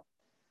Atlanta though.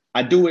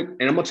 I do it,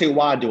 and I'm gonna tell you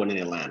why I do it in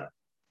Atlanta.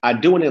 I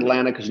do it in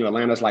Atlanta because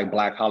Atlanta's like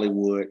Black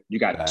Hollywood. You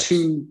got Facts.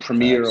 two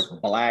premier Facts.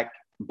 black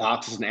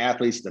boxers and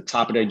athletes at the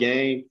top of their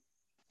game.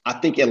 I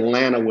think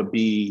Atlanta would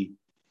be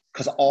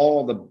because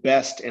all the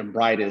best and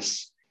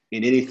brightest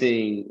in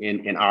anything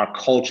in our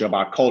culture, of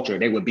our culture,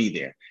 they would be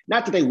there.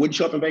 Not that they would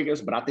show up in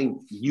Vegas, but I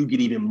think you get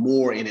even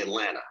more in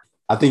Atlanta.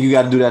 I think you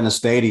got to do that in the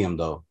stadium,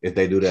 though. If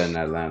they do that in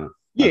Atlanta, I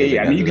Yeah, think they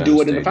yeah. I got mean, to you do could that in the do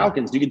it in the stadium.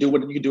 Falcons. You could do it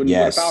where the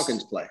Yes.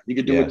 Falcons play. You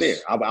could do it there.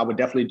 Yes. I would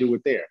definitely do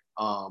it there.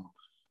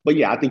 But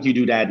yeah, I think you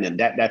do that in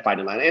that fight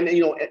in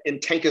Atlanta,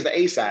 and Tank is the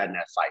A side in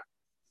that fight.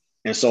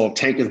 And so if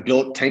Tank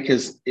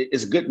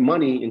is good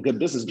money and good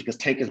business because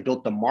Tank has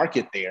built the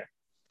market there.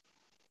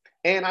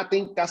 And I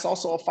think that's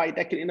also a fight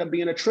that could end up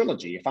being a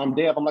trilogy. If I'm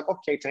Dev, I'm like,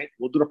 okay, Tank,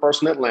 we'll do the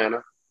first in Atlanta.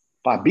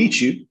 If I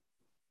beat you,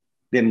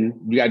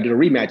 then you got to do the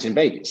rematch in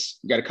Vegas.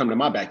 You got to come to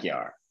my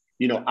backyard.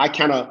 I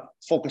kind of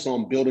focus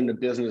on building the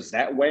business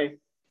that way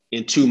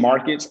in two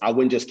markets. I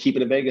wouldn't just keep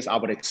it in Vegas. I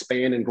would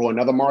expand and grow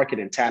another market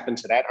and tap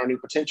into that earning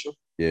potential.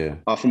 Yeah.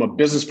 From a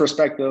business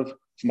perspective,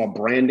 from a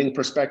branding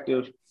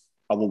perspective,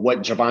 of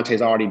what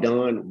Gervonta's already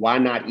done, why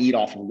not eat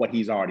off of what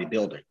he's already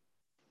building?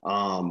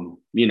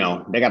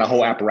 They got a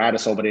whole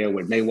apparatus over there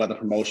with Mayweather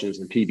Promotions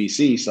and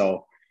PBC.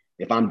 So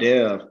if I'm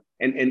Dev,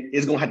 and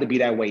it's gonna have to be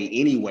that way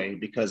anyway,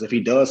 because if he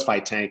does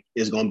fight Tank,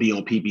 it's gonna be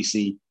on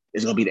PBC,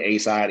 it's gonna be the A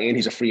side, and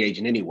he's a free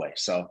agent anyway.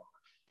 So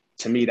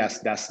to me,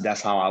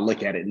 that's how I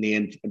look at it. And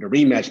then the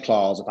rematch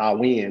clause, if I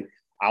win,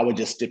 I would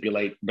just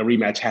stipulate the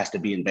rematch has to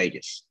be in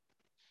Vegas.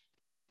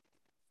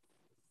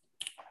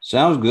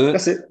 Sounds good.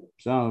 That's it.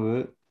 Sounds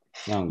good.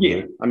 Sounds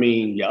Yeah. good. I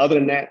mean, yeah, other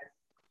than that,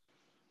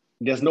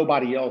 there's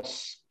nobody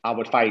else I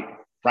would fight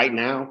right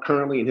now,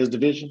 currently in his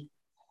division,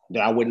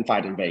 that I wouldn't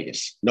fight in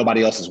Vegas.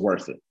 Nobody else is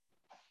worth it.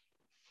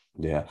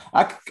 Yeah.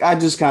 I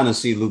just kind of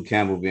see Luke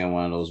Campbell being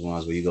one of those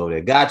ones where you go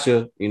there,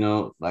 gotcha,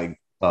 like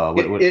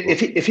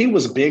If he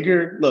was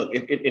bigger, look,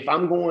 if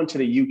I'm going to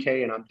the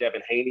UK and I'm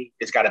Devin Haney,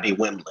 it's got to be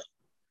Wembley.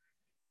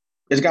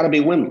 It's got to be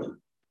Wembley.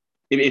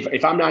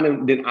 If I'm not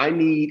in, then I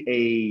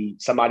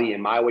need somebody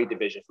in my weight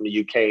division from the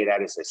UK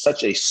that is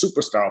such a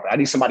superstar. I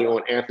need somebody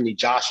on Anthony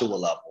Joshua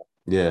level.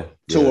 Yeah.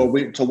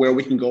 To where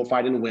we can go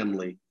fight in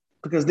Wembley,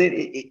 because then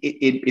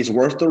it is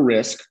worth the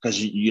risk, because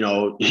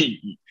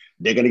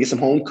they're gonna get some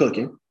home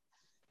cooking,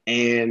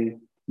 and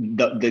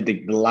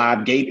the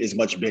live gate is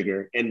much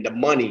bigger, and the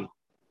money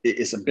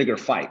is a bigger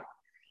fight.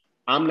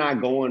 I'm not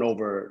going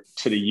over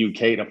to the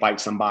UK to fight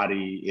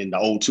somebody in the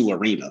O2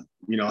 arena.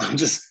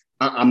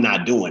 I'm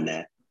not doing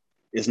that.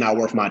 It's not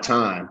worth my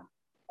time.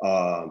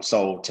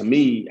 So to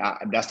me,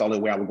 that's the only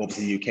way I would go to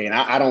the UK. And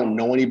I don't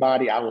know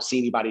anybody. I don't see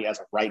anybody as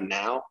of right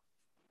now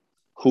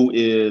who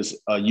is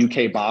a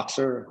UK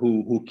boxer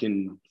who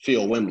can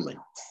fill Wembley.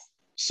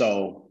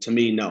 So to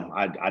me, no,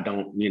 I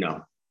don't.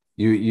 Yeah.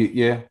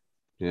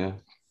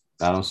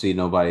 I don't see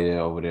nobody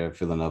there over there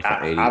filling up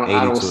for 80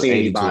 I don't see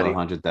 80 to anybody.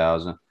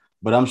 100,000.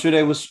 But I'm sure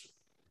they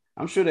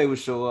would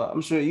show up.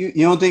 I'm sure you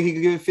don't think he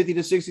could give 50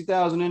 to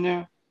 60,000 in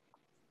there?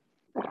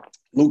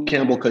 Luke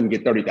Campbell couldn't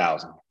get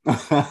 30,000.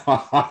 Oh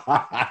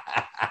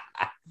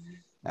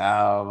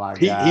my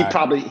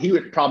God. He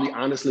would probably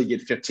honestly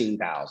get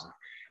 15,000.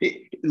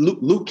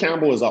 Luke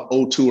Campbell is an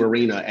O2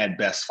 arena at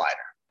best fighter.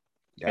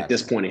 Gotcha. At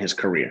this point in his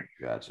career.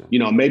 Gotcha.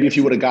 Maybe if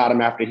you would have got him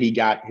after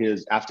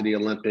the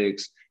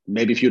Olympics,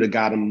 maybe if you'd have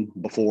got him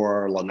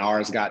before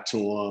Linares got to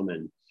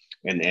him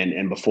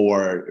and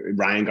before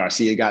Ryan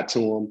Garcia got to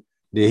him.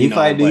 Did he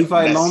fight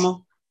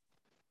Loma?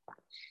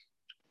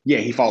 Yeah,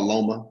 he fought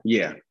Loma.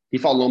 Yeah, he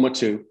fought Loma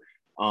too.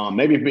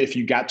 Maybe if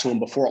you got to him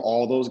before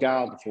all those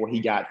guys, before he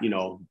got,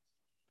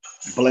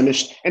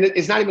 blemished. And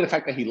it's not even the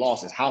fact that he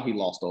lost, it's how he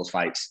lost those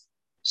fights.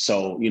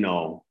 So,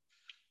 not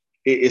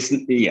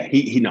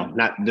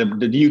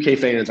the UK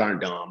fans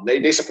aren't dumb.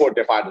 They support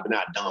their fighters, but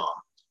not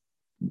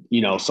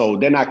dumb. So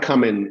they're not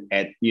coming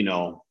at,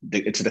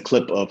 to the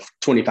clip of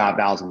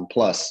 25,000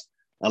 plus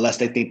unless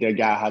they think their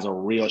guy has a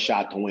real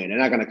shot to win. They're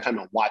not going to come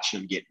and watch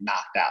him get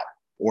knocked out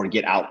or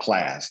get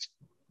outclassed.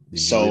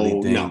 Did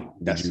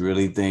you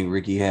really think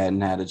Ricky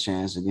hadn't had a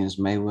chance against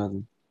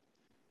Mayweather?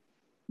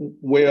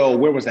 Well,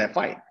 where was that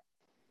fight?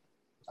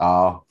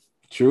 Oh,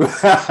 true.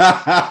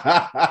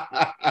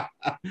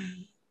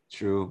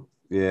 True.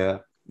 Yeah.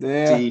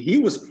 See,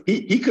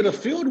 he could have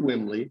filled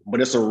Wembley,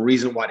 but it's a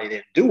reason why they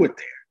didn't do it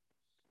there.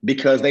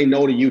 Because they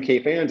know the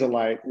UK fans are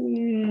like,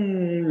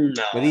 no.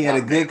 But he had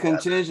a good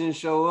contingent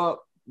show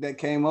up that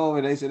came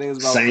over. They said they was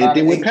about same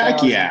thing with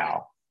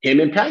Pacquiao. Him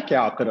and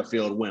Pacquiao could have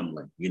filled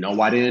Wembley. You know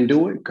why they didn't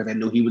do it? Because they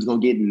knew he was going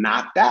to get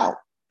knocked out.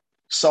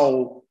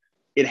 So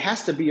it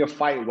has to be a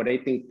fight where they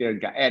think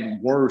they're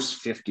at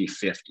worst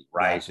 50-50,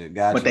 right?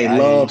 Gotcha. But they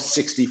love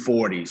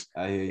 60-40s.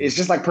 It's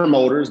just like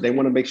promoters. They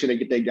want to make sure they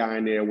get their guy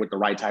in there with the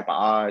right type of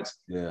odds.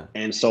 Yeah.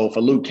 And so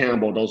for Luke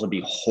Campbell, those would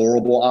be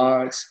horrible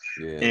odds.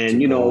 Yeah,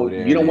 and, you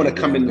don't want to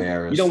come in.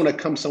 You don't want to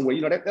come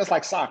somewhere. That's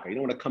like soccer. You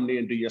don't want to come there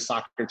and do your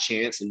soccer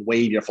chants and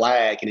wave your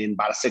flag. And then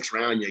by the sixth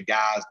round, your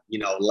guys,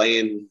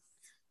 laying,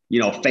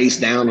 face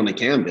down on the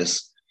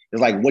canvas. It's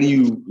like, what do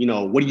you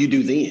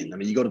do then? I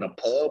mean, you go to the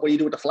pub. What do you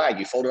do with the flag?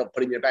 You fold it up,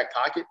 put it in your back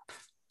pocket.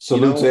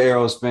 Salute to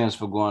Errol Spence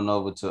for going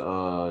over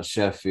to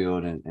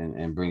Sheffield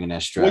and bringing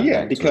that strap. Well,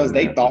 yeah, because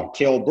they thought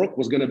Kell Brook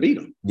was going to beat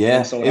him.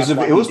 Yeah, so it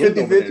was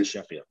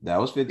 50-50. That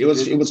was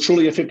 50-50. It was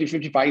truly a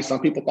 50-50 fight.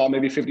 Some people thought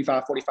maybe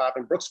 55-45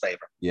 in Brook's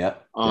favor. Yeah.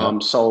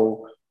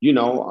 So,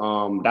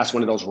 that's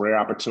one of those rare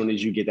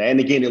opportunities you get that.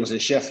 And again, it was in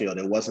Sheffield.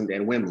 It wasn't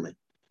at Wembley,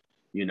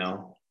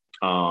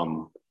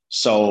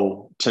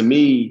 So to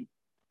me,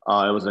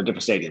 it was a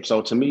different stadium.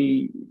 So to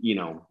me,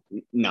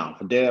 no,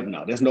 for Dev,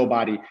 no. There's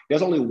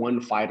only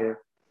one fighter.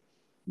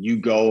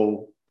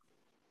 The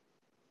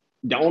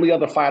only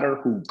other fighter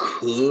who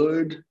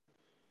could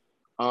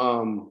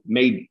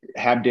may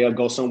have Dev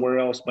go somewhere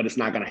else, but it's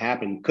not going to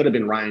happen. Could have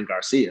been Ryan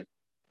Garcia,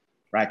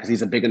 right? Because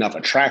he's a big enough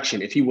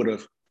attraction. If he would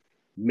have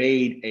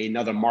made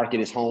another market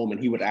his home and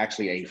he was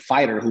actually a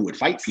fighter who would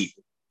fight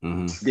people,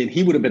 then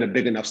he would have been a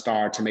big enough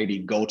star to maybe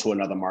go to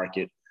another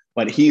market.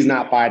 But he's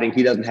not fighting.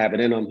 He doesn't have it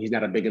in him. He's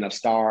not a big enough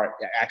star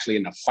actually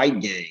in the fight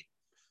game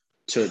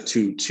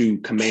to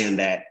command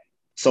that.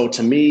 So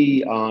to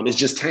me, it's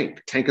just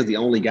Tank. Tank is the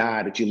only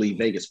guy that you leave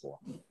Vegas for.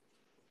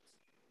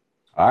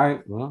 All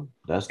right. Well,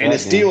 that's and it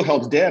still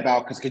helps Dev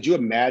out because could you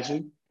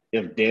imagine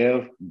if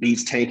Dev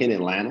beats Tank in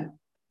Atlanta?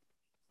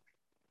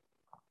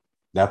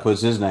 That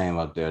puts his name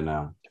up there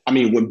now. I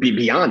mean, would be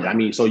beyond it. I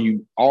mean, so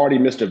you already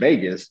Mr.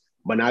 Vegas,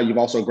 but now you've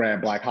also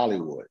grabbed Black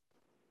Hollywood.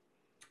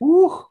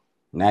 Woo.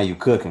 Now you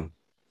cooking.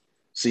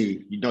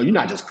 See, you're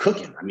not just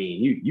cooking. I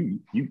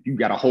mean, you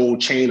got a whole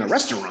chain of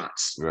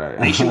restaurants, right,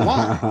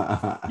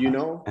 nationwide.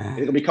 It's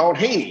gonna be called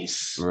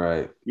Haney's,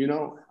 right?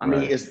 I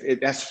mean,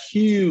 that's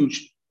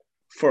huge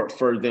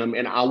for them,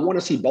 and I want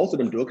to see both of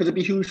them do it because it'd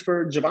be huge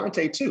for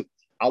Gervonta too.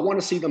 I want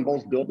to see them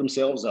both build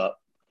themselves up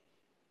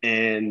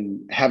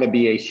and have it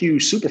be a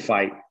huge super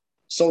fight,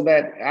 so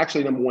that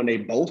actually, number one, they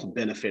both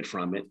benefit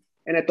from it,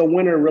 and that the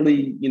winner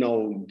really,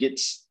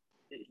 gets.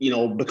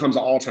 Becomes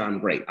an all-time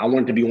great. I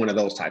want it to be one of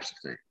those types of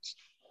things.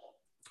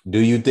 Do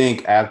you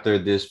think after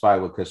this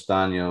fight with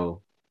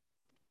Castaño,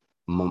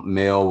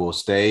 Mel will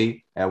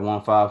stay at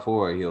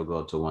 154 or he'll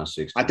go to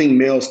 160? I think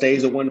Mel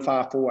stays at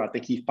 154. I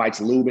think he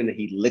fights Lubin and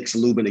he licks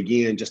Lubin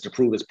again just to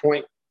prove his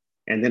point.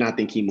 And then I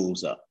think he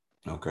moves up.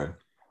 Okay.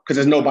 Because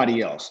there's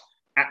nobody else.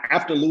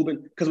 After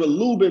Lubin, because with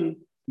Lubin,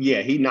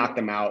 yeah, he knocked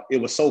him out.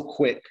 It was so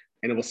quick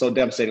and it was so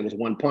devastating. It was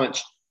one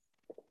punch.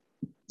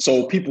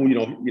 So people,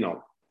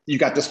 you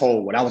got this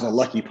whole, that was a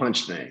lucky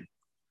punch thing.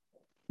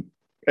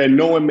 And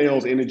knowing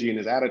Mel's energy and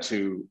his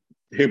attitude,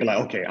 he'll be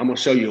like, okay, I'm going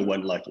to show you it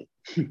wasn't lucky.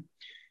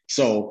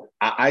 So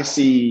I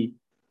see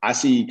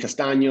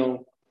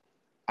Castaño,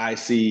 I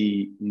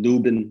see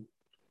Lubin,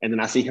 and then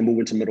I see him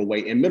moving to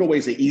middleweight. And middleweight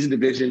is an easy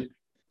division,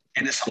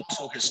 and it's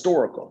also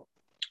historical.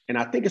 And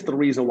I think it's the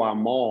reason why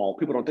Maul,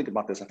 people don't think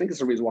about this, I think it's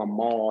the reason why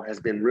Maul has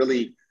been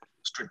really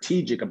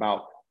strategic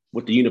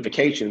with the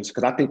unifications,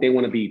 because I think they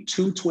want to be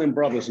two twin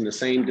brothers in the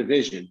same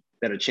division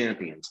that are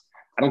champions.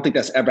 I don't think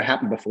that's ever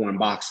happened before in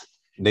boxing.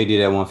 They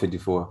did at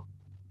 154.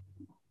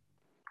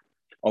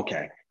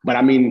 Okay. But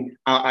I mean,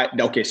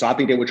 so I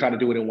think they would try to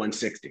do it in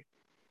 160.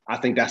 I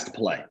think that's the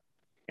play.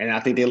 And I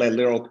think they let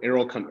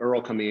Earl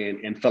come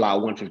in and fill out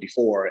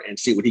 154 and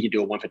see what he can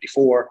do at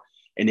 154.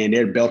 And then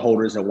they're belt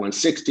holders at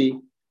 160.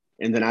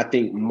 And then I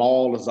think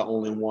Maul is the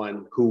only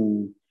one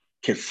who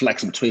can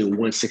flex between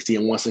 160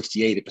 and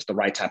 168 if it's the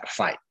right type of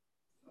fight.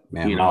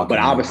 Man, but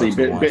obviously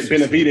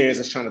Benavidez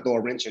is trying to throw a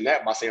wrench in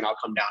that by saying I'll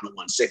come down to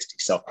 160.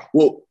 So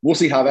we'll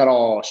see how that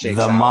all shakes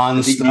out. The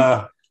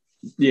monster.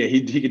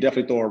 He could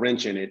definitely throw a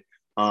wrench in it.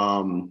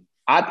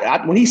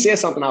 When he says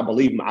something, I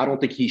believe him. I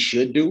don't think he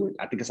should do it.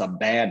 I think it's a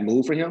bad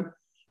move for him.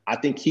 I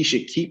think he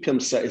should keep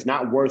himself. It's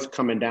not worth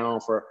coming down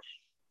for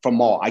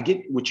Maul. I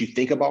get what you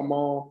think about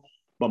Maul,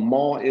 but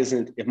Maul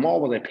isn't. If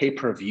Maul was a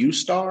pay-per-view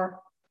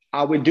star,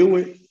 I would do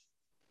it.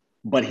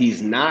 But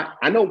he's not.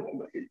 I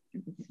know.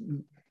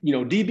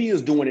 DB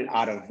is doing it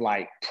out of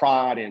like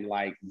pride and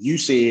like you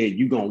said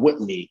you gonna whip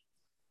me,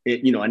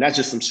 and that's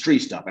just some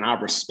street stuff, and I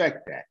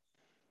respect that.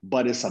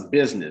 But it's a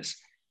business.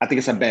 I think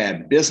it's a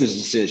bad business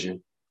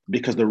decision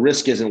because the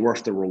risk isn't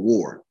worth the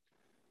reward.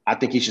 I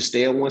think he should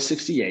stay at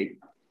 168.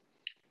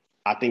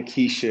 I think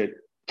he should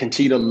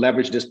continue to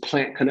leverage this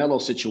Plant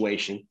Canelo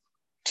situation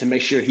to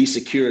make sure he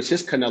secures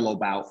his Canelo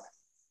bout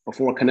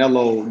before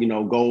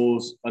Canelo,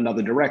 goes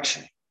another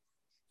direction.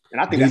 And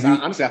I think I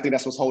think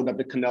that's what's holding up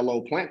the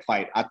Canelo Plant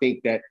fight. I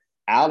think that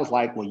Al is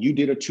like, when you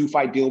did a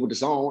 2-fight deal with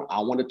DAZN, I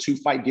want a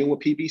 2-fight deal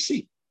with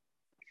PBC.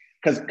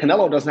 Because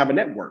Canelo doesn't have a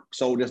network,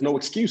 so there's no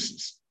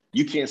excuses.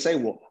 You can't say,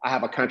 well, I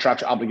have a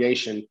contractual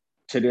obligation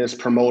to this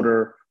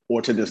promoter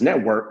or to this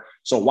network.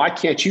 So why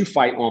can't you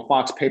fight on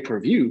Fox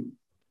pay-per-view?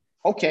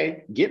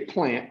 Okay, get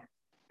Plant.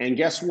 And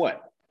guess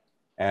what?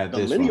 Add The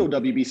this lineal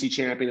one. WBC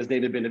champion is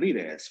David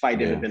Benavidez. Fight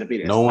David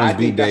Benavidez. No one's I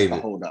beat think that's David.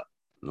 the holdup.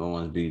 No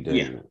one's beat Yeah.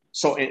 David.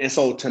 So and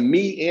so to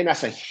me, and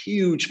that's a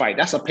huge fight.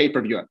 That's a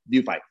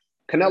pay-per-view fight.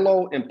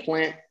 Canelo and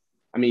Plant.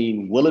 I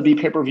mean, will it be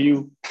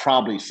pay-per-view?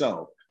 Probably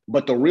so.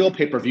 But the real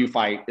pay-per-view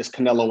fight is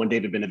Canelo and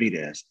David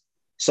Benavidez.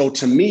 So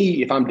to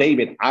me, if I'm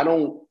David, I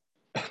don't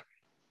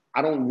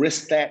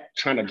risk that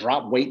trying to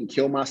drop weight and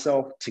kill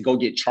myself to go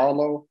get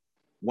Charlo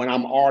when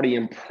I'm already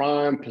in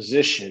prime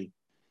position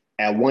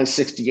at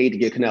 168 to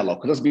get Canelo.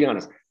 Because let's be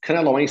honest,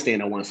 Canelo ain't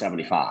staying at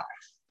 175.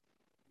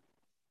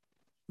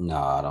 No,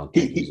 I don't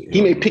think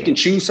he may pick and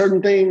choose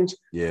certain things,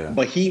 yeah,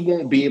 but he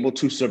won't be able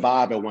to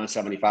survive at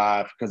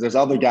 175 because there's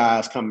other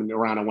guys coming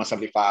around at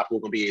 175 who are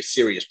going to be a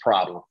serious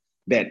problem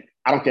that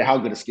I don't care how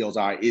good his skills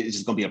are, it's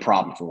just going to be a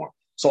problem for him.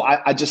 So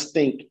I just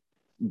think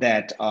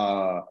that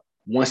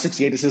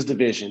 168 is his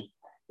division.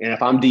 And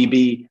if I'm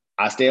DB,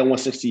 I stay at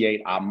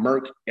 168. I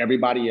murk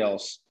everybody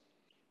else.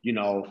 You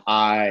know,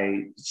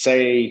 I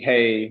say,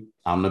 hey,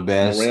 I'm the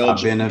best. Morrell,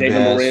 I've been the David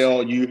best.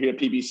 Morrell, you hear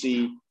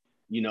PBC.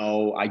 You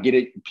know, I get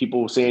it.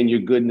 People saying you're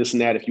good and this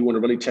and that. If you want to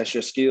really test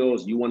your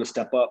skills, you want to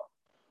step up.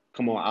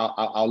 Come on,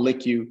 I'll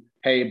lick you.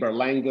 Hey,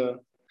 Berlanga,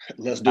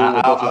 let's do it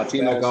with both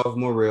Latinos. Back off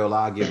Morrell.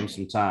 I'll give him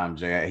some time,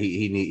 Jay.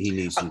 He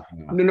needs some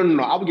time.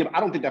 No. I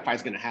don't think that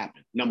fight's going to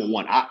happen. Number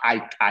one,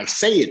 I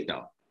say it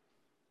though.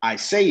 I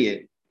say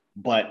it,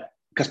 but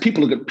because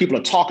people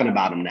are talking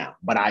about him now.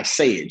 But I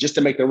say it just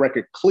to make the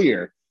record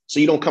clear,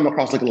 so you don't come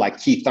across looking like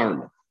Keith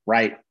Thurman,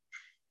 right?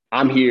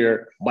 I'm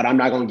here, but I'm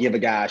not going to give a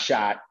guy a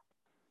shot.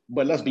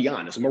 But let's be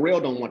honest,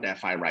 Morrell don't want that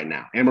fight right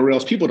now. And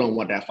Morrell's people don't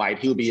want that fight.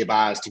 He'll be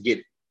advised to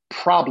get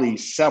probably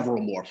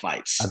several more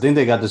fights. I think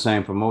they got the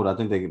same promoter. I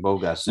think they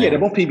both got Sam. Yeah, they're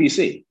both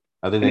PBC.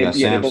 I think they got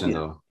Samson,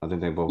 though. I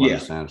think they both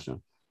got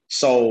Samson.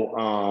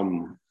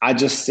 So I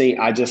just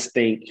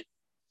think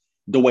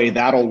the way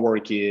that'll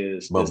work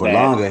is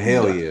Berlanga,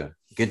 hell yeah.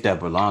 Get that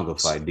Berlanga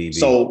fight, DB.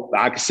 So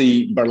I can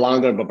see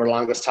Berlanga, but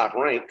Berlanga's top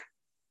rank.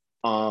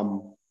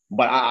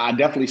 But I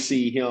definitely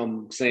see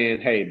him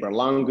saying, hey,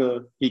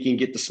 Berlanga, he can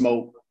get the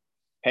smoke.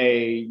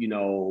 Hey, you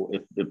know,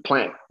 if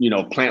Plant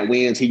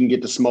wins, he can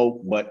get the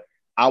smoke. But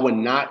I would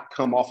not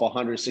come off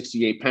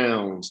 168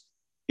 pounds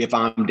if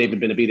I'm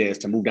David Benavidez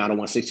to move down to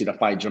 160 to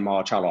fight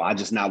Jamal Charlo.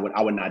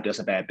 I would not. That's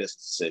a bad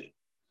business decision.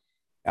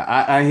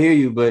 I hear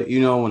you, but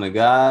you know, when a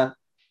guy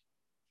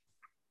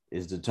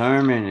is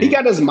determined, he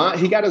got his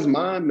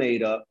mind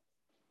made up.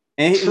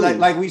 And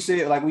like we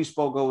said, like we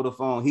spoke over the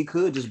phone, he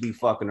could just be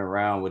fucking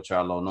around with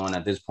Charlo, knowing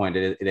at this point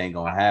that it ain't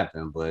gonna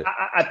happen. But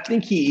I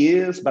think he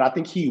is, but I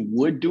think he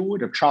would do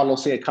it if Charlo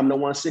said come to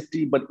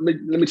 160. But let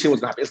me tell you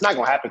what's gonna happen. It's not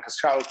gonna happen because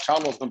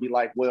Charlo's gonna be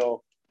like,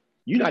 well,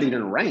 you're not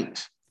even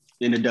ranked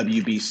in the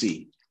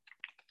WBC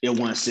at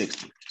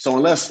 160. So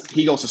unless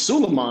he goes to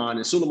Suleiman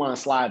and Suleiman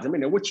slides him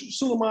in there, which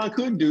Suleiman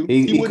could do,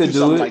 he could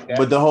do it. Like that.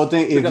 But the whole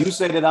thing, if you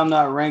say that I'm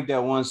not ranked at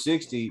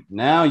 160,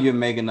 now you're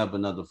making up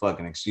another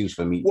fucking excuse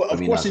for me. Well,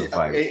 of course,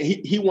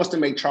 he wants to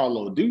make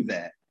Charlo do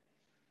that.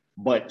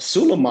 But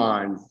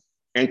Suleiman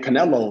and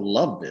Canelo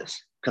love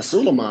this because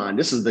Suleiman,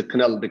 this is the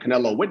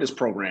Canelo Witness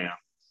program.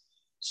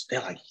 So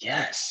they're like,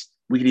 yes,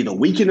 we can either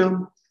weaken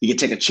him, he can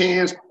take a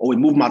chance, or we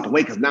move him out the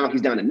way because now he's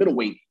down in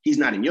middleweight. He's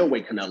not in your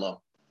weight, Canelo.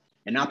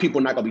 And now people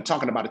are not going to be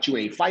talking about it. You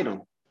ain't fight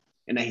him,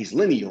 and that he's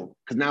lineal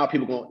because now all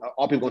people going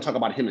to talk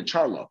about him and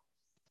Charlo.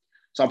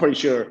 So I'm pretty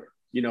sure,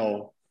 you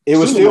know, it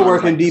was still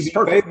working DB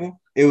favor.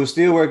 It was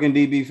still working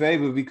DB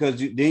favor because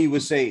then you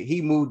would say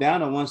he moved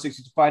down to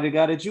 160 to fight a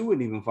guy that you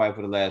wouldn't even fight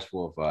for the last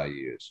 4 or 5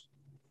 years.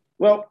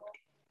 Well,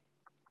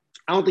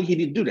 I don't think he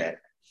did do that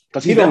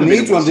because he don't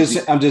need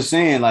to. I'm just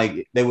saying,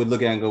 like they would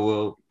look at it and go,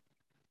 well,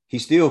 he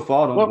still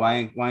fought him. Well, why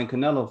ain't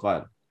Canelo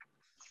fighting?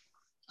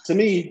 To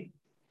me,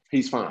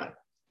 he's fine.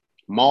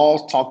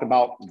 Malls talked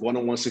about going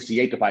to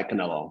 168 to fight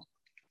Canelo.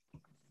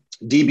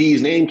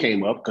 DB's name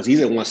came up because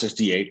he's at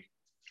 168.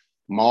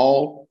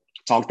 Maul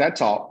talked that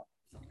talk,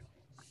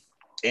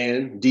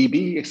 and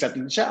DB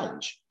accepted the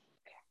challenge.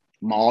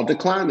 Maul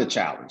declined the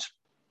challenge.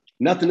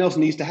 Nothing else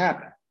needs to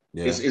happen.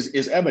 Yeah.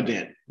 It's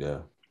evident. Yeah.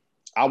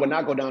 I would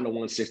not go down to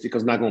 160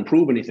 because it's not going to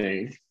prove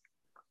anything.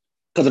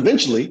 Because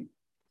eventually,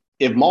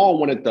 if Maul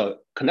wanted the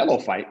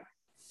Canelo fight,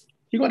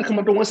 he's going to come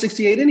up to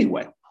 168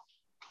 anyway.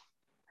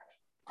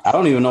 I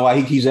don't even know why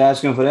he keeps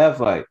asking for that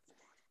fight.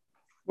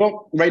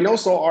 Well,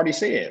 Reynoso already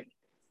said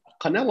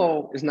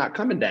Canelo is not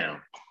coming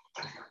down.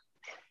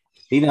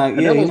 He's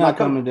not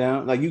coming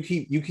down. Like you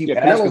keep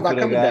asking for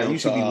that guy. You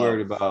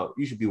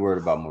should be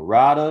worried about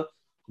Murata,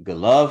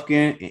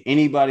 Golovkin, and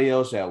anybody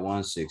else at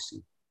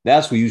 160.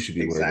 That's what you should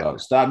be worried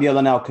about. Stop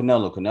yelling out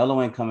Canelo.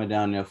 Canelo ain't coming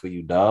down there for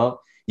you, dog.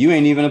 You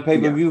ain't even a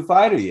pay-per-view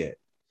fighter yet.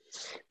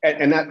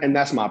 And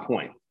that's my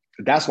point.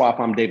 That's why if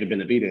I'm David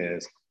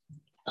Benavidez,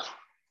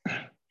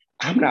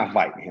 I'm not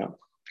fighting him.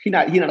 He's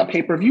not a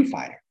pay-per-view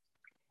fighter.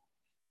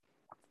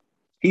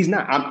 He's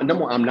not.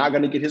 I'm not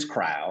going to get his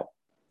crowd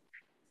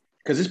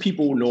because his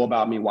people know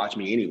about me, watch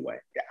me anyway.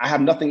 I have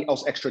nothing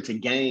else extra to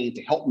gain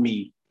to help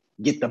me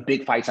get the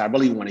big fights I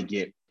really want to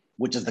get,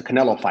 which is the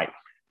Canelo fight.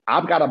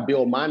 I've got to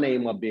build my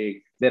name up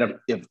big that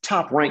if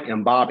Top Rank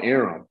and Bob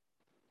Arum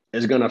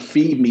is going to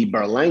feed me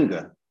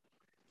Berlanga,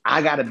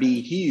 I got to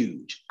be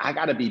huge. I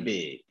got to be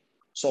big.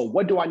 So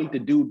what do I need to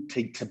do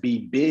to be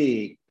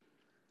big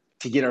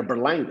to get a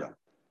Berlanga?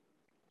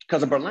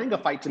 Because a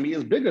Berlanga fight to me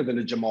is bigger than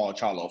a Jamal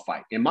Charlo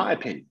fight, in my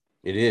opinion.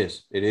 It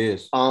is. It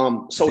is.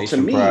 So to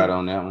me, pride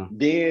on that one.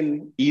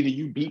 Then either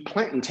you beat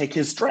Plant and take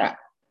his strap.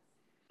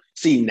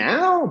 See,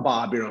 now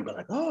Bob Arum be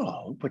like,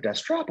 oh, put that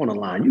strap on the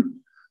line.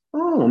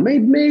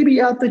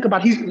 Maybe I'll think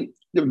about and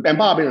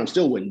Bob Arum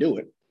still wouldn't do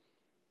it.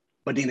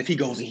 But then if he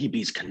goes and he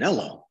beats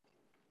Canelo,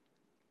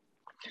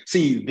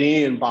 see,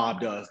 then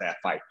Bob does that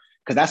fight.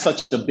 Because that's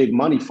such a big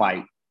money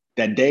fight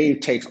that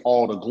Dave takes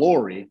all the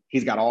glory.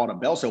 He's got all the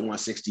belts at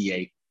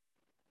 168.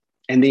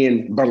 And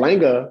then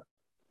Berlanga,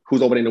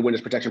 who's over in the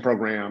Witness Protection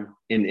Program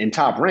in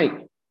Top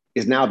Rank,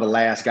 is now the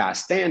last guy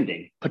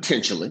standing,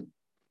 potentially.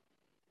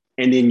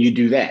 And then you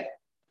do that,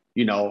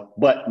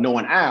 But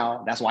knowing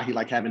Al, that's why he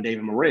liked having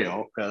David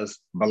Morrell, because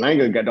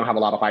Berlanga don't have a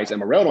lot of fights and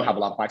Morrell don't have a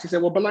lot of fights. He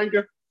said, well,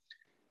 Berlanga,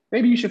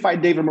 maybe you should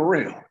fight David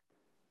Morrell.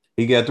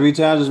 He got 3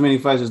 times as many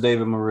fights as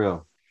David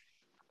Morrell.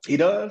 He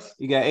does?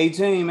 He got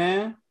 18,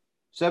 man.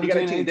 17,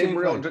 18. David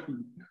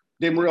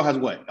Morrell has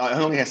what? He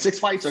only has 6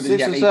 fights, or did 6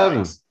 he have or 8 7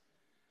 fights?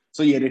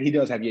 So yeah, then he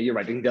does have, you're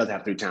right. Then he does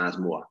have 3 times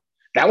more.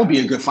 That would be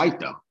a good fight,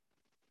 though.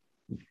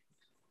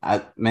 I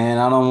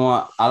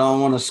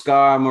don't want to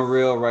scar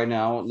Morrell right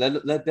now.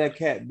 Let that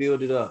cat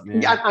build it up,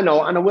 man. Yeah, I know.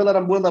 We'll let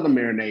him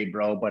marinate,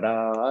 bro. But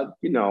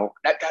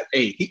that guy,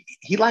 hey,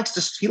 he likes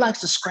to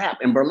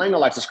scrap, and Berlanga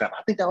likes to scrap.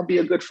 I think that would be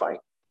a good fight.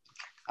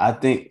 I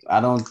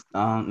don't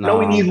know. No,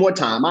 he needs more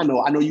time. I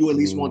know you at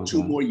least want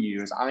 2 more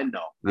years. I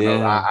know.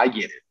 I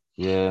get it.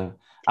 Yeah.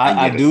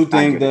 I do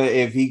think that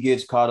if he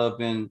gets caught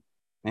up in,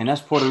 and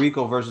that's Puerto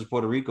Rico versus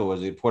Puerto Rico.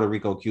 Is it Puerto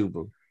Rico,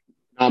 Cuba?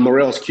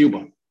 Morrell's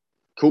Cuba.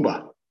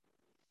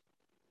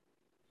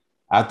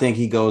 I think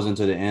he goes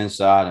into the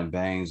inside and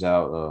bangs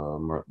out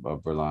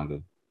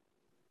Berlanga.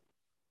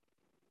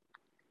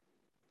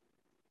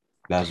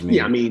 That's me.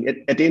 Yeah, I mean,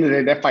 at the end of the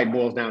day, that fight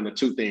boils down to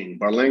 2 things: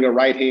 Berlanga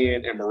right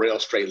hand and Morrell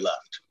straight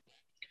left.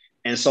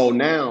 And so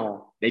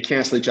now they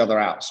cancel each other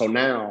out. So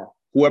now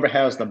whoever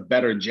has the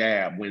better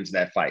jab wins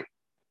that fight.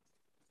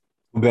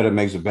 Who better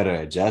makes the better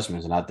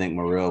adjustments, and I think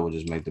Morrell will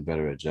just make the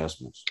better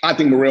adjustments. I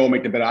think Morrell will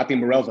make the better. I think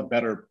Morrell's a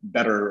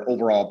better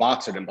overall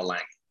boxer than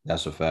Berlanga.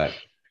 That's a fact.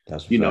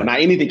 Now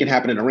anything can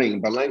happen in the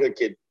ring. Berlanga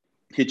could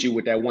hit you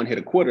with that 1 hit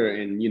a quarter,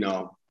 and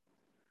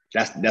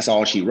that's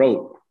all she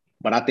wrote.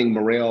 But I think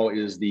Morrell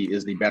is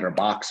the better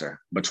boxer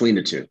between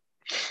the 2.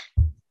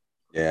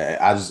 Yeah,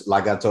 I just,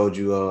 like I told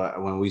you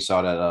when we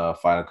saw that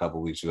fight a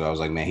couple weeks ago, I was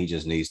like, man, he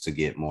just needs to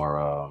get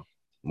more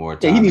time.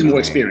 Yeah, he needs more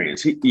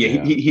experience. He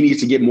needs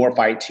to get more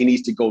fights. He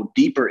needs to go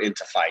deeper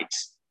into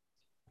fights,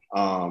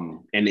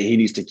 and he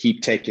needs to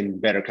keep taking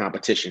better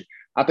competition.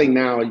 I think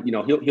now,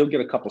 he'll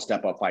get a couple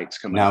step up fights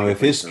coming. Now, if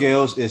his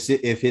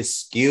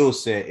skill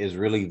set is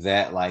really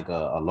that like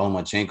a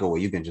Lomachenko, where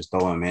you can just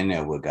throw him in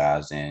there with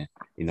guys and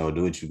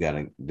do what you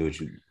gotta do.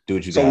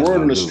 So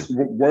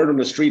word on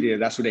the street is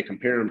that's what they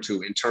compare him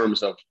to in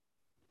terms of,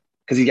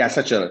 because he got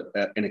such an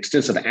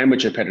extensive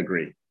amateur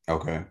pedigree.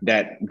 Okay.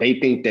 That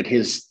they think that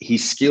his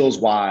skills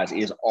wise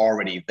is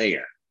already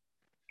there.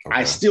 Okay.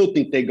 I still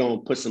think they're gonna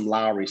put some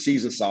Lowry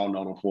season salt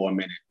on him for a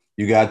minute.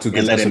 You got to,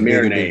 because that's a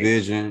bigger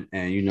division,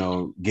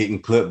 and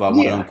getting clipped by one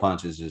of them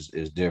punches is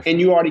different. And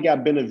you already got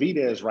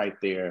Benavidez right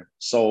there.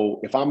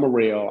 So if I'm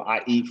Morrell,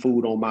 I eat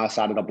food on my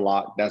side of the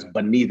block that's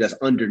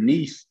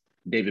underneath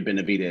David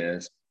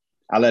Benavidez.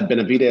 I let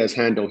Benavidez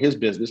handle his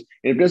business.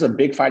 And if there's a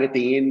big fight at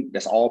the end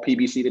that's all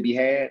PBC to be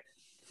had,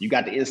 you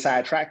got the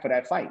inside track for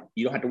that fight.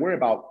 You don't have to worry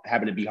about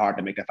having to be hard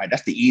to make that fight.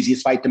 That's the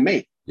easiest fight to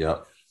make.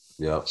 Yep.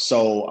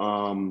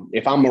 So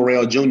if I'm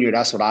Morrell Jr.,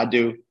 that's what I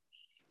do.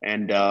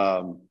 And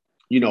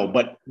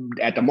but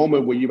at the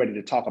moment where you're ready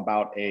to talk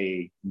about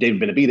a David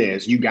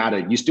Benavidez,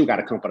 you still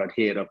gotta come for the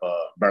head of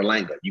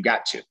Berlanga. You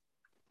got to,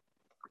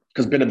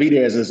 because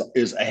Benavidez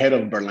is ahead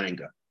of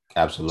Berlanga.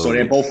 Absolutely. So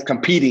they're both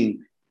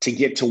competing to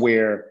get to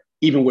where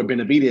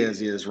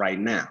Benavidez is right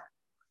now.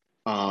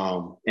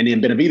 And then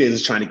Benavidez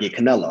is trying to get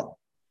Canelo.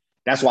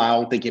 That's why I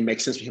don't think it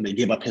makes sense for him to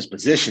give up his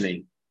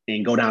positioning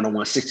and go down to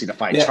 160 to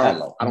fight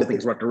Charlo. I don't think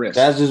it's worth the risk.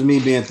 That's just me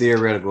being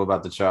theoretical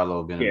about the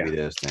Charlo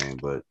Benavidez thing,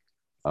 but.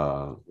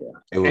 And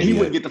he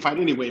wouldn't get the fight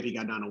anyway if he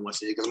got down to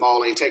 160, because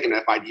Maul ain't taking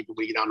that fight even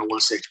when he get down to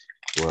 160.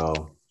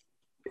 Well,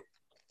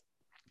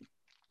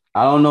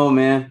 I don't know,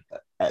 man.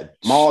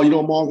 Maul,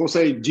 Maul gonna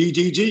say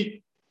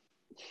GGG?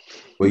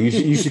 Well,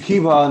 you should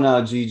keep hollering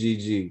out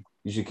GGG.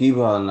 You should keep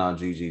hollering out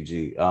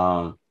GGG.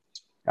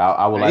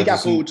 I would like. He got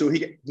food too. He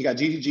got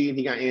GGG and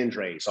he got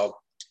Andre, so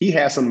he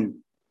has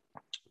some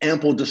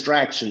ample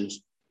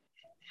distractions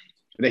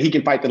that he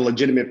can fight the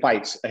legitimate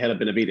fights ahead of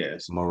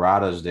Benavidez.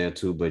 Murata's there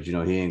too, but he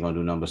ain't gonna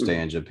do nothing but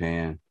stay in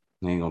Japan.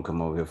 He ain't gonna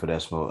come over here for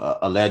that smoke.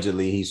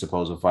 Allegedly, he's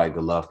supposed to fight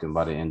Golovkin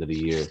by the end of the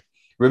year.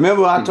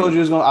 Remember, I told you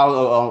it was gonna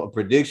a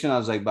prediction. I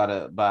was like,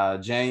 by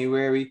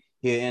January,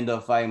 he'll end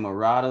up fighting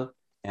Murata.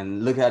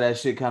 And look how that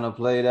shit kind of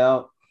played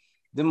out.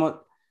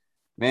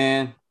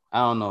 Man, I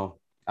don't know.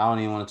 I don't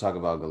even want to talk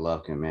about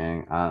Golovkin,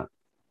 man. I'm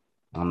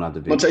not the I'm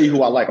gonna biggest. tell you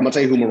who I like. I'm gonna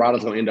tell you who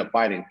Murata's gonna end up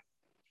fighting.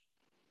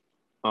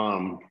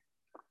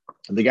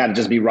 The guy to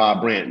just be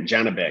Rob Brandt,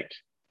 Janabek.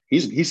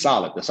 He's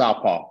solid. The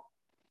southpaw.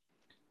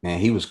 Man,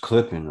 he was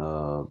clipping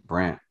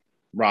Brandt.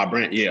 Rob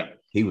Brandt, yeah.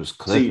 He was See,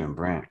 clipping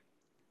Brandt.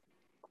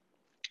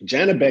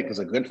 Janabek is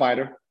a good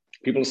fighter.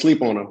 People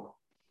sleep on him.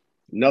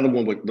 Another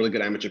one with really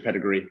good amateur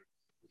pedigree.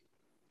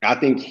 I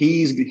think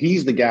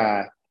he's the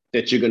guy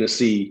that you're gonna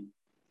see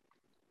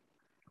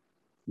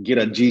get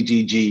a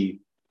GGG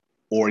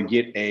or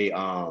get a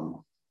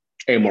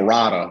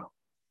Murata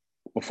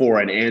before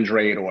an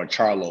Andrade or a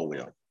Charlo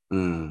will.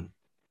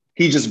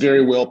 He's just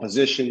very well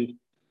positioned,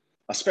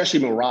 especially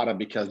Murata,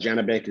 because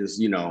Janabek is,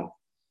 he's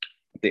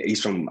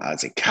from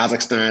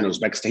Kazakhstan,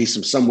 Uzbekistan. He's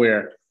from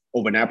somewhere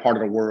over in that part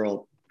of the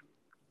world.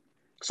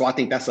 So I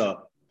think that's at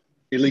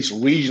least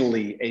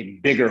regionally, a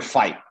bigger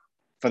fight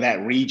for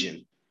that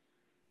region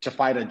to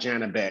fight a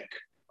Janabek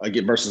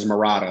versus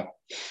Murata.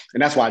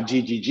 And that's why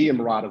GGG and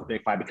Murata is a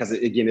big fight, because,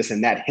 again, it's in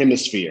that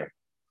hemisphere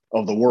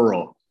of the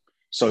world.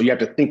 So you have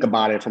to think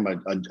about it from a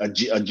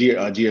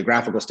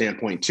geographical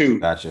standpoint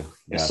too. Gotcha.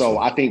 And so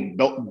I think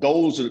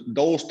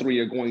those three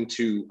are going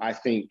to,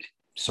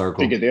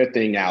 figure their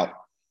thing out.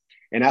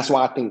 And that's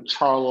why I think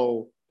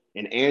Charlo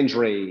and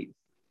Andrade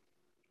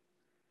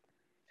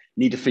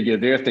need to figure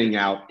their thing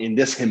out in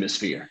this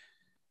hemisphere.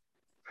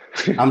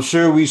 I'm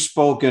sure we've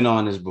spoken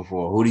on this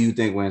before. Who do you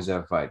think wins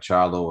that fight,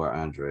 Charlo or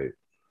Andrade?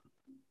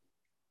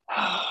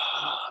 Oh,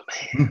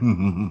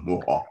 man.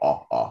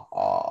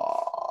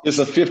 It's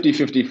a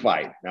 50-50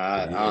 fight.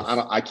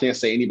 I can't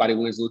say anybody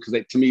wins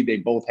because to me, they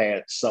both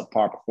had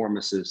subpar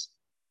performances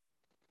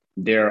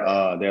their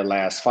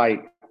last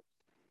fight.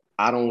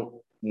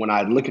 When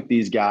I look at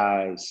these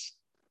guys,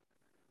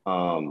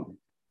 at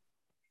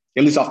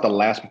least off the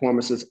last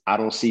performances, I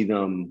don't see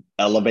them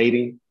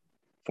elevating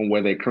from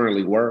where they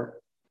currently were.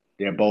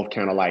 They're both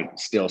kind of like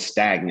still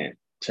stagnant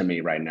to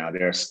me right now.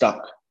 They're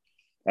stuck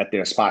at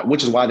their spot,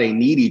 which is why they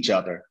need each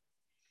other.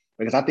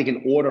 Because I think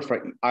in order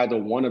for either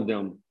one of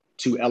them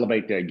to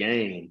elevate their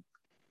game,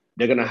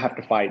 they're going to have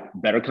to fight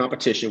better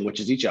competition, which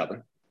is each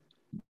other.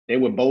 They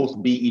would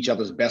both be each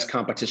other's best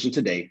competition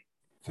to date.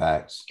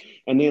 Facts.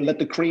 And then let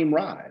the cream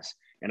rise.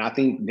 And I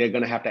think they're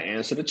going to have to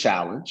answer the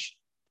challenge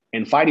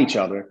and fight each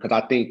other. Because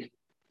I think,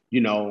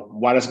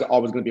 why there's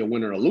always going to be a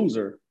winner and a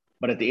loser,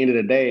 but at the end of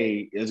the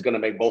day, it's going to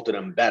make both of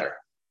them better.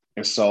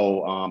 And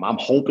so I'm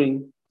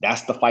hoping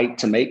that's the fight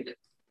to make,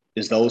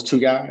 is those two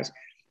guys.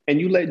 And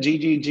you let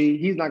GGG,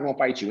 he's not going to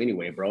fight you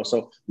anyway, bro.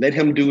 So let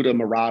him do the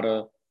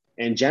Murata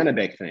and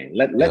Janabek thing.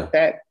 Let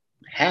that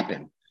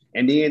happen.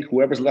 And then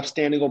whoever's left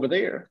standing over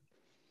there,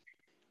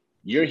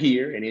 you're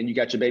here, and then you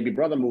got your baby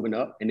brother moving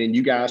up, and then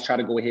you guys try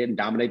to go ahead and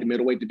dominate the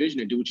middleweight division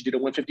and do what you did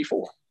at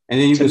 154.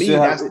 And then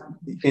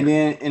and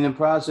then in the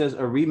process, a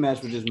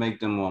rematch would just make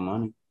them more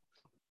money.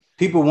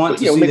 People want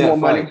to see that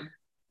fight. Money.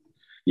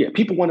 Yeah,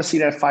 people want to see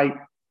that fight.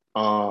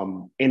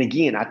 And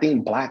again, I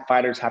think Black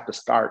fighters have to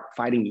start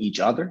fighting each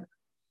other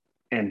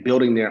and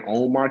building their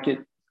own market,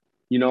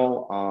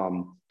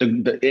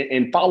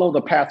 and follow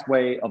the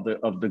pathway of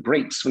the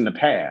greats from the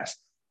past,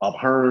 of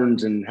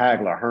Hearns and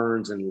Hagler,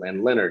 Hearns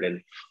and Leonard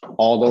and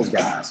all those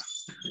guys.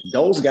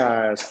 Those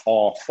guys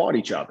all fought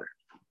each other.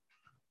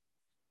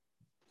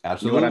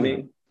 Absolutely. You know what I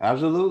mean?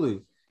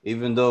 Absolutely.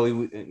 Even though,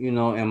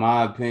 in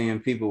my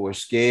opinion, people were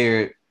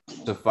scared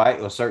to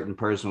fight, a certain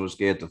person was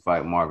scared to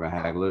fight Marvin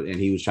Hagler, and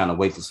he was trying to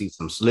wait to see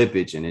some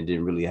slippage, and it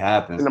didn't really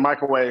happen. In the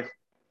microwave.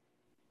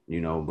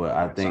 But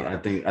I think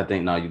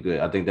no, you're good.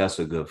 I think that's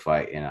a good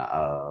fight, and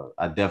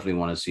I definitely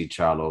want to see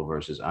Charlo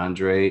versus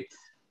Andrade.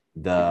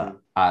 I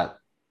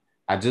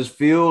just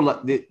feel like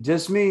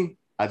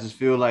I just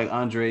feel like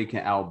Andrade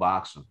can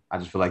outbox him. I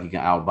just feel like he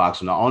can outbox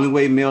him. The only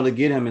way Maul to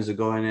get him is to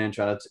go in there and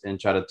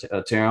try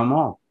to tear him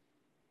off.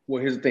 Well,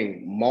 here's the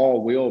thing: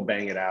 Maul will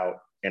bang it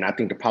out, and I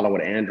think the problem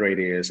with Andrade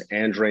is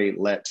Andrade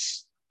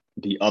lets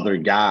the other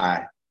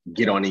guy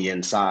get on the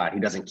inside. He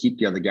doesn't keep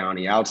the other guy on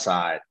the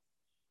outside.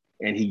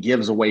 And he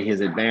gives away his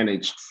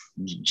advantage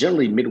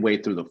generally midway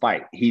through the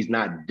fight. He's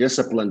not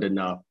disciplined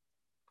enough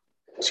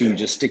to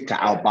just stick to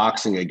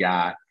outboxing a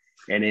guy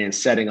and then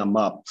setting him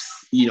up.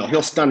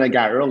 He'll stun a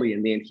guy early,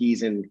 and then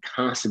he's in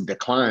constant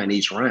decline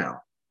each round.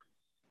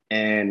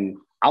 And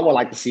I would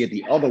like to see it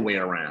the other way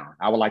around.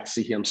 I would like to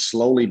see him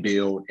slowly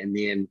build and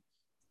then,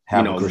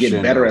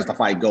 get better as the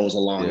fight goes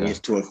along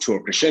to a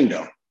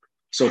crescendo.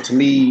 So to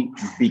me,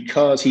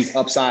 because he's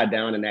upside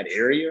down in that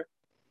area,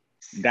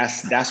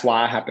 that's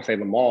why I have to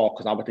favor Maul,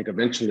 because I would think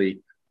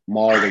eventually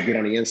Maul would get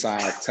on the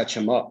inside, touch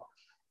him up,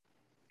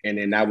 and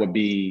then that would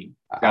be.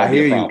 I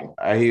hear you.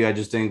 I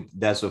just think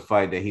that's a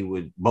fight that he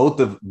would both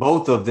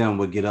of them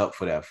would get up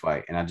for that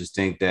fight, and I just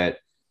think that.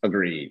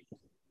 Agreed.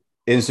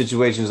 In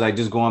situations like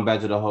just going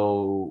back to the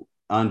whole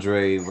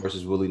Andre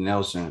versus Willie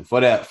Nelson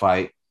for that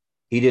fight,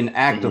 He didn't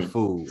act a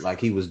fool. Like,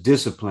 he was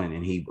disciplined,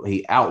 and he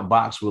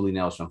outboxed Willie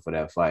Nelson for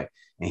that fight.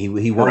 And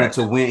he wanted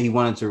to win. He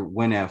wanted to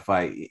win that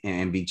fight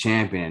and be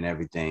champion and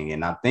everything.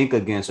 And I think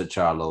against a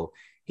Charlo,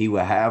 he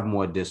would have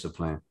more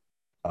discipline.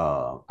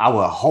 I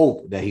would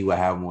hope that he would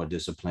have more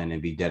discipline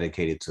and be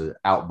dedicated to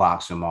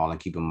outbox them all and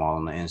keep them all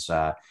on the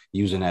inside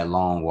using that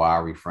long,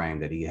 wiry frame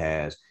that he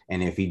has.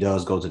 And if he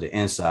does go to the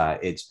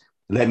inside, it's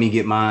let me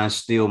get mine,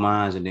 steal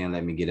mine, and then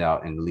let me get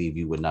out and leave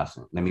you with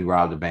nothing. Let me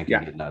rob the bank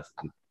and get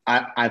nothing.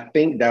 I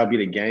think that would be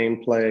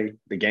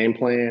the game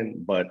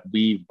plan, but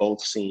we've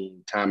both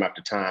seen time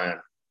after time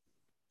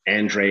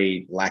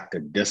Andre lacked the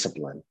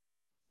discipline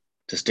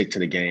to stick to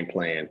the game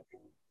plan.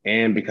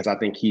 And because I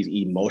think he's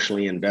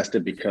emotionally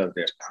invested because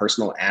there's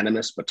personal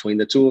animus between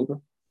the two of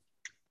them,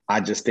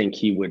 I just think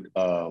he would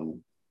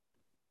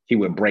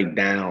break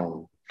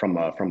down from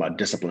a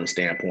discipline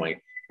standpoint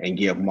and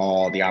give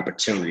Maul the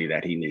opportunity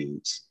that he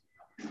needs.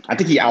 I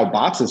think he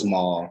outboxes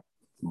Maul,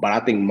 but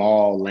I think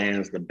Maul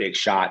lands the big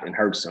shot and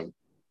hurts him.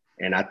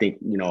 And I think,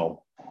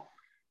 now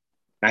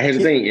here's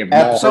the thing. If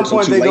at some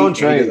point they're going to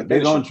trade.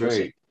 They're going to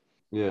trade.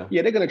 Yeah,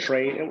 they're going to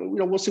trade. And,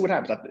 we'll see what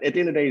happens. At the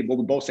end of the day, what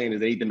we're both saying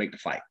is they need to make the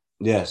fight.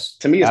 Yes.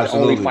 To me, it's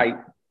absolutely the only fight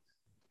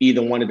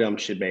either one of them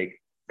should make.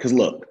 Because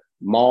look,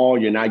 Maul,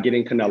 you're not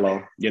getting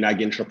Canelo. You're not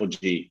getting Triple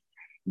G.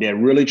 They're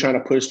really trying to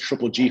push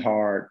Triple G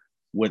hard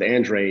with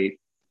Andre,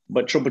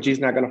 but Triple G's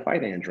not going to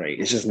fight Andre.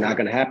 It's just not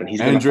going to happen.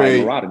 He's going to fight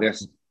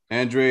Murata.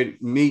 Andre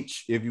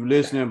Meach, if you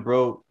listening,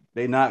 bro,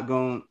 they're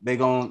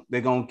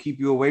gonna keep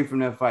you away from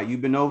that fight.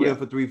 You've been over there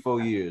for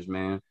 3-4 years,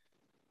 man.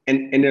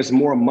 And there's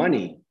more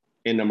money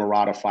in the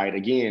Murata fight.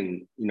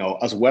 Again,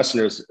 us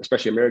Westerners,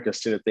 especially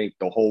Americans, tend to think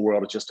the whole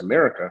world is just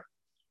America.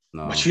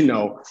 No.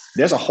 But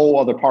there's a whole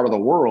other part of the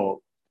world.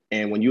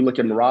 And when you look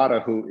at Murata,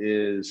 who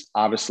is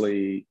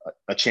obviously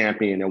a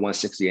champion at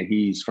 160, and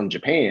he's from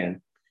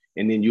Japan,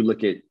 and then you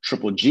look at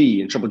Triple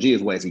G, and Triple G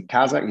is is he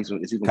Kazakh?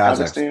 Is he from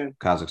Kazakhstan?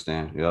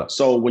 Kazakhstan, yeah.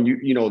 So when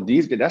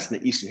these guys, that's in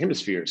the Eastern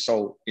Hemisphere.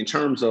 So in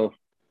terms of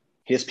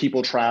his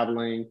people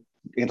traveling,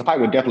 and the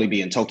fight would definitely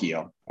be in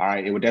Tokyo. All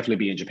right, it would definitely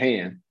be in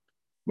Japan.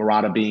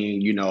 Murata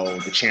being,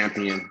 the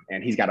champion,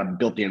 and he's got a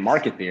built-in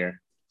market there.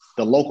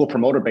 The local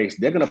promoter base,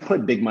 they're going to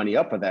put big money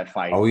up for that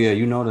fight. Oh yeah,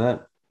 you know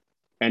that.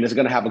 And it's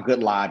going to have a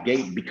good live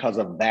gate because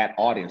of that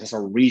audience. It's a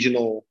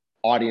regional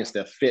audience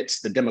that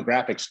fits, the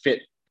demographics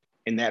fit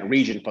in that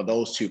region for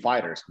those two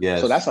fighters.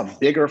 Yes. So that's a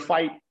bigger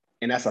fight,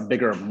 and that's a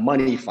bigger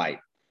money fight.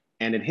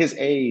 And at his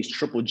age,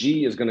 Triple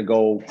G is going to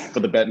go for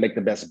make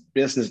the best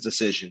business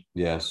decision.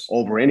 Yes.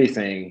 Over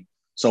anything.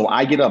 So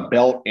I get a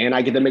belt, and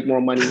I get to make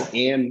more money,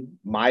 and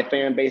my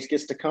fan base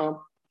gets to come,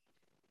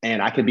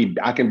 and I can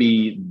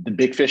be the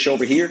big fish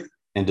over here.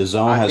 And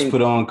DAZN has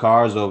put on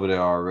cars over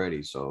there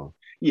already. So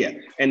yeah,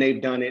 and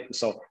they've done it.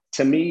 So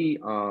to me,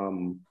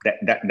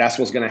 that's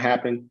what's going to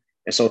happen.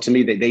 And so to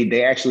me,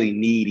 they actually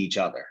need each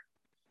other.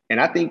 And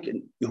I think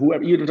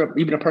whoever,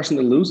 even a person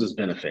that loses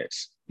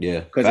benefits. Yeah.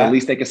 Because at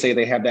least they can say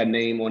they have that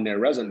name on their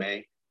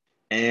resume.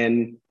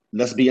 And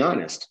let's be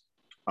honest,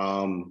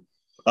 other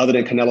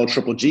than Canelo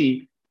Triple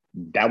G,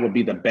 that would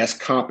be the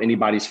best comp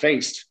anybody's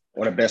faced,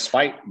 or the best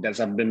fight that's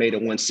ever been made at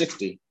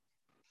 160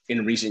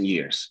 in recent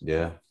years.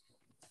 Yeah.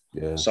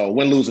 Yeah. So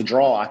win, lose, or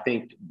draw, I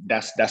think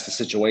that's the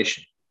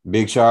situation.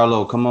 Big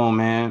Charlo, come on,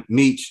 man.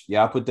 Meach,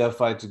 y'all put that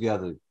fight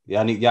together.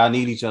 Y'all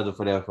need each other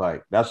for that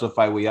fight. That's a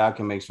fight where y'all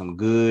can make some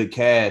good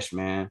cash,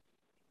 man.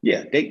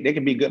 Yeah, they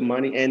can be good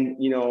money. And,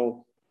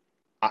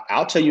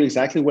 I'll tell you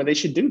exactly where they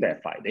should do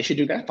that fight. They should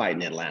do that fight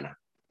in Atlanta.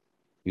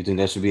 You think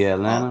that should be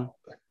Atlanta?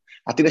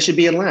 I think that should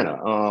be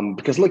Atlanta.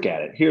 Because look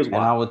at it. Here's why.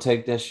 And I would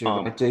take that shit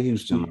back to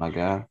Houston, my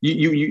guy.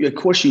 You of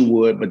course you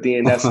would, but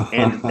then that's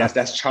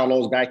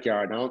Charlo's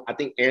backyard. I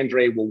think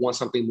Andre will want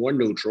something more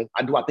neutral.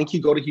 I think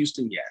you go to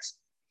Houston, yes.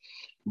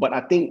 But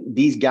I think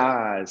these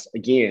guys,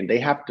 again, they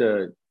have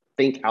to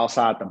think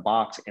outside the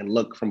box and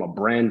look from a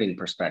branding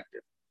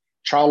perspective.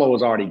 Charlo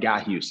has already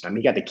got Houston. I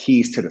mean, he got the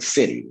keys to the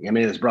city. I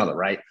mean, his brother,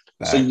 right?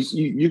 Nice. So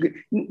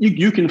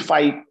you can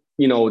fight,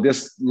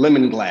 this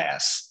lemon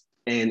glass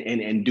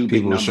and do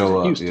big numbers.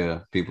 People show up. Yeah,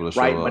 people will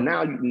show up. Right, but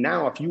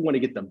now if you want to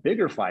get the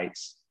bigger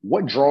fights,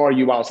 what draw are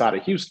you outside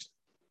of Houston?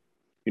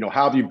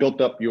 How have you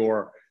built up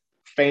your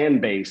fan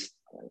base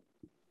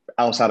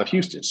outside of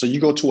Houston? So you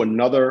go to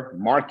another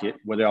market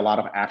where there are a lot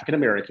of African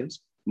Americans.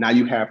 Now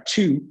you have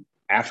two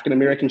African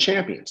American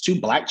champions, two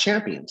Black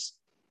champions,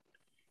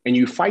 and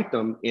you fight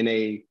them in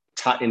a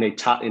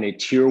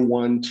tier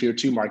 1, tier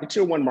 2 market,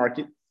 tier 1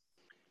 market,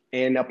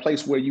 and a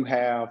place where you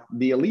have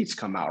the elites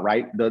come out,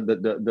 right?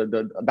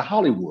 The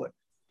Hollywood.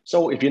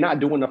 So if you're not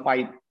doing the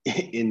fight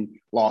in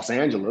Los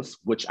Angeles,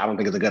 which I don't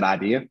think is a good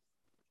idea,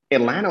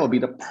 Atlanta would be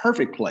the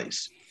perfect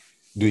place.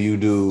 To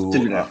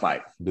do that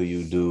fight?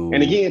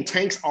 And again,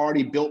 Tank's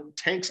already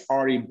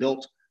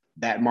built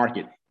that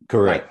market.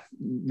 Correct.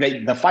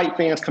 The fight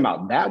fans come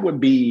out. That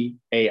would be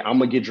I'm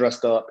gonna get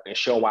dressed up and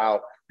show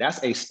out.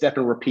 That's a step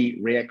and repeat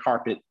red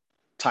carpet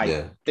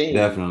type thing.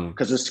 Definitely.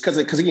 Because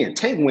again,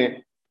 Tank went,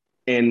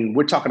 and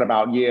we're talking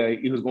about,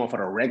 he was going for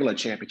the regular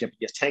championship.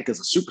 Yes, Tank is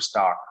a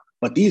superstar,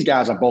 but these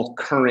guys are both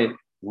current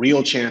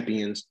real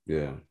champions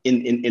Yeah.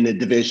 in the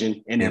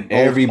division. And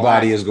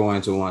everybody is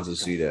going to want to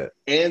see that.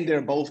 And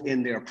they're both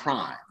in their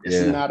prime. This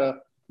is Yeah. not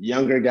a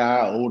younger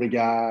guy, older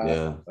guy,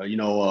 Yeah.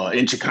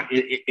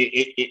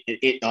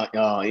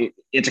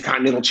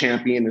 intercontinental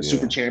champion and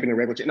super champion and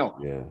regular champion.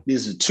 No,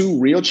 these are two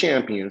real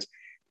champions.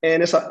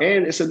 And it's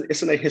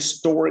in a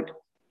historic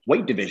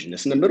weight division.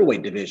 It's in the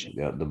middleweight division.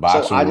 Yeah, the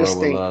boxing world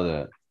would love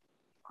that.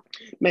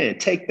 Man,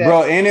 take that,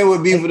 bro. And it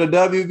would be for the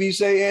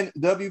WBC and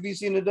the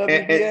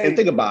WBA. And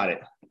think about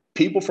it.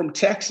 People from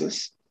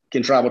Texas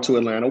can travel to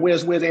Atlanta.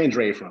 Where's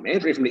Andre from?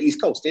 Andre from the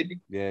East Coast, didn't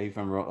he? Yeah, he's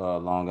from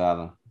Long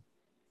Island.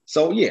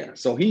 So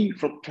he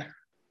from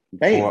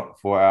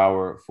 4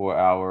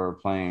 hour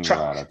plane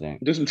ride, I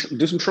think. Do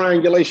some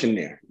triangulation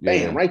there.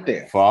 Bam, right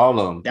there. For all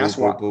of them. That's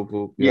why.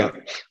 Yeah.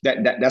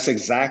 That's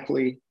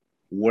exactly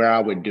where I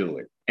would do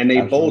it. And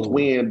they both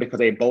win because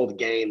they both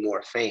gain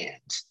more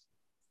fans.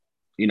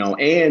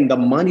 And the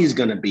money's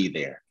gonna be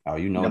there. Oh,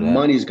 the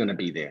money's gonna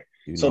be there.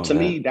 So to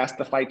me, that's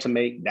the fight to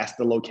make. That's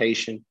the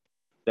location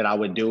that I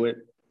would do it.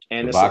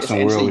 And the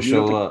boxing world will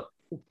show up.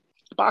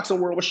 Boxing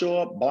world will show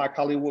up. Black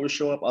Hollywood will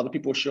show up. Other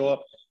people will show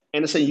up.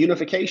 And it's a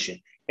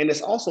unification. And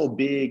it's also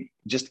big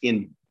just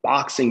in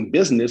boxing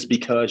business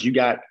because you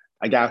got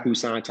a guy who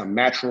signed to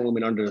Matchroom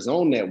and under his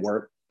own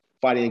network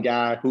fighting a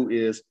guy who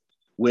is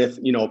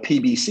with,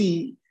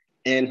 PBC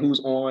and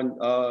who's on,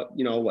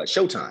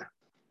 Showtime.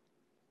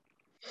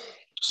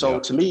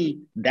 So to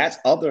me, that's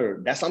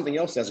something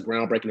else that's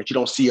groundbreaking that you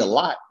don't see a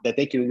lot, that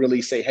they can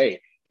really say, hey,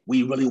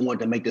 we really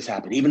want to make this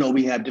happen. Even though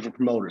we have different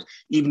promoters,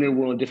 even though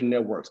we're on different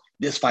networks,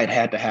 this fight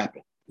had to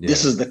happen. Yeah.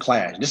 This is the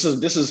clash. This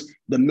is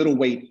the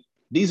middleweight.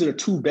 These are the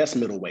two best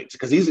middleweights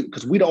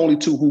because we're the only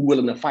two who are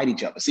willing to fight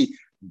each other. See,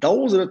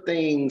 those are the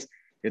things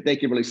that they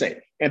can really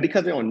say. And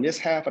because they're on this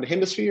half of the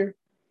hemisphere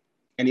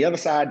and the other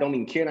side don't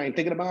even care, not even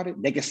thinking about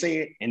it, they can say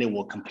it and it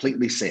will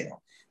completely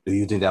sell. Do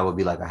you think that would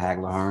be like a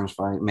Hagler-Hearns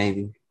fight,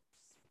 maybe?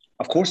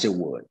 Of course it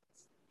would.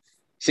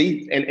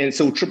 See, and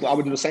so I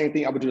would do the same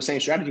thing. I would do the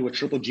same strategy with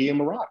Triple G and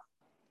Murata.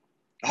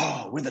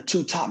 Oh, we're the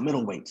two top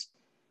middleweights.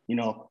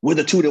 We're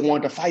the two that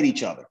want to fight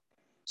each other.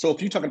 So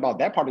if you're talking about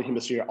that part of the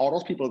hemisphere, all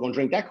those people are going to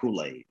drink that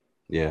Kool-Aid.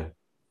 Yeah.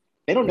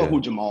 They don't know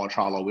who Jamal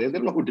Charlo is. They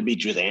don't know who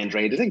Demetrius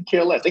Andrade is. They can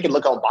care less. They can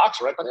look on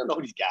Boxer, right? But they don't know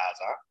who these guys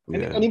are.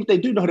 And even if they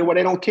do know who they are,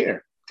 they don't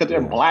care because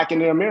they're black and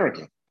they're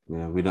American.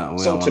 Yeah, we don't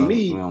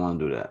want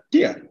to do that.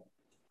 Yeah,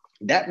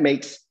 that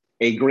makes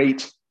a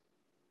great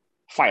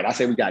fight. I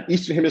say we got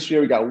Eastern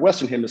Hemisphere, we got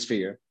Western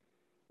Hemisphere,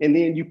 and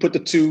then you put the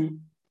two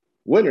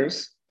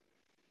winners.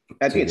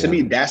 To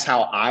me, that's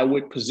how I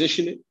would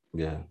position it.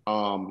 Yeah.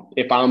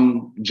 If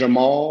I'm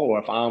Jamal or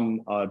if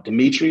I'm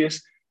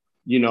Demetrius,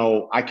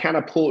 I kind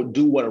of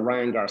do what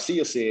Ryan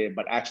Garcia said,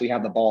 but actually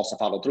have the balls to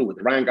follow through with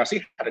it. Ryan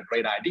Garcia had a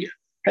great idea.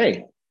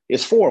 Hey,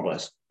 it's four of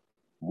us.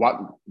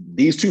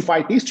 These two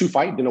fight,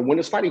 then the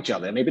winners fight each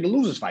other, and maybe the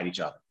losers fight each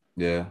other.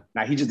 Yeah.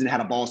 Now he just didn't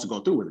have the balls to go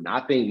through with it. Now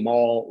I think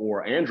Maul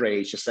or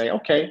Andre should say,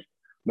 okay,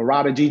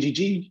 Murata,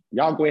 GGG,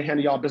 y'all go ahead and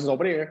handle y'all business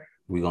over there.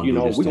 We're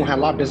gonna have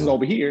a lot of business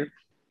over here.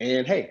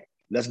 And hey,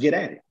 let's get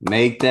at it.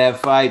 Make that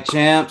fight,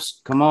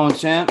 champs. Come on,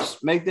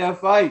 champs. Make that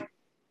fight.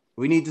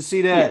 We need to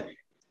see that.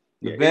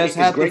 The best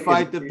have to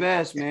fight the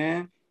best,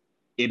 man.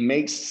 It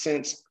makes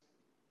sense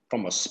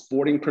from a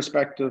sporting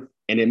perspective,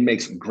 and it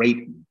makes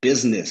great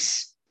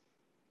business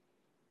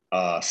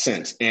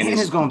sense. And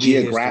it's going to be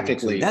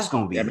geographically. That's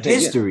going to be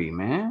history,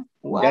 man.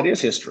 Wow. That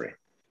is history.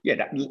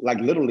 Yeah,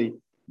 literally,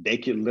 they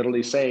could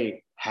literally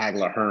say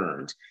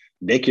Hagler-Hearns.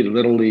 They could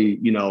literally,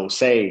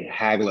 say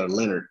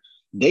Hagler-Leonard.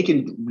 They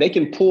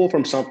can pull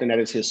from something that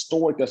is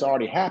historic that's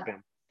already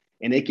happened,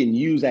 and they can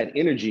use that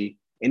energy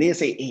and then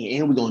say,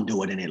 and we're going to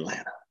do it in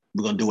Atlanta.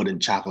 We're going to do it in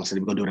Chocolate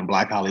City. We're going to do it in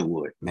Black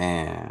Hollywood.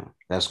 Man,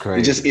 that's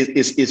crazy.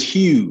 It's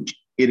huge.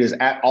 It is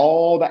at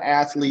all the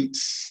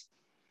athletes,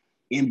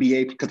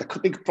 NBA, because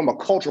think from a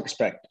cultural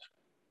perspective.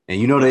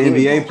 And the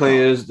NBA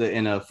players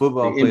and the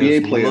football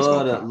players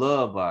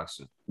love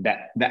boxing.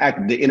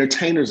 The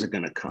entertainers are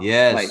going to come.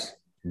 Yes. Like,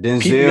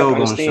 Denzel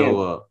going to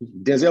show up.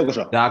 Denzel going to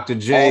show up. Dr.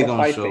 J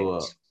going to show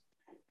up.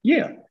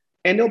 Yeah.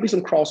 And there'll be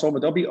some crossover.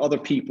 There'll be other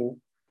people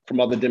from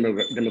other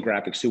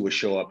demographics who will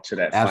show up to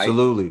that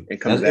Absolutely.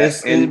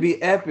 fight. It'll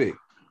be epic.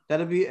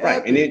 That'll be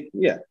epic.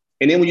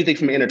 And then when you think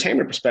from an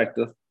entertainment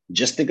perspective,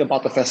 just think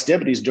about the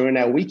festivities during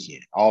that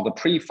weekend, all the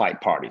pre-fight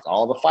parties,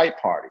 all the fight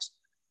parties,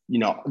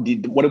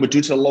 what it would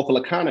do to the local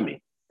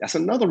economy. That's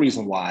another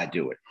reason why I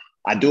do it.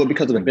 I do it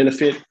because of the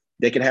benefit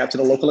they can have to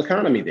the local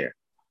economy there.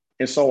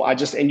 And so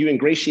you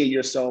ingratiate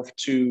yourself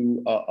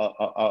to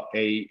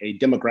a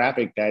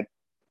demographic that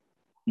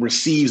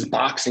receives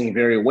boxing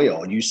very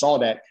well. You saw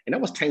that, and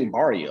that was Tank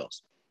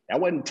Barrios. That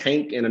wasn't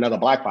Tank in another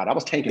black fight. That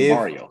was Tank and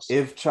Barrios.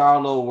 If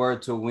Charlo were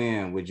to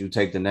win, would you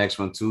take the next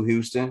one to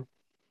Houston?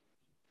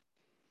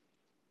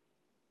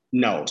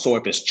 No. So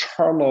if it's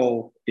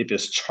Charlo,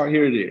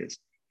 here it is.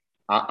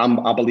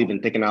 I believe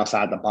in thinking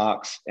outside the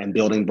box and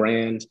building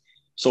brands.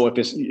 So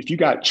if you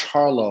got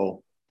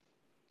Charlo,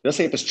 let's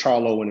say if it's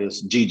Charlo and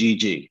it's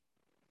GGG.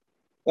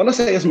 Well, let's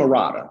say it's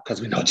Murata,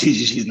 because we know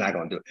GGG is not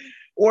going to do it.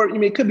 Or I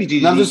mean, it could be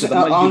No,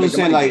 GGG. I'm just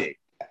saying, like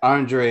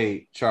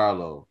Andre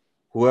Charlo,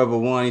 whoever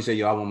won, he said,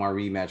 "Yo, I want my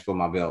rematch for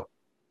my belt."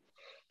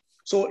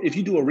 So if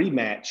you do a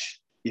rematch,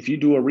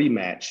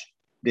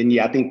 then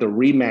yeah, I think the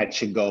rematch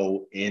should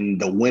go in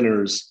the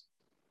winner's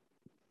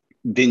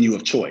venue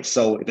of choice.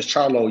 So if it's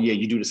Charlo, yeah,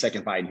 you do the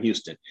second fight in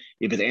Houston.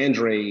 If it's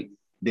Andre,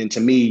 then to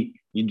me,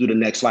 you do the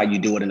next fight, you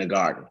do it in the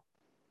Garden.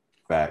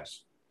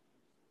 Facts.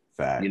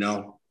 You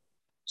know.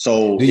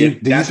 So do you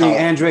think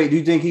Andre? Do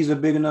you think he's a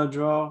big enough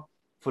draw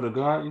for the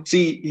Garden?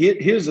 See,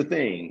 here's the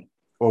thing.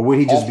 Or would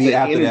he just be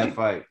after that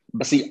fight?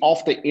 But see,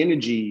 off the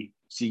energy,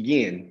 see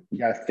again, you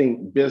got to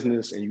think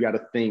business and you got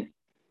to think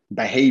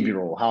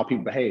behavioral, how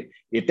people behave.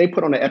 If they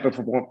put on an epic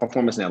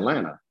performance in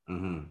Atlanta,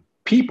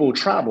 people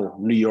travel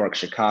New York,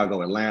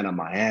 Chicago, Atlanta,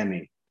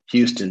 Miami,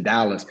 Houston,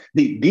 Dallas.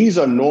 These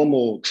are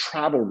normal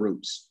travel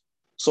routes.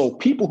 So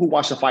people who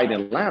watch the fight in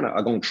Atlanta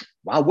are going,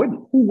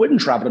 who wouldn't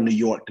travel to New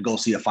York to go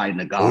see a fight in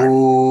the Garden?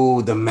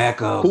 Oh, the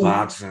Mecca of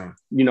boxing.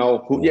 You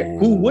know,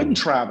 who wouldn't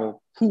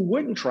travel? Who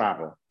wouldn't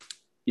travel?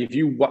 If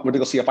you were to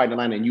go see a fight in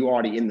Atlanta and you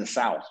already in the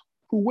South,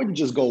 who wouldn't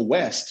just go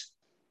west?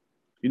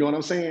 You know what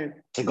I'm saying?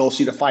 To go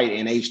see the fight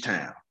in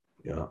H-Town.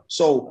 Yeah.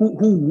 So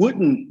who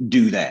wouldn't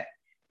do that?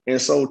 And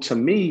so to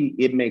me,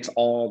 it makes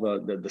all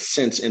the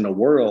sense in the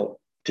world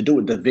to do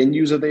it. The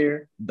venues are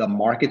there, the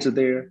markets are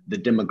there, the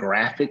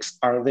demographics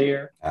are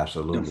there.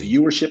 Absolutely. The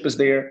viewership is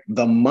there,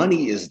 the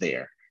money is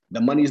there.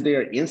 The money's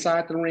there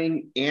inside the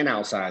ring and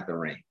outside the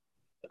ring.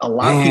 A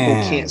lot of people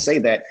can't say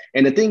that.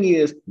 And the thing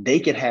is, they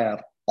could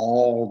have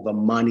all the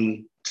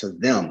money to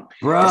them.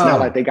 Bro. It's not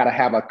like they got to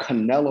have a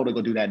Canelo to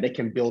go do that. They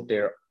can build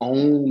their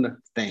own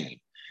thing.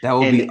 That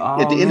would be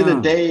all. At the end of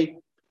the day,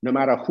 no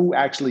matter who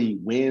actually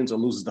wins or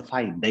loses the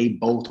fight, they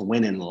both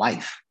win in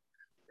life.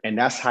 And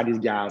that's how these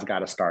guys got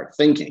to start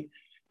thinking.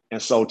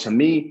 And so to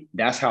me,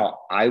 that's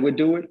how I would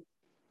do it.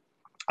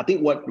 I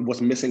think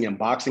what's missing in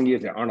boxing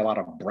is there aren't a lot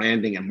of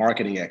branding and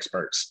marketing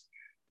experts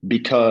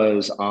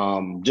because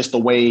just the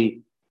way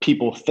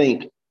people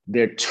think,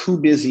 they're too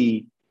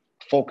busy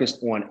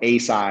focused on A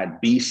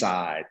side, B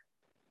side,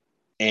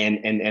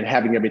 and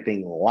having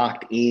everything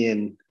locked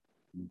in.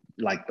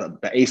 Like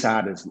the A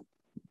side is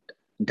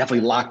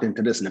definitely locked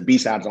into this, and the B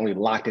side is only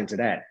locked into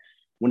that.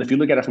 When if you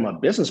look at it from a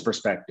business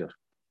perspective,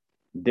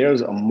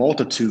 there's a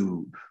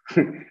multitude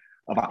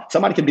of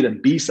somebody can be the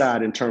B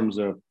side in terms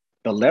of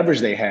the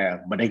leverage they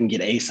have, but they can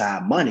get A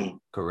side money.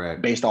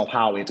 Correct. Based off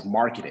how it's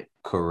marketed.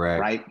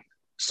 Correct. Right.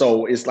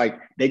 So it's like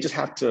they just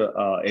have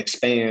to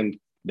expand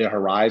their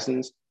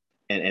horizons.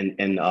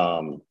 And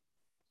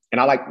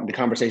I like the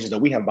conversations that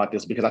we have about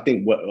this because I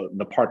think what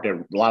the part that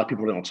a lot of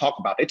people don't talk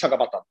about, they talk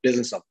about the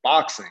business of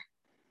boxing,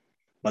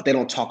 but they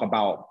don't talk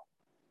about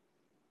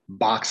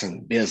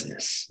boxing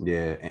business.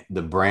 Yeah,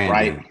 the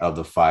branding of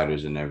the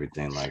fighters and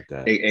everything like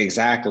that.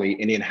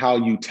 Exactly. And then how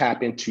you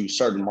tap into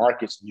certain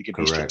markets, you can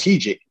be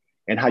strategic,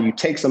 and how you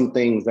take some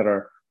things that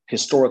are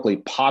historically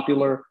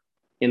popular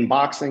in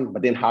boxing,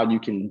 but then how you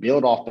can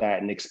build off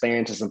that and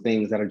expand to some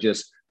things that are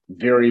just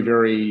very,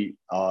 very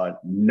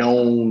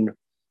known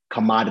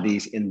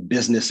commodities in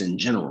business in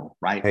general,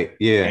 right? Hey,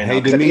 yeah. And,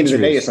 hey, Demetrius. At the end of the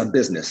day, it's a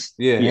business.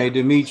 Yeah. Hey,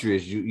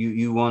 Demetrius,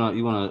 you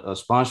want a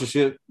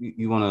sponsorship?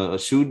 You want a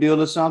shoe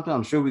deal or something?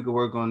 I'm sure we could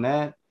work on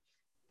that.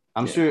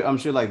 I'm sure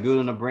like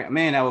building a brand.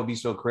 Man, that would be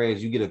so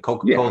crazy. You get a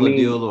Coca-Cola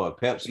deal or a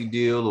Pepsi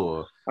deal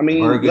or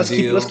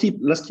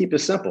let's keep it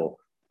simple.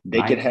 They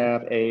could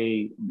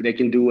they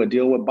can do a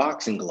deal with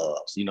boxing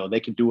gloves. You know, they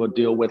can do a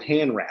deal with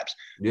hand wraps.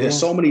 Yeah. There's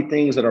so many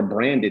things that are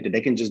branded that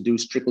they can just do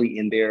strictly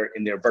in their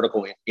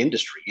vertical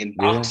industry in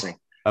boxing.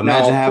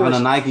 Imagine having a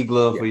Nike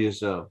glove for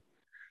yourself.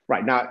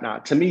 Right. Now,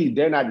 to me,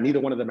 neither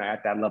one of them are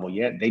at that level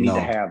yet. They need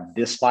to have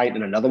this fight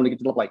and another one to get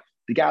to look like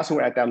the guys who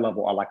are at that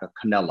level are like a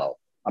Canelo,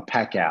 a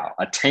Pacquiao,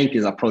 a Tank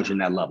is approaching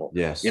that level.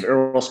 Yes. If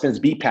Errol Spence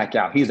beat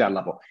Pacquiao, he's that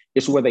level.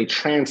 It's where they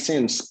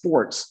transcend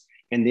sports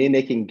and then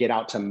they can get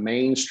out to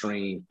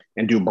mainstream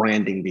and do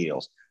branding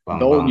deals.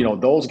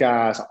 Those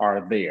guys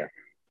are there.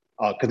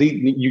 Because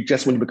you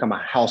just when you become a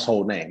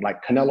household name,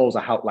 like Canelo's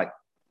like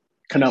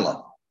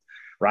Canelo,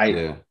 right?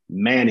 Yeah.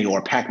 Manny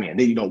or Pac-Man.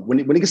 When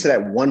it gets to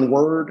that one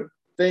word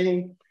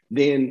thing,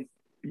 then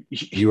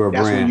that's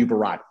when you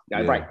Barati,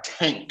 right?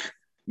 Tank,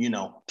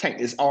 Tank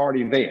is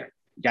already there.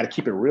 You got to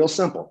keep it real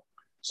simple.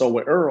 So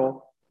with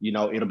Earl,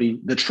 it'll be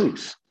the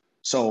truth.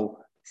 So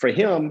for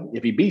him,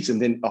 if he beats him,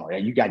 then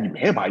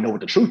everybody know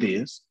what the truth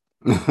is.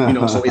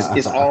 So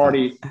it's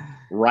already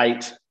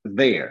right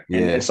there. Yeah.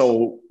 And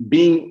so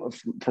being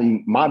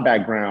from my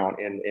background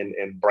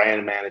in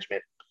brand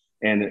management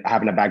and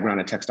having a background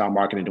in textile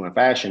marketing and doing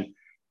fashion,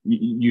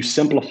 you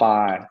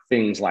simplify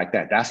things like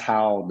that. That's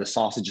how the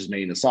sausage is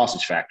made in the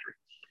sausage factory.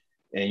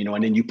 And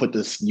and then you put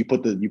the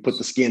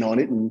skin on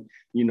it and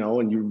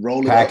and you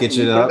roll it package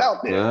up, it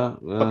up, put it out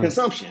there for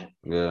consumption.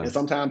 Yeah. And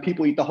sometimes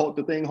people eat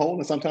the thing whole,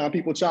 and sometimes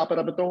people chop it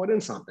up and throw it in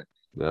something.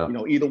 Yeah.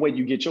 Either way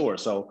you get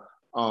yours. So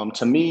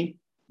to me,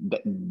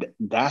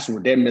 that's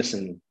where they're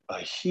missing a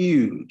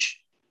huge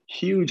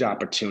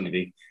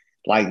opportunity.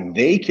 Like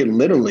they can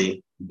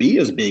literally be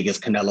as big as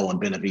Canelo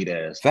and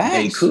Benavidez. Facts.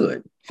 They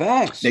could.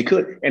 Facts. They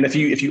could. And if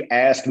you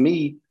ask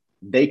me,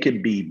 they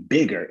could be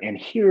bigger. And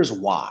here's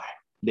why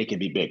they could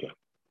be bigger.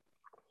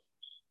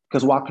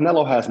 Because while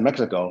Canelo has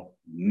Mexico,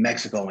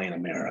 Mexico ain't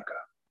America.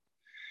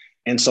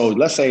 And so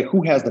let's say,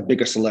 who has the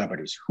bigger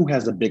celebrities? Who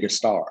has the bigger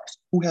stars?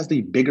 Who has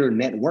the bigger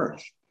net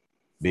worth?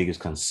 Biggest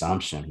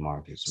consumption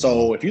markets.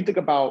 So if you think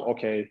about,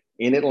 okay,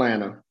 in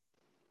Atlanta,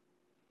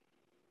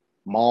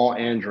 Maul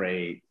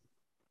Andrade,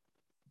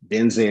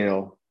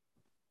 Denzel,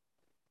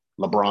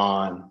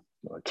 LeBron,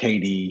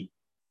 KD,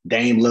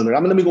 Dame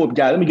Lillard. Let me go with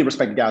guys. Let me give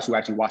respect to guys who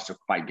actually watch the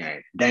fight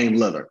game. Dame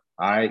Lillard.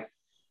 All right.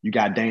 You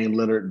got Dame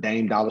Lillard,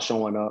 Dame Dollar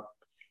showing up.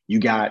 You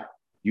got,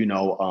 you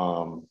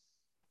got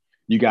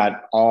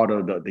all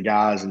the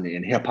guys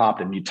in hip hop,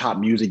 the top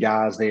music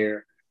guys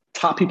there,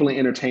 top people in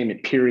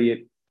entertainment,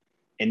 period.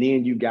 And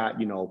then you got,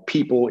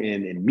 people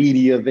in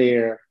media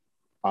there.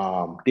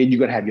 Then you're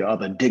going to have your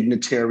other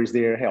dignitaries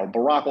there. Hell,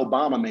 Barack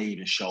Obama may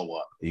even show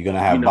up. You're going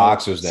to have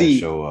boxers that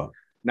show up.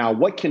 Now,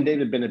 what can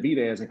David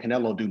Benavidez and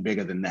Canelo do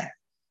bigger than that?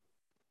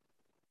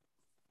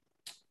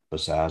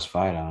 Besides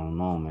fight, I don't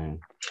know, man.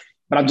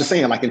 But I'm just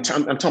saying, like, I'm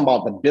talking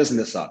about the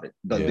business of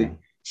it.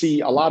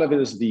 See, a lot of it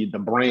is the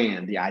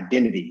brand, the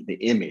identity, the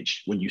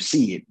image. When you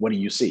see it, what do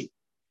you see?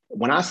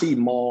 When I see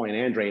Maul and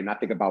Andre and I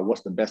think about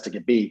what's the best it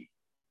could be,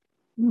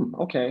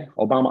 okay,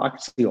 Obama, I can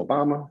see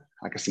Obama.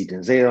 I can see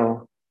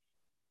Denzel.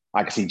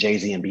 I can see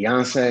Jay-Z and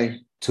Beyonce.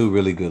 Two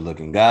really good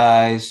looking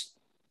guys.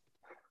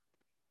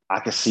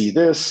 I can see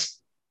this.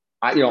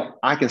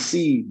 I can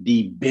see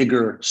the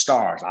bigger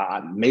stars.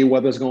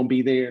 Mayweather's going to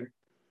be there.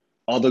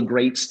 Other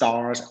great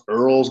stars.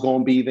 Earl's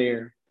going to be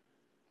there.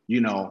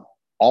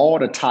 All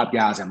the top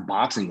guys in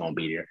boxing going to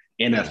be there.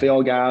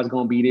 NFL guys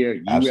going to be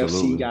there.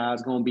 Absolutely. UFC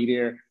guys going to be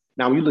there.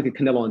 Now, when you look at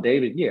Canelo and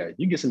David,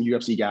 you get some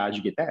UFC guys,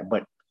 you get that.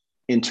 But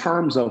in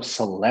terms of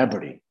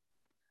celebrity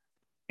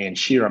and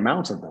sheer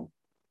amounts of them,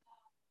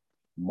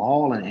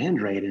 Maul and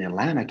Andrade in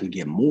Atlanta could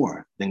get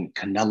more than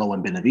Canelo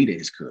and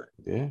Benavidez could.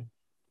 Yeah.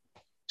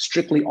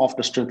 Strictly off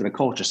the strength of the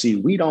culture. See,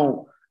 we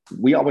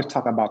always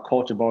talk about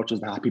culture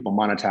vultures and how people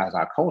monetize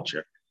our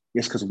culture.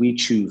 It's because we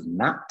choose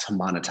not to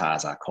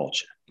monetize our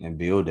culture. And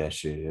build that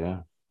shit, yeah.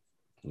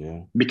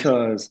 Yeah.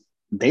 Because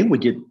they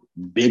would get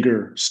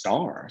bigger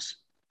stars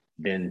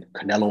than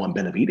Canelo and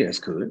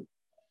Benavidez could.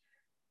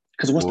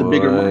 Because what's the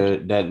bigger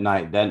market? That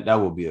night, that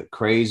would be a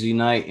crazy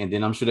night. And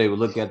then I'm sure they would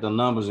look at the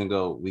numbers and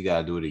go, we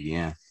got to do it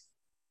again.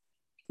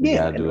 We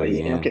got to do it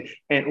again. Okay.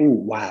 And,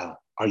 wow,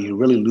 are you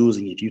really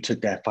losing if you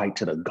took that fight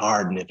to the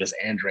Garden if it's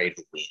Andrade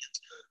who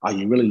wins? Are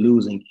you really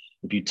losing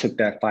if you took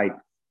that fight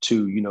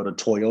to, the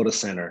Toyota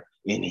Center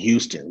in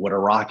Houston where the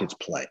Rockets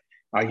play?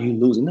 Are you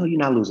losing? No, you're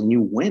not losing.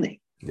 You're winning.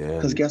 Yeah.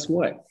 Because guess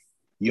what?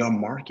 Your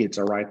markets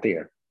are right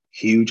there.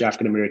 Huge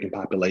African-American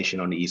population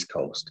on the East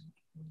Coast.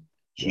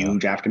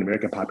 Huge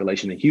African-American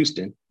population in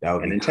Houston. That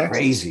would be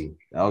crazy.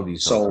 That would be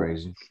so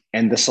crazy.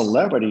 And the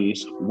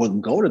celebrities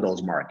would go to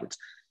those markets.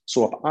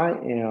 So if I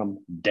am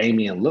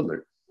Damian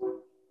Lillard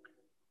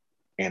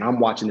and I'm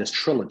watching this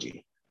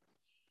trilogy,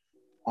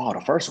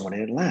 the first one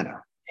in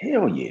Atlanta,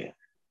 hell yeah.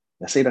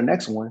 Let's say the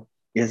next one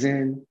is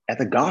at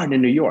the Garden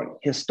in New York.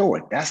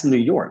 Historic. That's New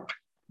York.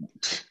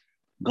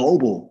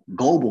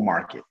 Global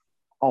market.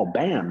 Oh,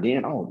 bam,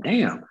 then. Oh,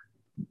 damn.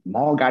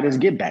 Maul got his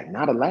get back.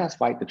 Now the last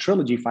fight, the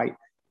trilogy fight,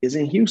 is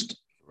in Houston.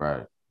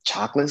 Right.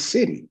 Chocolate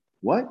City.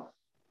 What?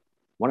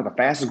 One of the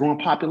fastest growing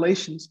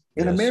populations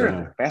in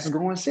America. Fastest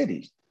growing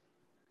cities.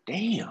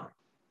 Damn,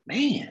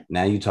 man.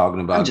 Now you're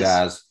talking about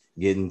guys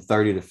getting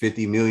 30 to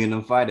 50 million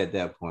in fight at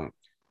that point.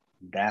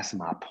 That's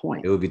my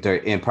point. It would be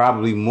 30 and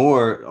probably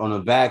more on the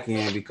back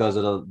end because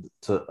of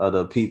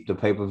the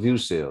pay-per-view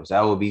sales.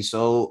 That would be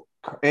so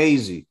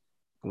crazy.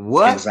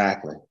 What?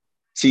 Exactly.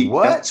 See,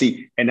 what?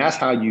 And that's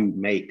how you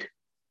make,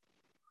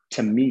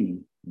 to me,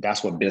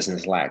 that's what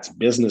business lacks.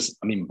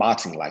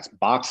 Boxing lacks.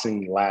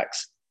 Boxing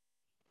lacks.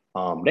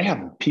 They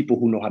have people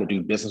who know how to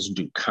do business,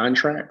 do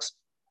contracts,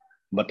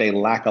 but they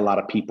lack a lot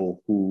of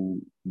people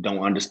who don't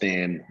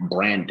understand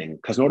branding.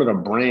 Because in order to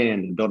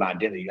brand and build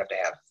identity, you have to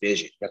have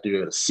vision. You have to be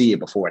able to see it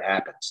before it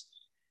happens.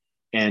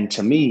 And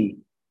to me,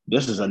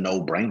 this is a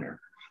no-brainer.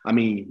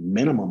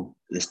 Minimum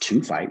is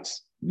 2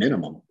 fights,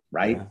 minimum,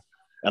 right? Yeah.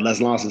 And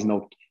as long as there's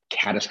no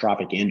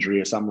catastrophic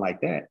injury or something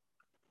like that,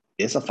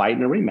 it's a fight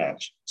and a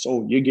rematch.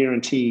 So you're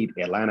guaranteed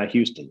Atlanta,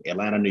 Houston,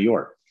 Atlanta, New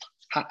York.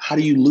 How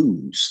do you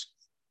lose?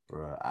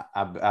 Bro,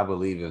 I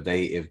believe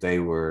if they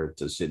were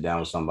to sit down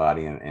with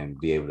somebody and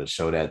be able to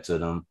show that to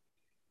them,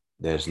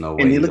 there's no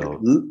way.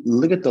 And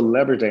look at the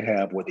leverage they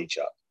have with each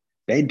other.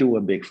 They do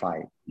a big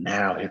fight.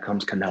 Now here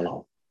comes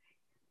Canelo.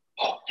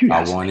 Oh, you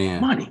got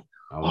money.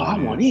 I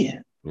want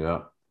in.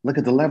 Yeah. Look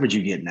at the leverage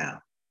you get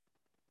now.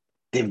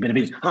 They've been a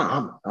big,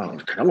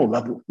 Canelo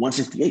level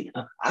 168.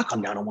 I'll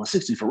come down to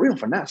 160 for real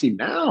for now. See,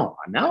 now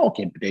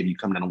okay, baby, you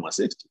come down to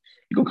 160.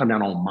 You're going to come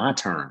down on my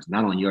terms,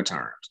 not on your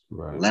terms.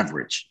 Right.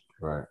 Leverage.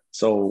 Right.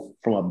 So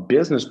from a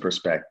business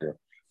perspective,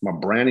 from a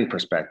branding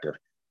perspective,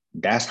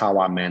 that's how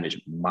I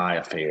manage my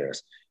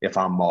affairs. If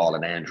I'm Maul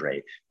and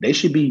Andre, they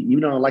should be,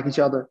 even though I like each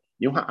other,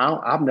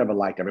 I've never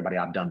liked everybody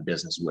I've done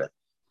business with,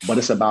 but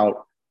it's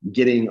about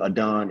getting a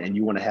done and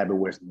you want to have it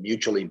where it's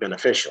mutually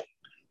beneficial.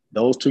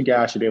 Those two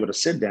guys should be able to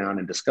sit down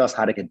and discuss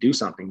how they can do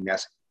something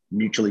that's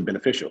mutually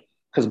beneficial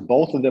because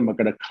both of them are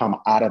going to come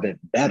out of it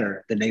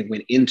better than they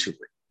went into it.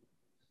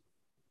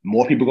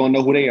 More people are going to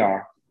know who they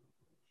are.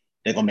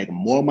 They're going to make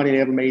more money than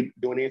they ever made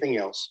doing anything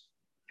else.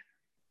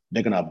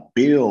 They're going to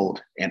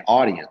build an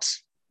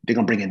audience. They're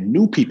going to bring in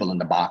new people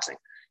into boxing.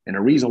 And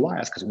the reason why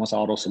is because once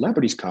all those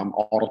celebrities come,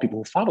 all those people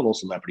who follow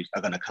those celebrities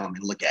are going to come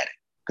and look at it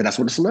because that's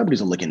what the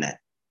celebrities are looking at.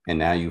 And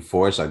now you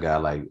force a guy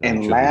like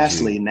and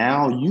lastly,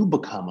 now you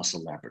become a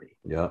celebrity.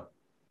 Yep.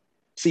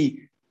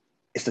 See,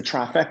 it's the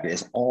trifecta.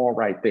 It's all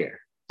right there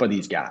for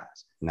these guys.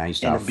 Now you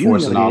start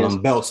forcing all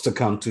them belts to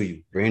come to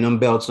you. Bring them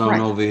belts on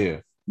over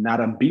here. Now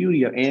the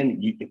beauty of,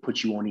 and it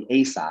puts you on the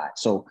A side.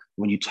 So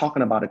when you're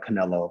talking about a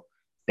Canelo,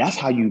 that's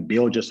how you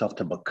build yourself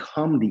to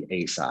become the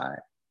A side.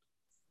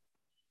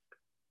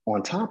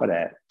 On top of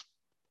that,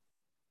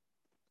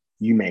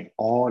 you make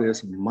all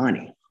this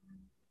money.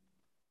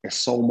 There's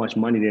so much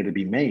money there to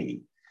be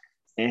made.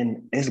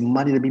 And there's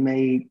money to be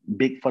made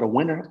big for the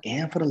winner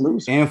and for the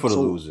loser.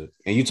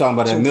 And you talking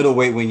about that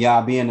middleweight when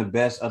y'all being the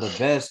best of the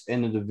best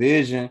in the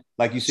division.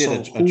 Like you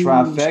said, a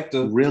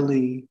trifecta.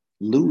 Really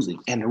losing.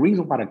 And the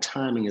reason why the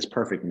timing is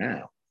perfect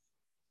now,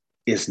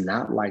 it's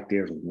not like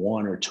there's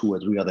one or two or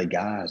three other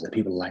guys that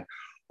people are like,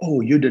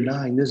 oh, you're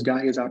denying this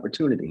guy his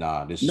opportunity.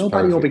 Nah,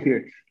 nobody over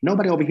here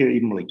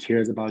even really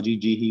cares about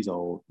GG. He's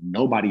old.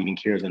 Nobody even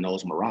cares and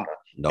knows Murata.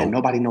 Nope. And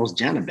nobody knows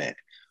Janibek.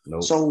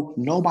 Nope. So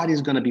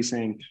nobody's going to be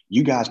saying,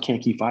 you guys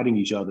can't keep fighting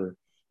each other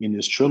in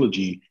this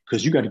trilogy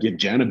because you got to give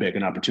Janibek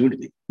an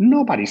opportunity.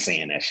 Nobody's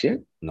saying that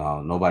shit.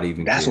 No, nobody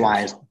even cares.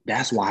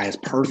 That's why it's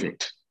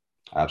perfect.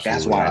 Absolutely.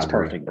 That's why it's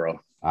perfect, bro.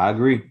 I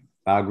agree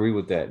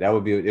with that.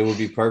 It would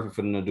be perfect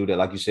for them to do that.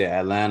 Like you said,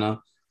 Atlanta,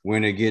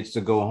 winner gets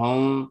to go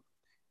home.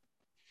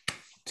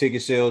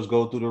 Ticket sales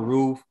go through the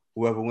roof.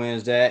 Whoever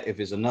wins that, if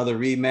it's another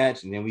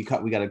rematch, and then we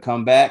got to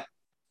come back,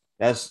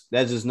 that's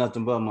just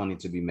nothing but money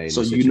to be made.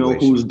 So you know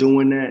who's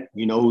doing that?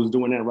 You know who's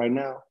doing that right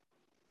now?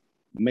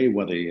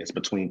 Mayweather is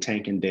between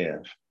Tank and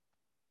Dev.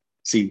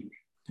 See,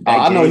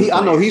 I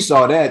know he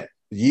saw that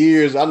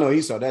years. I know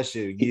he saw that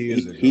shit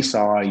years ago. He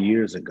saw it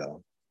years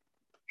ago.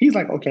 He's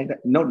like, okay,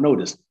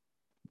 notice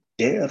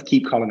Dev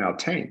keep calling out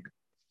Tank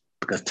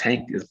because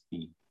Tank is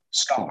the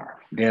star.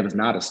 Dev is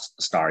not a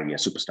star yet,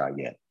 superstar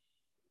yet.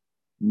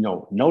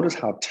 No, notice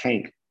how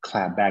Tank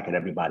clap back at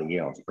everybody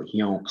else, but he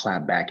don't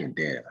clap back at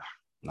Dev.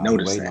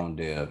 Notice that. On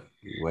Dev.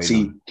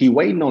 He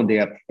waiting on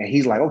Dev, and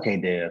he's like, okay,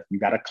 Dev, you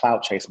got to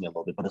clout chase me a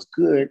little bit, but it's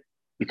good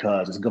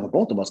because it's good for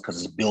both of us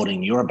because it's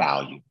building your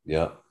value.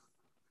 Yeah.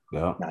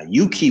 Now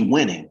you keep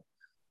winning.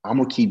 I'm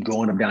gonna keep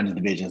going up down these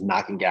divisions,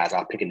 knocking guys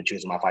out, picking and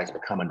choosing my fights,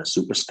 becoming the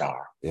superstar.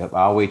 Yep,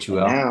 I'll wait you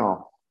out.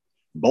 Now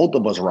both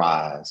of us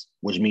rise,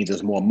 which means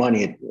there's more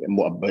money,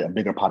 a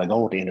bigger pot of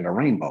gold at the end of the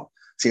rainbow.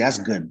 See, that's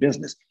good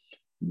business.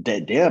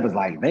 Dev is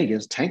like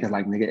Vegas, Tank is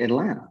like nigga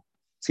Atlanta.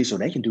 See, so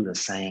they can do the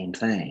same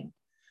thing.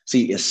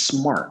 See, it's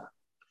smart.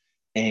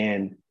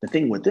 And the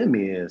thing with them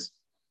is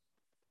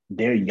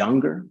they're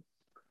younger,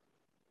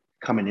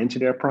 coming into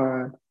their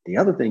prime. The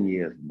other thing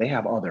is they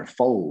have other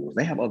foes.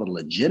 They have other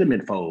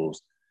legitimate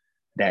foes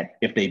that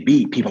if they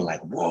beat, people are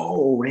like,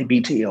 whoa, they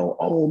beat T.O.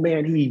 Oh,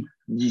 man, he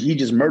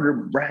just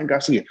murdered Brian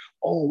Garcia.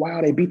 Oh,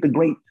 wow, they beat the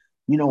great,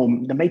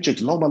 the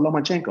Matrix,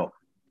 Lomachenko.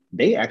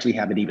 They actually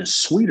have an even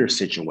sweeter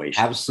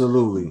situation.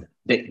 Absolutely.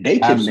 They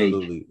can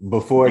absolutely.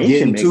 Before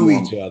getting to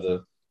each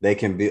other, they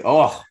can be,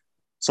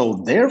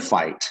 So their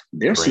fight,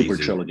 their super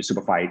trilogy,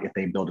 super fight, if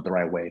they build it the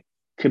right way,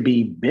 could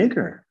be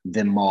bigger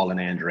than Maul and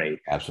Andrade.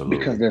 Absolutely.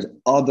 Because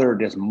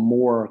there's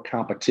more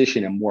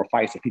competition and more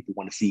fights that people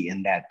want to see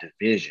in that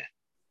division.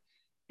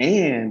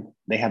 And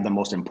they have the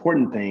most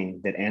important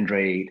thing that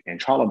Andrade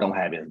and Charlo don't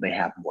have is they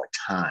have more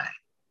time.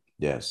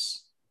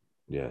 Yes.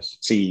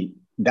 See,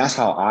 that's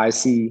how I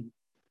see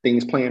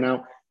things playing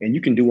out. And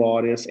you can do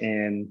all this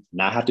and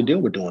not have to deal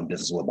with doing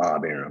business with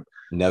Bob Arum.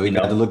 Never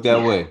had to look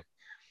that way.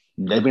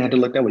 Never had to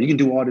look that way. You can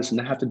do all this and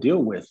not have to deal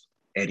with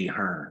Eddie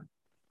Hearn.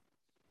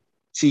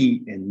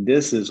 See, and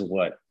this is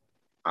what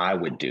I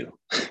would do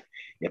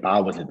if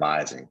I was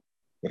advising,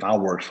 if I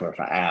worked for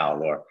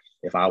Al or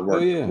if I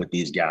worked with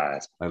these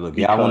guys. Like, look,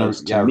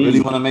 y'all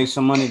really want to make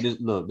some money? This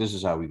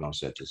is how we're going to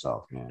set this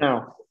off, man.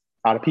 Now,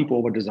 out of people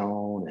over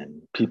DAZN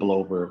and people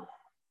over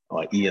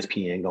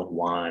ESPN go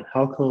whine,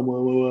 how come?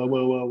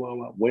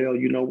 Well,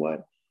 you know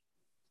what?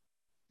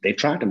 They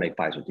tried to make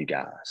fights with you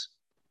guys.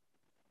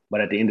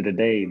 But at the end of the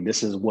day,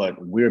 this is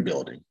what we're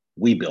building.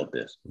 We built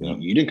this. Yeah.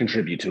 You didn't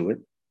contribute to it.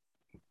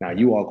 Now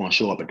you all gonna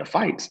show up at the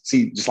fights.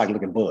 See, just like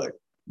look at Bud.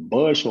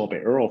 Bud show up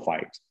at Earl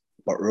fights,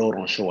 but Earl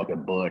don't show up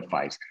at Bud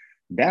fights.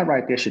 That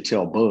right there should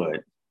tell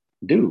Bud,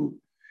 dude,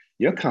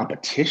 your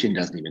competition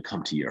doesn't even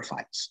come to your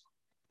fights.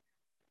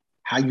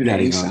 How you're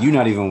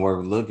not even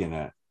worth looking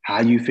at.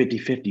 How you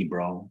 50-50,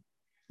 bro?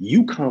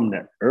 You come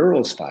to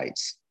Earl's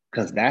fights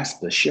because that's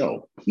the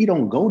show. He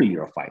don't go to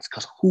your fights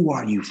because who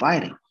are you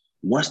fighting?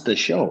 What's the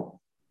show?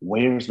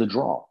 Where's the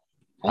draw?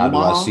 How do I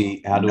Omaha,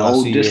 see? How do I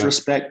no see your?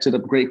 disrespect to the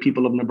great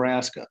people of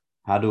Nebraska.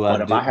 But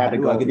if I had How to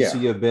do I go, get to see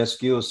yeah, your best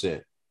skill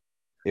set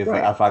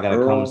right. if I got to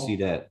come and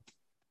see Earl that?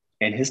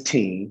 and his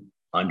team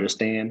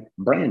understand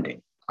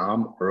branding.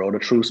 I'm Earl the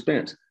True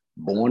Spence,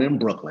 born in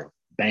Brooklyn.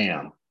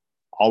 Bam.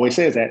 Always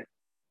says that.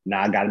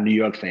 Now I got a New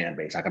York fan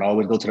base. I could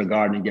always go to the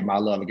Garden and get my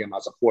love and get my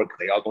support because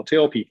they all gonna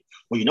tell people,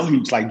 well, you know he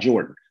was like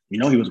Jordan. You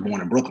know he was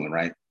born in Brooklyn,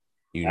 right?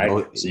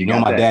 Right. So You you know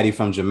got my that. daddy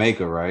from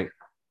Jamaica, right?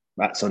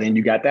 Right. So then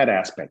you got that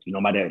aspect. You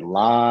know, my dad, a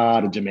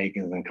lot of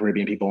Jamaicans and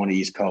Caribbean people on the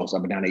East Coast,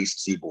 up and down the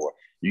Eastern Seaboard.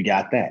 You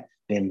got that.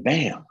 Then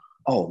bam.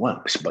 Oh,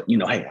 well, but you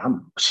know, hey,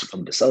 I'm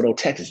from DeSoto,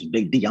 Texas.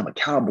 Big D. I'm a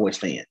Cowboys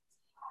fan.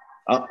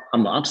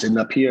 I'm sitting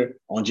up here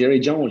on Jerry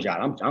Jones'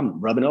 yacht. I'm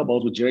rubbing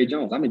elbows with Jerry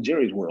Jones. I'm in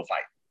Jerry's world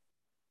fight.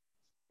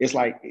 It's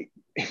like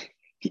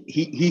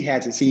he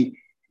had to see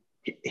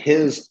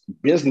his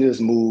business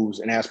moves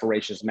and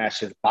aspirations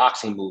match his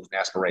boxing moves and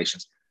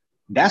aspirations.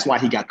 That's why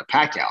he got the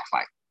Pacquiao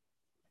fight.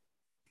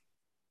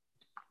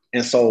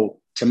 And so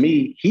to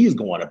me, he's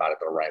going about it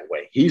the right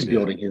way. He's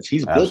built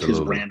his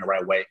brand the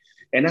right way.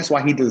 And that's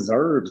why he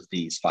deserves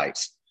these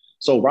fights.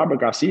 So Robert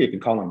Garcia can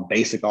call him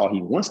basic all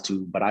he wants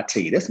to, but I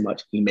tell you this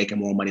much, he's making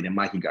more money than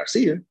Mikey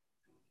Garcia.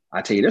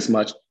 I tell you this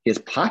much, his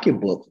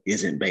pocketbook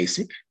isn't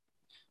basic.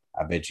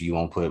 I bet you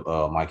won't put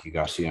Mikey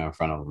Garcia in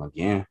front of him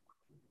again.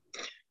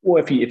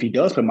 Well, if he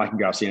does put Mikey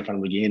Garcia in front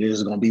of him again, it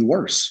is going to be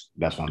worse.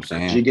 That's what I'm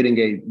saying.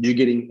 You're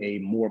getting a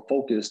more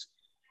focused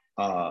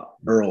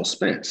Earl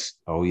Spence.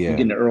 Oh yeah. You're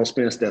getting an Earl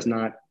Spence that's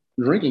not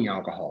drinking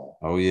alcohol.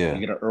 Oh yeah. You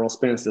get an Earl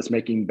Spence that's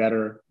making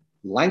better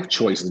life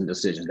choices and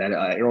decisions. That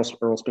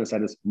Earl Spence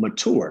that is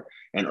mature,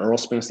 and Earl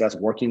Spence that's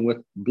working with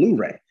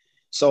Blu-ray.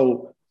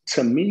 So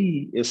to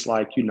me, it's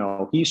like, you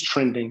know, he's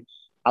trending.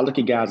 I look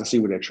at guys and see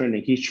where they're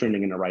trending. He's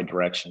trending in the right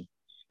direction.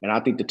 And I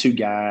think the two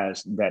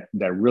guys that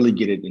really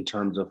get it in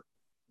terms of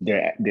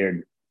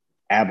their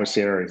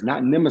adversaries,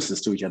 not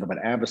nemesis to each other, but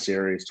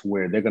adversaries to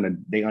where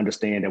they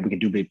understand that we can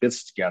do big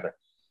business together,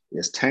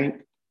 is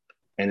Tank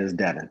and is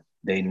Devin.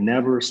 They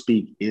never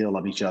speak ill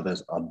of each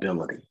other's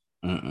ability.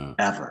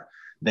 Ever.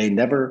 They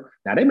never.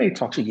 Now they may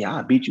talk shit. Yeah,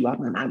 I beat you up,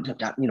 man.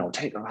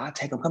 Take him. I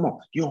take him. Come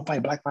on, you don't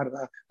fight black fighter.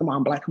 Come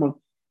on, black. Come on.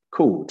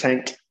 Cool,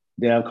 Tank.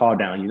 They'll call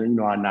down. You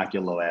know, I knock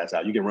your little ass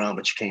out. You can run,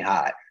 but you can't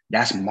hide.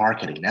 That's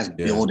marketing. That's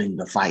building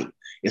the fight.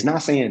 It's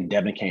not saying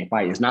Devin can't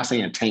fight. It's not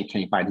saying Tank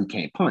can't fight. He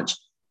can't punch.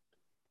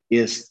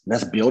 It's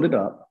let's build it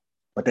up,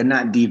 but they're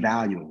not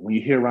devaluing. When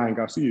you hear Ryan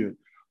Garcia,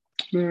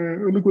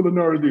 man, look what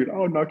Linares did.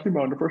 I'll knock him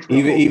out in the first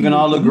round. Even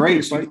all the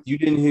greats, you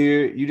didn't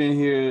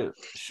hear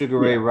Sugar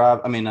Ray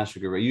Rob. I mean, not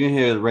Sugar Ray. You didn't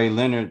hear Ray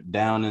Leonard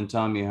down in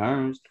Tommy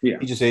Hearns. Yeah.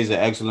 He just says he's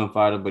an excellent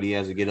fighter, but he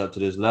has to get up to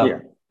this level. Yeah.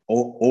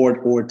 Or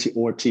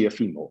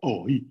Teofimo.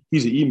 Oh,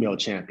 he's an email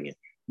champion.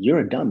 You're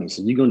a dummy.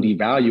 So you're gonna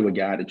devalue a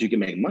guy that you can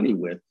make money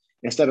with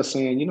instead of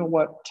saying, you know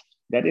what,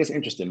 that is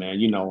interesting, man.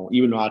 You know,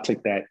 even though I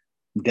took that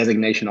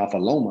designation off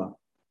of Loma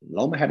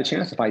had a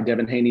chance to fight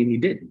Devin Haney and he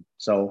didn't.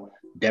 So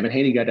Devin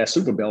Haney got that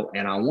super belt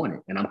and I won it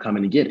and I'm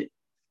coming to get it.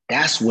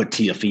 That's what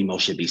Teofimo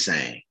should be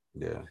saying.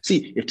 Yeah.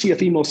 See, if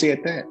Teofimo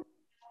said that,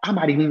 I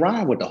might even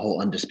ride with the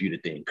whole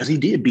undisputed thing because he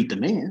did beat the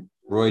man.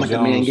 Roy but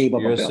Jones, the man gave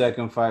up your a belt.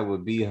 second fight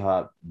with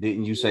B-Hop,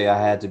 didn't you say I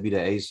had to be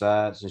the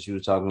A-side since you were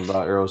talking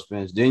about Earl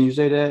Spence? Didn't you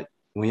say that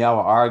when y'all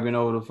were arguing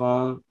over the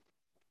phone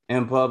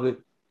in public?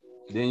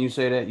 Didn't you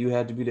say that you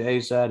had to be the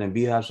A-side? And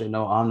B-Hop said,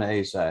 no, I'm the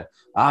A-side.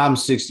 I'm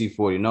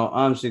 60-40. No,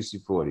 I'm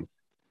 60-40.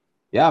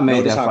 Y'all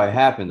made that fight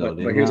happen, though,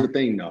 But here's the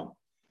thing, though.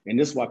 And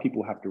this is why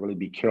people have to really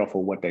be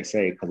careful what they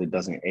say because it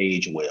doesn't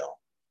age well.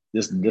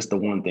 This the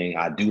one thing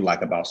I do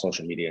like about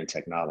social media and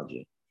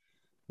technology.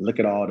 Look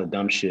at all the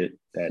dumb shit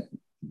that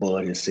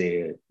Bud has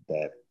said,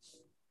 that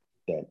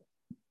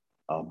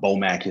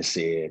Bomac has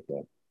said,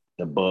 that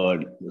the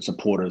Bud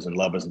supporters and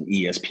lovers and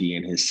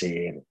ESPN has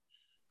said,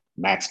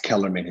 Max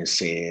Kellerman has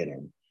said,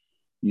 and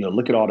you know,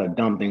 look at all the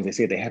dumb things they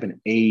said. They haven't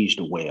aged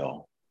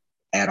well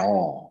at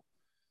all.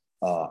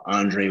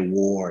 Andre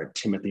Ward,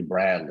 Timothy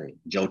Bradley,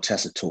 Joe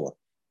Tessitore,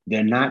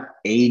 they're not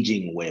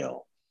aging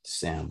well.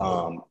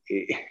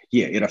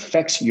 It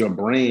affects your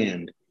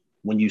brand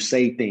when you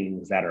say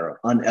things that are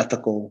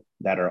unethical,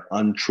 that are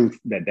untruth,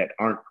 that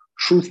aren't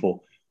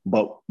truthful.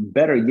 But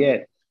better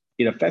yet,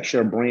 it affects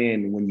your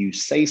brand when you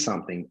say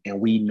something and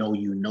we know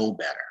you know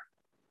better.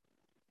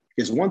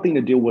 It's one thing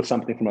to deal with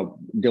somebody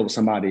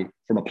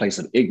from a place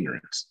of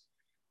ignorance.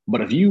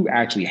 But if you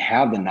actually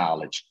have the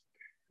knowledge,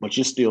 but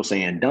you're still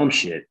saying dumb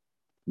shit,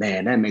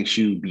 man, that makes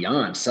you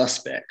beyond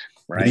suspect,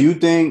 right? Do you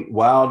think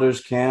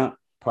Wilder's camp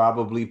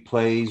probably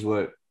plays some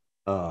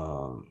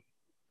of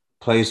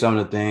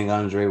the thing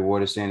Andre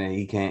Ward is saying that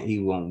he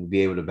won't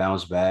be able to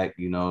bounce back?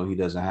 You know, he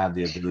doesn't have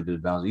the ability to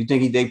bounce. You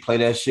think they play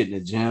that shit in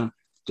the gym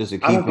just to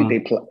keep him?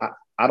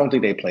 I don't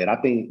think they play it. I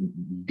think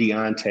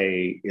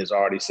Deontay is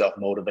already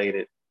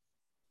self-motivated.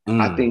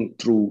 I think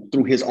through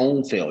his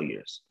own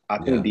failures. I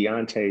think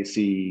Deontay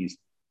sees,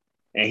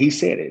 and he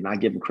said it, and I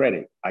give him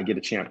credit. I give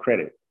the champ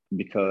credit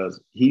because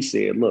he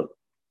said, look,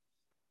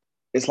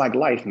 it's like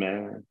life,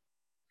 man.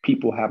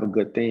 People have a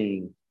good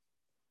thing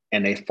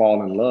and they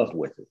fall in love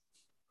with it,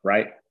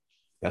 right?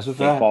 That's a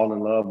They fact. fall in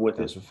love with it.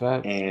 That's a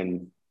fact.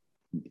 And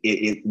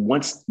it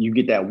once you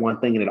get that one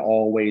thing and it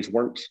always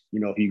works,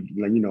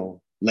 if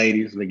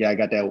ladies, the guy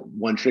got that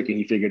one trick and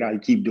he figured out, you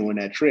keep doing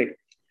that trick.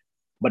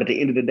 But at the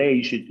end of the day,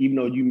 you should, even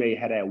though you may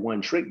have that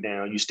one trick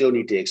down, you still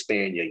need to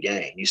expand your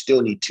game. You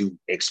still need to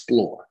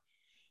explore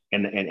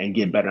and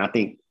get better. And I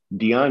think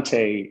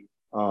Deontay,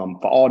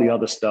 for all the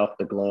other stuff,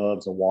 the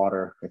gloves, the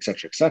water, et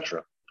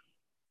cetera,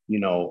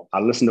 I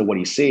listened to what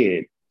he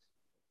said.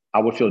 I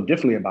would feel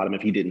differently about him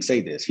if he didn't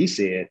say this. He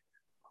said,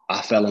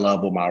 I fell in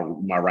love with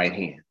my right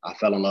hand. I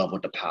fell in love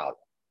with the power,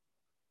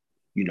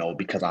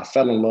 because I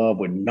fell in love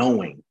with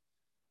knowing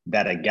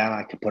that a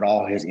guy could put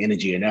all his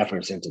energy and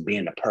efforts into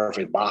being the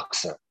perfect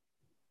boxer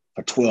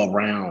for 12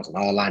 rounds, and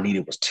all I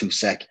needed was 2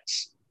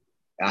 seconds.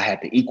 I had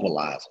the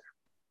equalizer.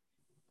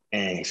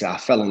 And he said, I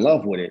fell in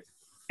love with it,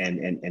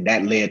 and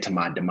that led to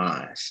my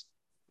demise.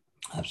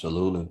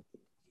 Absolutely.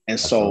 And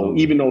so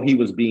even though he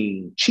was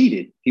being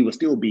cheated, he was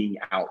still being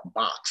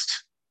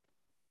outboxed.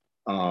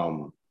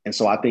 And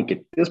so I think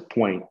at this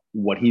point,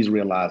 what he's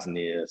realizing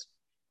is,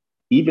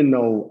 even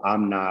though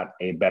I'm not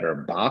a better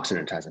boxer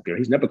than Tyson Fury,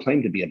 he's never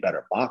claimed to be a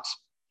better boxer.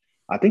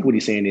 I think what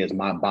he's saying is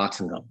my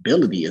boxing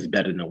ability is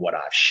better than what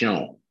I've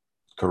shown.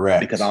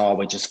 Correct. Because I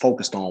always just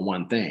focused on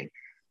one thing.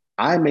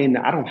 I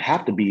don't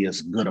have to be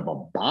as good of a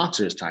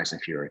boxer as Tyson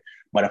Fury,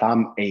 but if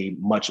I'm a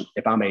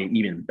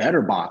even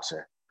better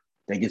boxer,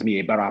 that gives me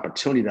a better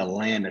opportunity to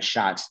land the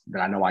shots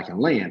that I know I can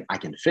land, I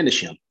can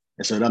finish him.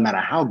 And so it doesn't matter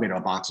how great of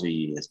a boxer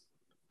he is,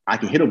 I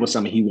can hit him with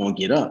something he won't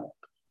get up.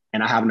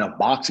 And I have enough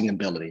boxing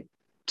ability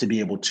to be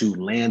able to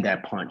land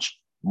that punch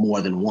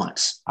more than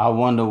once. I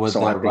wonder what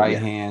that right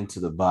hand to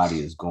the body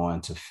is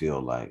going to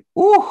feel like.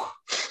 Ooh,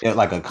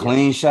 like a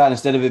clean shot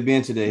instead of it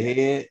being to the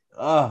head.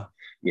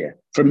 Yeah.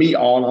 For me,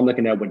 all I'm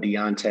looking at with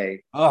Deontay,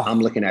 I'm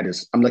looking at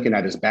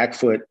his back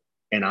foot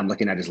and I'm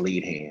looking at his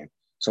lead hand.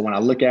 So when I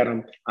look at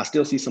him, I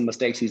still see some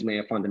mistakes he's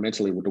made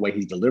fundamentally with the way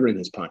he's delivering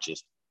his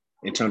punches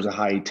in terms of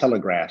how he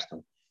telegraphs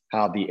them,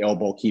 how the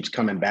elbow keeps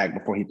coming back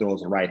before he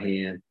throws the right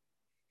hand.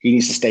 He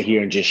needs to stay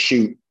here and just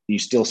shoot. You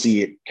still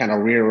see it kind of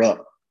rear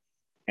up.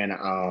 And,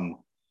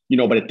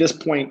 but at this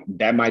point,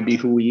 that might be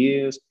who he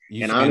is.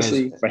 And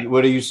honestly,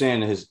 what are you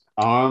saying? His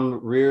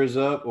arm rears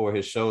up or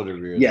his shoulder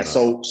rears up? Yeah.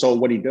 So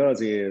what he does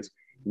is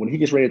when he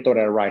gets ready to throw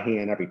that right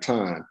hand every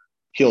time,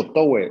 he'll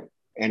throw it.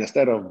 And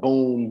instead of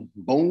boom,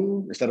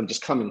 boom, instead of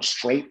just coming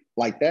straight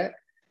like that,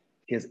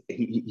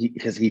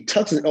 he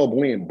tucks his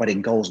elbow in, but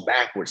it goes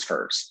backwards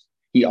first.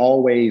 He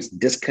always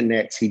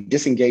disconnects, he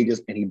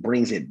disengages, and he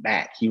brings it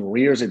back. He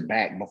rears it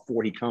back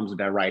before he comes with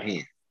that right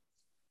hand.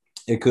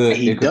 It could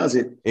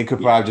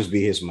probably just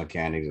be his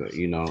mechanics,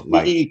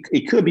 like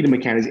it could be the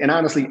mechanics. And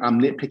honestly, I'm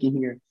nitpicking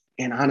here.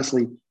 And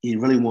honestly, it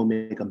really won't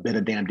make a bit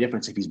of damn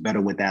difference if he's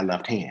better with that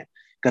left hand.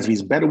 Because if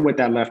he's better with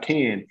that left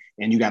hand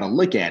and you got to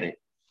look at it,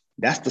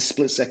 that's the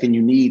split second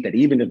you need. That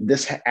even if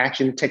this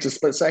action takes a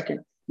split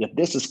second, if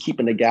this is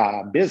keeping the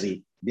guy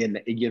busy, then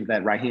it gives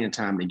that right hand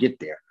time to get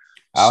there.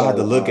 I'll have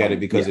to look at it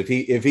because if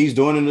he's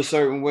doing it a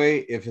certain way,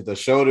 if the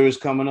shoulder is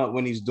coming up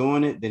when he's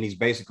doing it, then he's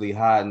basically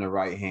hiding the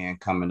right hand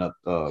coming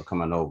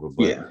over.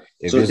 But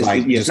if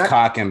it's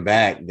cocking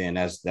back, then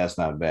that's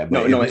not bad.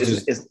 But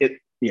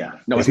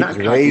it's not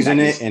raising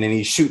it and then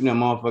he's shooting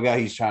him off a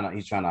guy. He's trying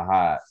to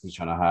hide. He's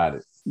trying to hide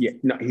it. Yeah,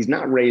 no, he's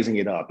not raising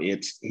it up.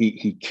 It's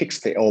he kicks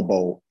the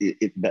elbow.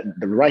 The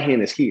right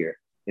hand is here,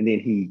 and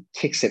then he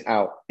kicks it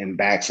out and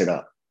backs it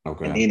up.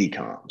 Okay. And then he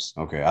comes.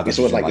 Okay.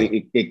 So it's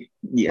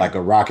like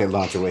a rocket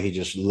launcher where he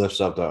just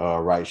lifts up the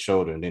right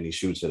shoulder and then he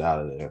shoots it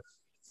out of there.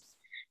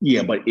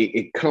 Yeah, but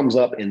it comes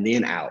up and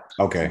then out.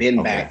 Okay.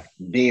 Then back.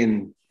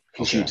 Then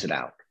he shoots it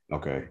out.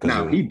 Okay.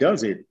 Now he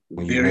does it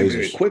very,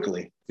 very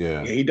quickly.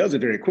 Yeah. He does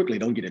it very quickly.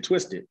 Don't get it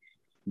twisted.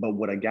 But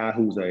with a guy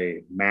who's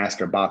a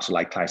master boxer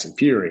like Tyson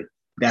Fury,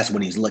 that's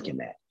what he's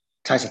looking at.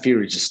 Tyson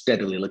Fury is just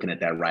steadily looking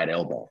at that right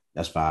elbow.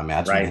 That's fine, man.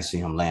 I just want to see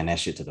him land that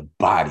shit to the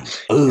body.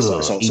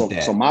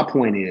 So my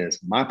point is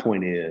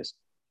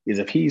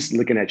if he's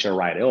looking at your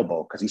right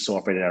elbow because he's so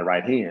afraid of that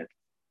right hand,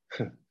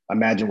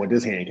 imagine what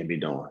this hand can be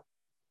doing.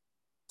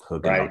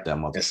 Hooking up that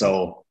motherfucker. And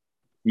so,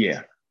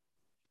 yeah.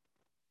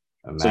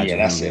 Imagine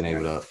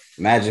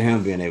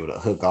him being able to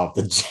hook off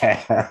the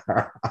jab.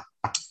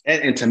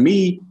 And to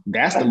me,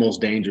 that's the most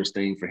dangerous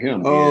thing for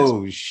him.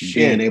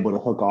 Being able to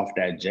hook off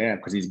that jab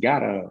because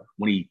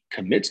when he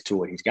commits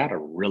to it, he's got a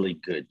really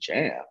good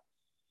jab.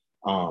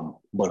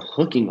 But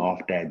hooking off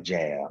that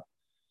jab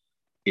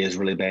is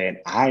really bad.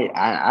 I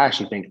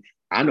actually think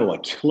I know a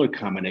killer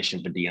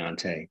combination for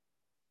Deontay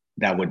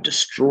that would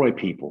destroy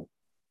people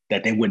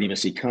that they wouldn't even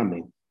see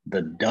coming.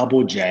 The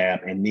double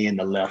jab and then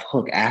the left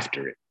hook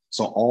after it.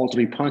 So all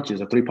 3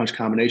 punches, a 3-punch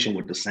combination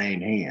with the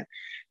same hand.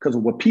 Because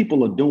what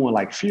people are doing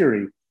like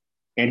Fury,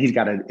 and he's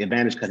got an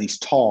advantage because he's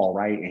tall,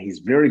 right? And he's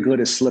very good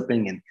at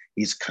slipping and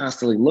he's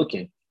constantly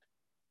looking.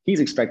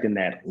 He's expecting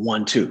that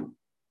 1-2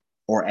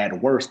 or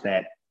at worst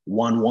that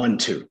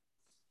 1-1-2.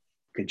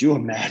 Could you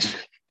imagine?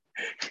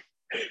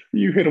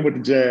 You hit him with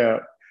the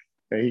jab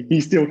Hey,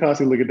 he's still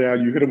constantly looking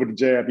down. You hit him with a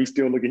jab. He's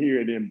still looking here,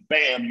 and then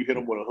bam, you hit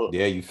him with a hook.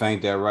 Yeah, you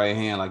feint that right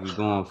hand like you're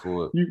going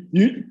for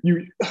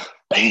it.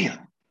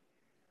 Bam.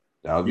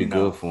 That would be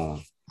good for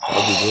him. That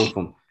would be good for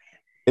him.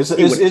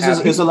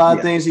 It's a lot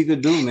of things he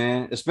could do,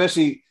 man.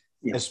 Especially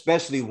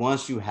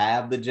once you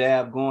have the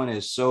jab going,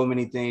 there's so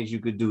many things you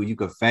could do. You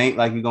could feint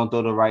like you're gonna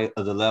throw the right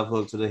or the left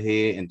hook to the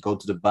head and go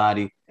to the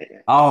body.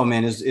 Oh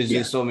man, it's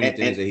just so many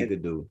things that he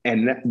could do.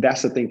 And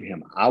that's the thing for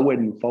him. I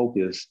wouldn't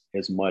focus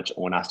as much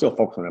on. I still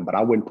focus on it, but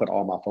I wouldn't put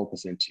all my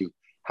focus into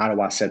how do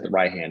I set the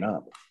right hand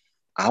up.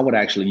 I would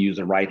actually use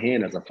the right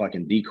hand as a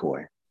fucking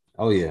decoy.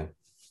 Oh yeah,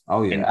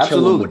 and absolutely.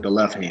 Kill him with the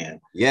left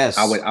hand. Yes,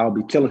 I would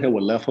be killing him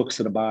with left hooks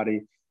to the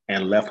body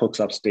and left hooks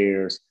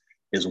upstairs.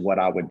 Is what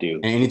I would do.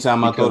 And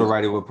anytime I throw the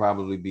right, it would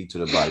probably be to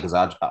the body because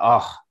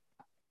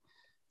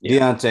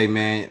Deontay,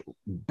 man,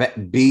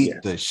 beat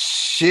the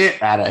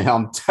shit out of him.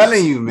 I'm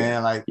telling you,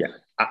 man. Like,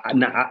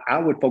 I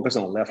would focus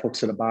on left hooks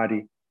to the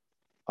body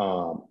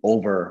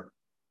over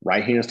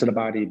right hands to the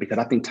body because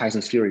I think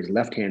Tyson Fury's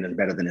left hand is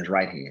better than his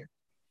right hand.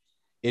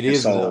 It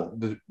is. So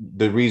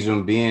the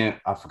reason being,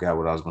 I forgot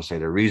what I was going to say.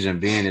 The reason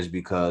being is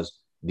because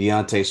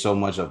Deontay's so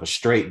much of a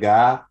straight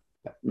guy.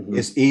 Mm-hmm.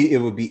 It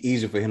would be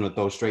easier for him to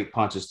throw straight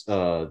punches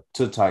to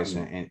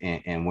Tyson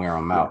and wear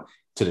him out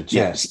to the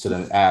chest, to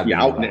the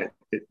abdomen.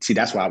 See,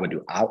 that's what I would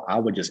do. I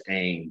would just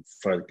aim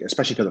for,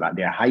 especially because of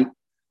their height.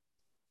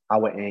 I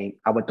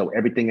would throw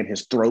everything in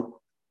his throat,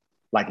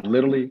 like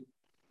literally,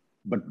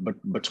 but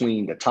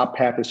between the top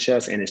half of his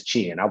chest and his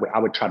chin. I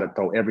would try to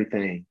throw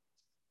everything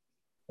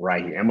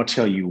right here. I'm gonna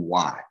tell you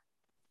why.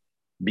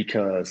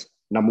 Because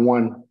number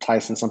one,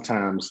 Tyson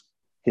sometimes.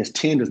 His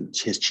chin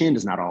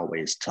is not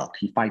always tucked.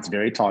 He fights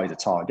very tall. He's a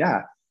tall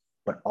guy.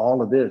 But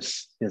all of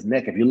this, his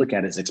neck, if you look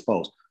at it, is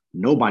exposed.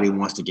 Nobody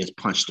wants to get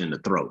punched in the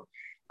throat.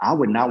 I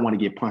would not want to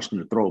get punched in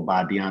the throat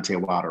by Deontay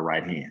Wilder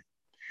right hand.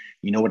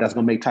 You know what that's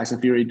going to make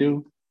Tyson Fury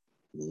do?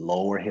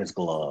 Lower his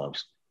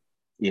gloves.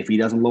 If he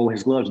doesn't lower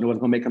his gloves, you know what's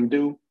going to make him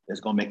do?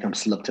 It's going to make him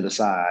slip to the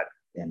side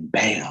and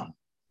bam,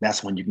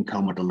 that's when you can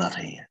come with the left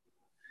hand.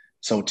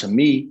 So to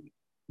me,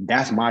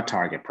 that's my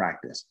target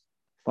practice.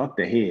 Fuck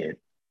the head.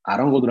 I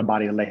don't go to the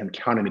body and let him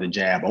counter me the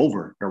jab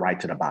over the right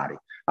to the body.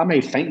 I may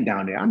feint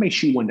down there. I may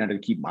shoot one down there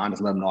to keep my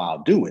honest, let him know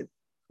I'll do it.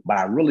 But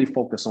I really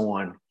focus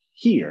on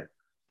here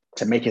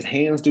to make his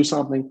hands do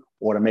something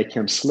or to make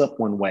him slip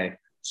one way.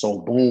 So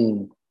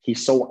boom,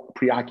 he's so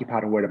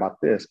preoccupied and worried about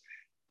this,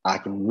 I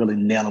can really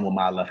nail him with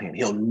my left hand.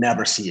 He'll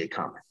never see it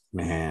coming.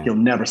 Man. He'll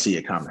never see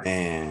it coming.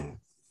 Man.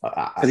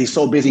 Because he's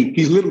so busy.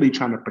 He's literally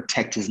trying to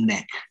protect his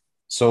neck.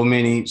 So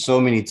many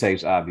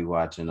tapes I'll be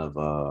watching of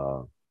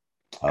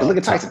look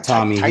at Tyson.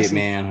 Tommy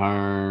Hitman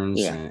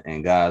Hearns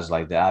and guys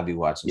like that. I'll be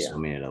watching so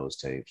many of those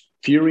tapes.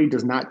 Fury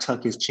does not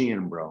tuck his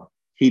chin, bro.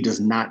 He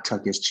does not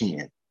tuck his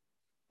chin.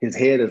 His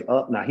head is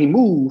up. Now he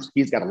moves.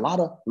 He's got a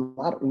lot of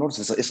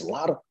notice it's a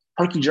lot of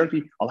herky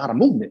jerky, a lot of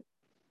movement,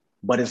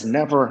 but it's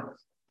never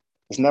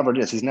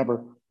this. He's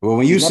never. Well,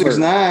 when you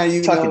 6'9",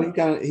 you know, you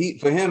kind of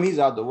for him, he's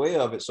out the way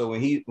of it. So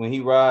when he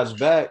rides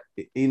back,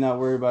 he's not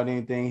worried about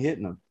anything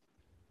hitting him.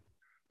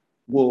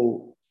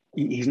 Well,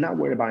 he's not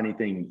worried about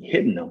anything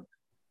hitting him.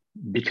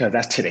 Because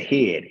that's to the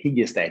head. He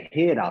gets that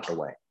head out the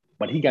way,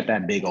 but he got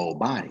that big old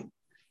body.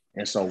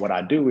 And so what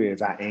I do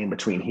is I aim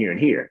between here and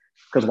here.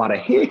 Because while the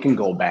head can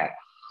go back,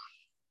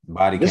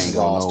 body this can't is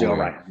go all nowhere. still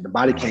right. The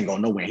body can't go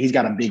nowhere. He's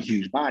got a big,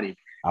 huge body.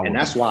 And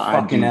that's why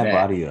I fucking do that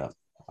body up.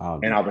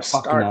 And I would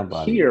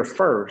start here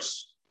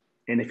first.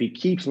 And if he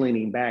keeps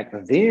leaning back,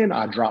 then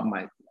I drop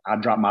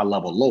my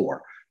level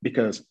lower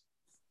because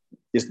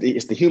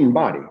it's the human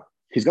body.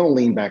 He's going to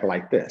lean back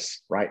like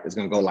this, right? It's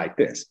going to go like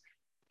this.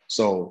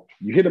 So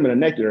you hit him in the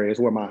neck area is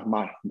where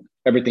my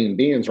everything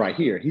bends right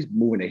here. He's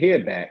moving the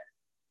head back,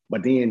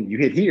 but then you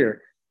hit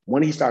here.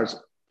 When he starts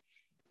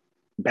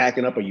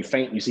backing up or you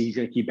feint, you see he's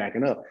gonna keep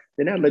backing up.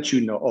 Then that lets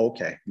you know,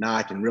 okay,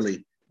 now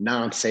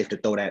I'm safe to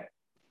throw that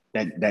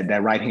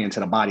right hand to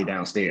the body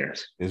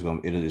downstairs. I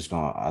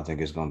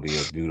think it's gonna be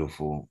a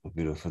beautiful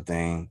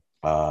thing.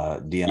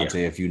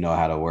 Deontay, if you know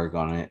how to work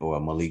on it, or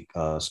Malik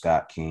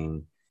Scott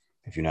King,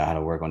 if you know how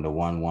to work on the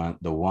 1-1,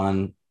 the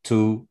 1-2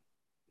 to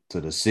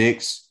the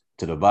 6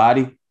 to the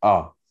body,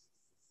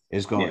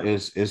 it's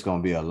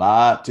gonna be a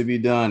lot to be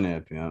done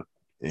there, pimp.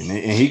 And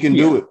he can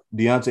do it.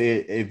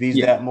 Deontay, if he's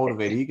that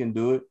motivated, he can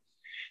do it.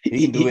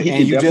 He can do it.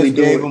 And you just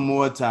gave him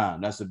more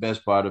time. That's the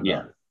best part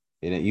about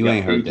it. You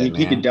ain't hurt that, man.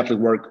 He could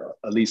definitely work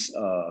at least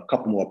a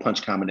couple more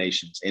punch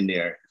combinations in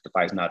there. If the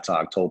fight's not till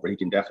October, he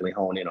can definitely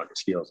hone in on his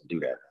skills and do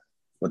that,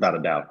 without a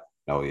doubt.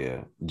 Oh,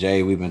 yeah.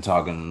 Jay, we've been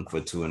talking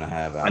for 2.5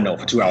 hours. I know,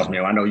 for 2 hours,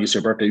 man. I know it's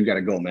your birthday. You got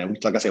to go, man.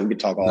 Like I said, we can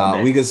talk all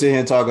day. We can sit here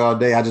and talk all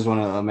day. I just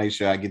want to make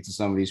sure I get to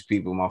some of these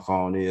people. My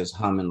phone is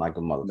humming like a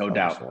motherfucker. No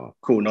doubt. So.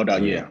 Cool. No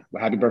doubt. Yeah.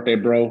 Well, happy birthday,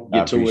 bro.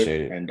 Get to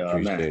it. And,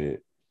 appreciate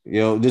it.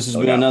 Yo, this has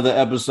been another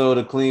episode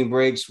of Clean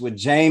Breaks with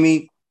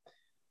Jamie.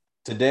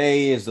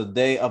 Today is the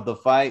day of the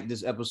fight.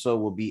 This episode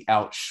will be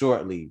out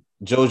shortly.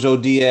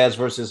 Jojo Diaz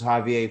versus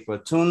Javier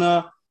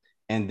Fortuna.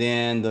 And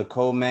then the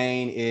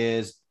co-main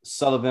is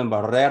Sullivan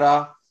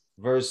Barrera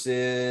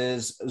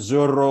versus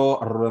Zuro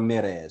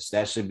Ramirez.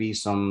 That should be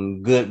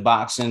some good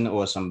boxing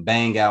or some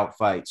bang out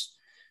fights.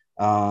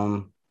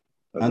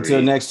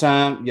 Until next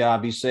time, y'all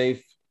be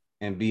safe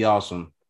and be awesome.